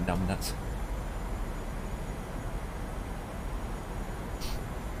night, my numbnuts.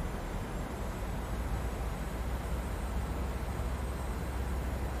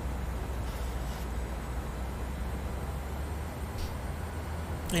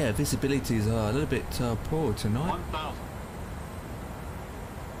 Yeah, visibilities are a little bit poor tonight.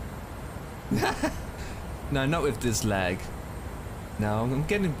 1000. No, not with this lag. No, I'm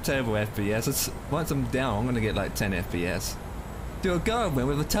getting terrible FPS. Once I'm down, I'm gonna get like 10 FPS. You're going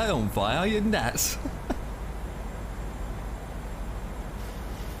with a tail on fire, are you nuts?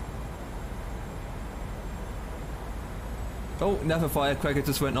 Oh, another firecracker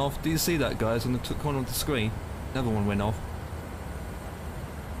just went off. Do you see that, guys, on the corner of the screen? Another one went off.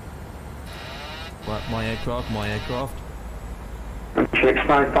 Right, my aircraft.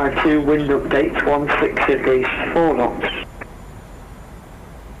 X552, wind update 160 degrees, 4 knots.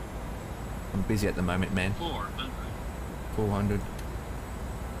 I'm busy at the moment, man. 400. 400.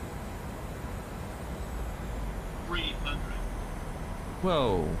 300.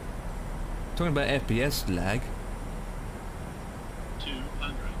 Whoa. Talking about FPS lag.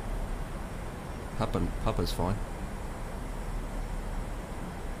 200. Papa's fine.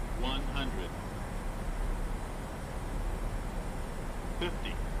 100.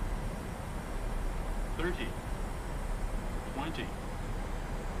 50. 30. 20.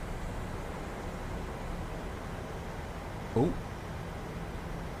 Oh.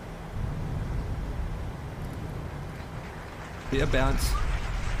 Bit of bounce.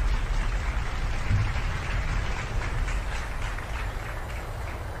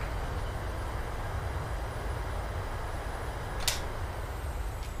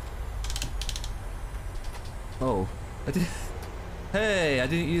 Oh, I did. Hey, I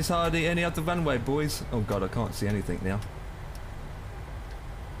didn't use hardly any other runway, boys. Oh god, I can't see anything now.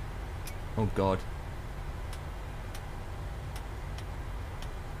 Oh god.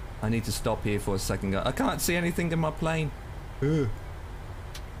 I need to stop here for a second. I can't see anything in my plane. Ugh.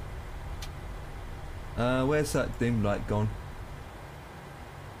 Where's that dim light gone?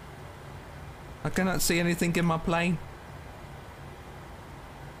 I cannot see anything in my plane.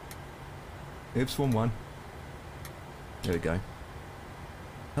 Oops, one. There we go.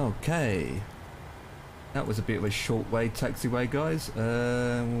 Okay. That was a bit of a short way taxiway, guys.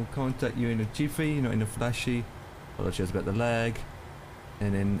 We'll contact you in a jiffy, not in a flashy. Apologize about the lag.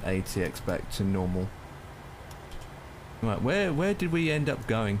 And then ATX back to normal. Right, where did we end up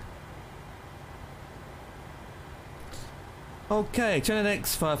going? Okay, Channel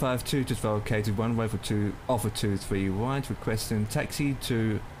X 552 just located runway for offer 23 right, requesting taxi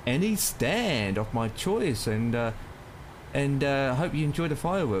to any stand of my choice, and I hope you enjoyed the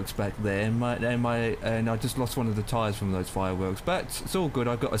fireworks back there. And I just lost one of the tires from those fireworks, but it's all good.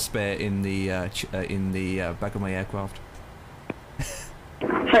 I've got a spare in the back of my aircraft.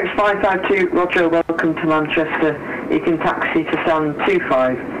 Check 552, Roger, welcome to Manchester. You can taxi to stand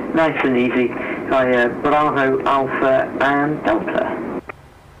 25, nice and easy, by Bravo, Alpha and Delta.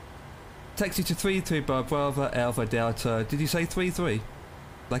 Taxi to 33 by Bravo, Alpha, Delta. Did you say 33?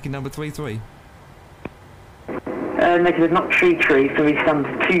 Like in number 33? Negative, not 33, so we stand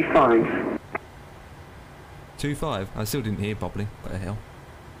 25. 25? I still didn't hear properly. What the hell?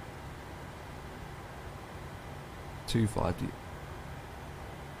 25.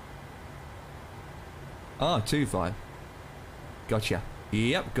 Ah, 25. Gotcha.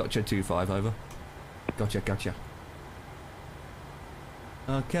 Yep, gotcha. 25 over. Gotcha.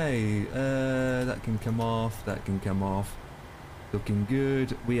 Okay, that can come off. That can come off. Looking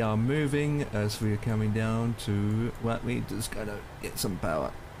good. We are moving as we are coming down to. Well, we just gotta get some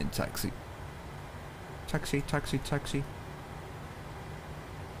power in taxi. Taxi.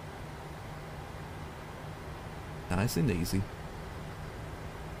 Nice and easy.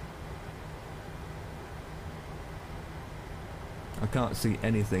 I can't see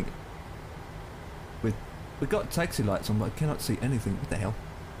anything. We've got taxi lights on, but I cannot see anything. What the hell?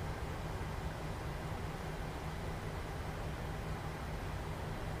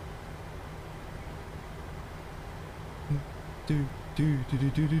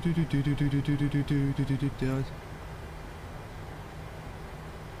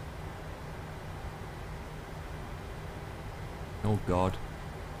 Oh god.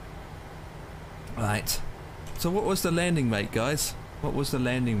 Right. So what was the landing weight, guys? What was the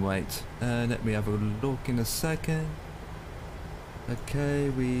landing weight? Let me have a look in a second. Okay,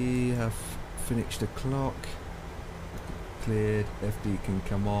 we have finished the clock. Cleared. FD can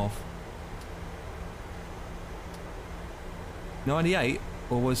come off. 98,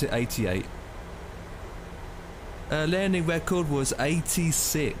 or was it 88? Landing record was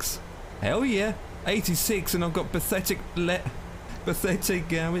 86. Hell yeah, 86, and I've got pathetic, what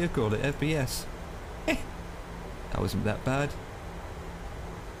do you call it, FPS. That wasn't that bad.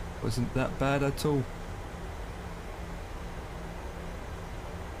 Wasn't that bad at all.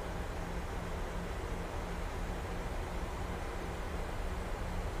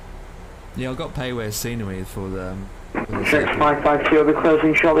 Yeah, I've got payware scenery for the. 6552 will be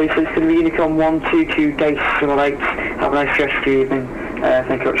closing shortly, so it's going to be Unicorn 122 days 8. Have a nice rest of the evening.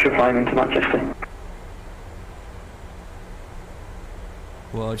 Thank you much for flying into Manchester.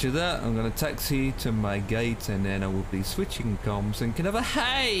 Roger that. I'm going to taxi to my gate, and then I will be switching comms and can have a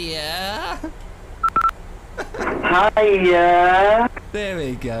hiya. Hiya. There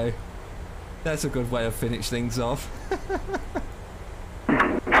we go. That's a good way to finish things off. See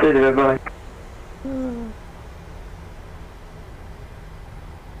you later, bye.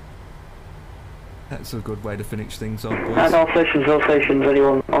 That's a good way to finish things off, boys. And all stations,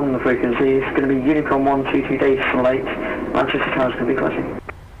 anyone on the frequency, it's going to be Unicorn 122 days 8. Manchester Tower's going to be closing.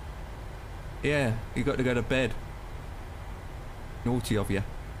 Yeah, you got to go to bed. Naughty of you.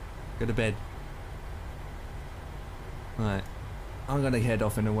 Go to bed. Right. I'm going to head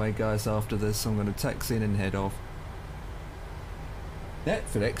off in a way, guys, after this. I'm going to taxi in and head off.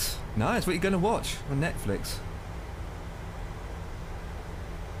 Netflix? Nice, what are you going to watch on Netflix?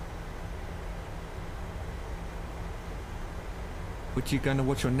 What you going to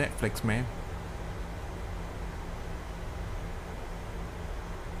watch on Netflix, man?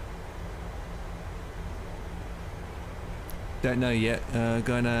 Don't know yet.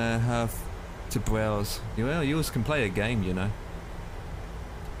 Gonna have to browse. Well, yours can play a game, you know.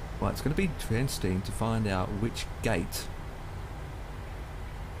 Well, it's gonna be interesting to find out which gate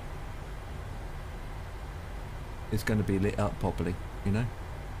it's going to be lit up properly, you know.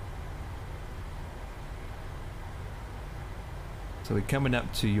 So we're coming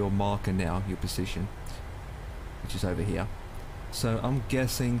up to your marker now, your position, which is over here. So I'm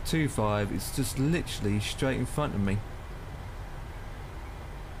guessing 25 is just literally straight in front of me.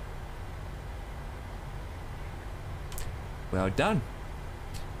 Well done.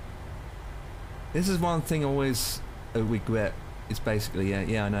 This is one thing I always regret. It's basically,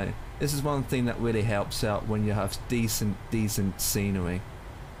 yeah, I know. This is one thing that really helps out when you have decent scenery.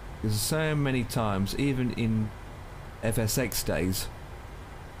 Because so many times, even in FSX days,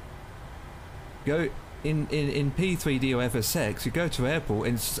 go in P3D or FSX, you go to airport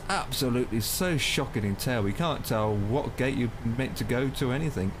and it's absolutely so shocking in tail. You can't tell what gate you're meant to go to or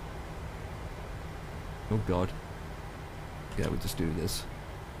anything. Oh god. Yeah, we'll just do this.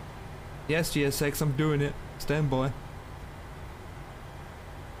 Yes, GSX, I'm doing it. Stand by.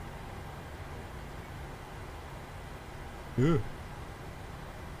 Yeah.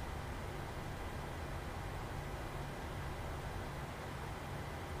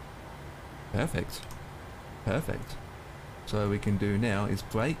 Perfect. Perfect. So what we can do now is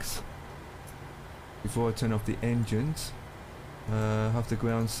brakes. Before I turn off the engines, have the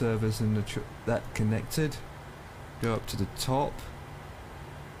ground servers and that connected. Go up to the top.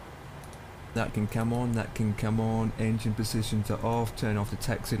 That can come on, that can come on. Engine positions are off. Turn off the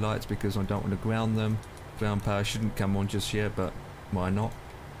taxi lights because I don't want to ground them. Ground power shouldn't come on just yet, but why not?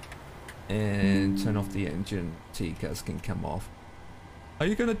 And turn off the engine. TCAS can come off. Are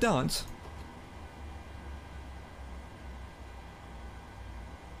you gonna dance?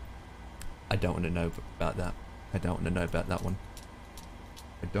 I don't want to know about that. I don't want to know about that one.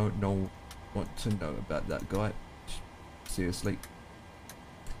 I don't know what to know about that guy. Seriously.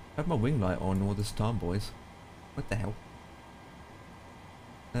 I have my wing light on all this time, boys. What the hell?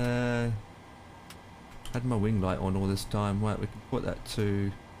 Had my wing light on all this time. Right, we can put that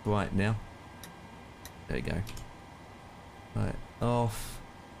to bright now. There you go. Right, off.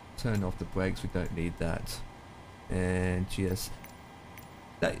 Turn off the brakes. We don't need that. And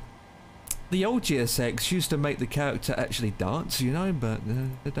the old GSX used to make the character actually dance, you know, but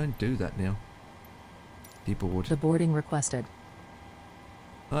they don't do that now. People would. The boarding requested.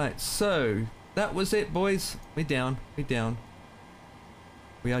 Right, so that was it, boys. We're down. We're down.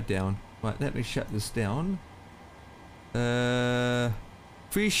 We are down. Right, let me shut this down.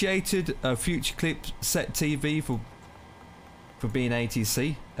 Appreciated Future Clip Set TV for being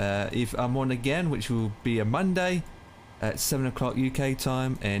ATC. If I'm on again, which will be a Monday at 7 o'clock UK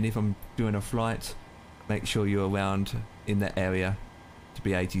time, and if I'm doing a flight, make sure you're around in that area to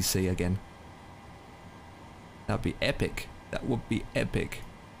be ATC again. That'd be epic. That would be epic.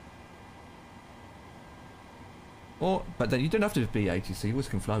 Or, but then you don't have to be ATC, you always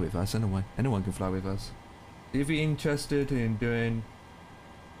can fly with us anyway. Anyone can fly with us. If you're interested in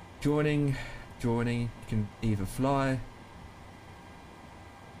joining, you can either fly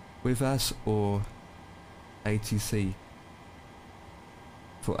with us or ATC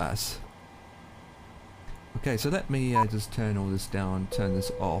for us. Okay, so let me just turn all this down, turn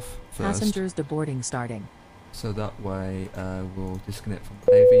this off first. Passengers deboarding starting. So that way we'll disconnect from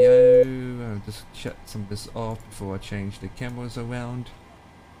IVAO. I'll just shut some of this off before I change the cameras around.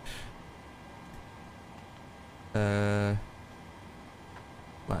 Right.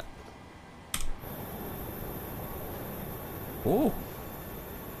 Oh!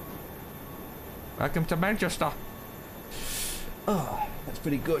 Welcome to Manchester! Oh, that's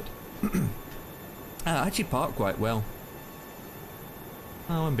pretty good. I actually parked quite well.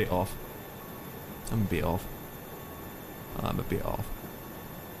 Oh, I'm a bit off. I'm a bit off.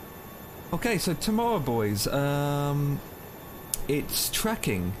 Okay, so tomorrow, boys, it's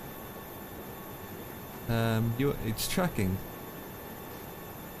tracking. It's tracking.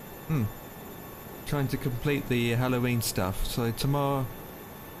 Trying to complete the Halloween stuff. So tomorrow,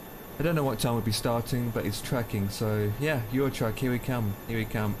 I don't know what time we'll be starting, but it's tracking. So yeah, your truck, here we come, here we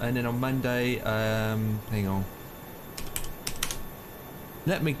come. And then on Monday, hang on.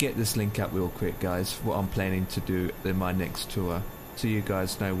 Let me get this link up real quick, guys, what I'm planning to do in my next tour, so you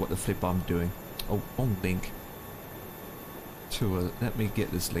guys know what the flip I'm doing. Oh, wrong link. Tour. Let me get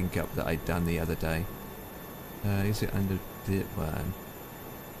this link up that I done the other day. Is it under the one?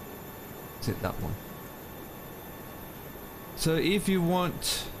 Is it that one? So if you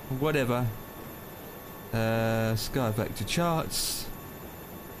want whatever, Sky Vector charts.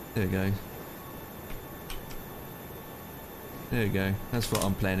 There we go. There we go. That's what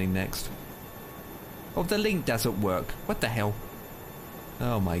I'm planning next. Oh, the link doesn't work. What the hell?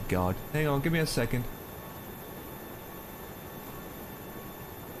 Oh my god. Hang on, give me a second.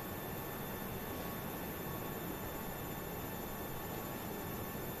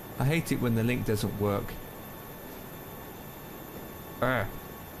 I hate it when the link doesn't work. I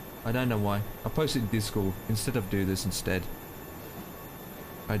don't know why. I posted in Discord instead of do this instead.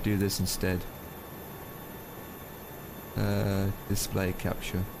 I do this instead. Display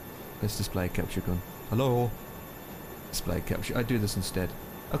capture. Let's display capture gone. Hello? Display capture. I do this instead.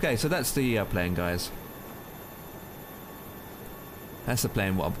 Okay, so that's the plane, guys. That's the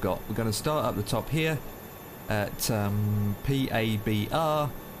plane what I've got. We're going to start up the top here at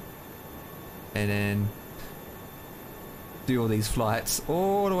PABR and then do all these flights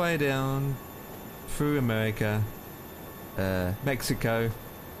all the way down through America, Mexico,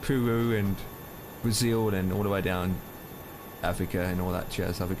 Peru and Brazil, and all the way down Africa and all that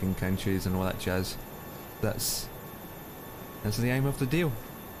jazz, African countries and all that jazz. That's the aim of the deal.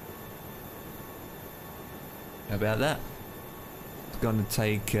 How about that? It's going to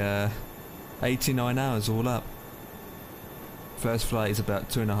take 89 hours all up. First flight is about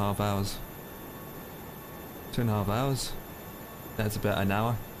 2.5 hours. 2.5 hours. That's about an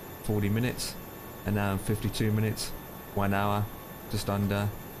hour, 40 minutes, an hour and 52 minutes, 1 hour, just under.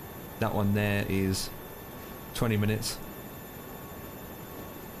 That one there is 20 minutes.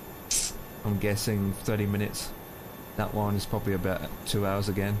 I'm guessing 30 minutes. That one is probably about 2 hours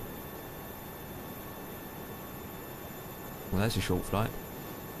again. Well, that's a short flight.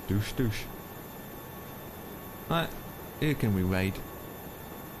 Douche, douche. Right, here can we raid?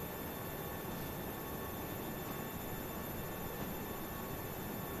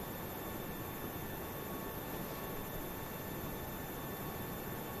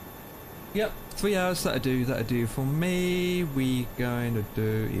 Yep, 3 hours, that'll do for me. We going to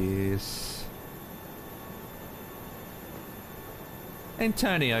do is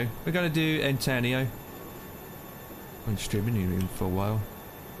Antonio. We're going to do Antonio. I've been streaming you for a while.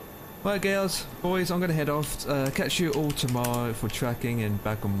 Right, girls, boys, I'm going to head off. Catch you all tomorrow for tracking and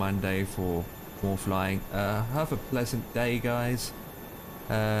back on Monday for more flying. Have a pleasant day, guys.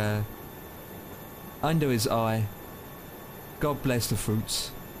 Under his eye. God bless the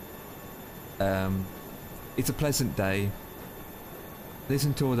fruits. It's a pleasant day.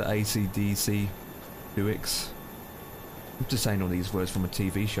 Listen to all the AC/DC lyrics. I'm just saying all these words from a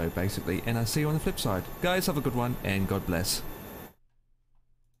TV show, basically, and I'll see you on the flip side. Guys, have a good one, and God bless.